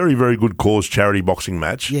your very, very good cause charity boxing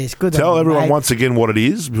match. Yes, good Tell on you, everyone mate. once again what it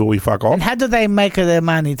is before we fuck off. And how do they make the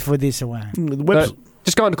money for this one? The webs-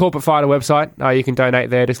 Just go on the Corporate Fighter website. You can donate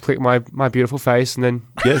there. Just click my beautiful face and then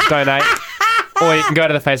Yes. donate. Or you can go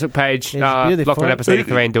to the Facebook page, It's beautiful. Lachlan Episode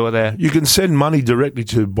 83 and do it there. You can send money directly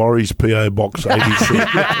to Borries PO Box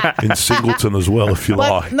 83 in Singleton as well if you But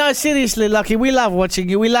like. no, seriously, Lucky, we love watching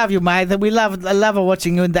you. We love you, mate. I love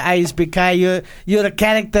watching you in the ASBK. You're a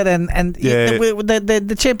character, and Yeah.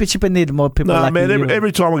 the championship need more people No, like man. you.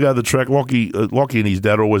 Every time I go to the track, Lockie and his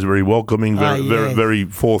dad are always very welcoming, very, very, yes. very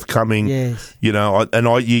forthcoming. Yes. You know,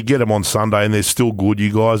 you get them on Sunday, and they're still good.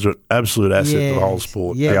 You guys are an absolute asset to the whole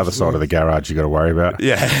sport. Yes, The other side of the garage you got to worry about.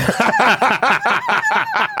 Yeah.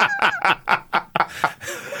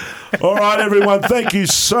 All right, everyone. Thank you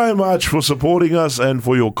so much for supporting us and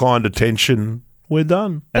for your kind attention. We're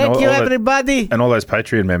done. And Thank all- you, all that- everybody. And all those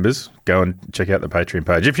Patreon members, go and check out the Patreon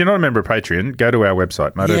page. If you're not a member of Patreon, go to our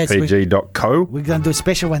website, motopg.co, We're going to do a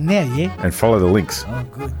special one there, yeah? and follow the links. Oh,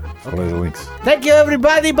 good. Follow the links. Thank you,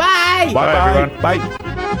 everybody. Bye. Bye, everyone. Bye.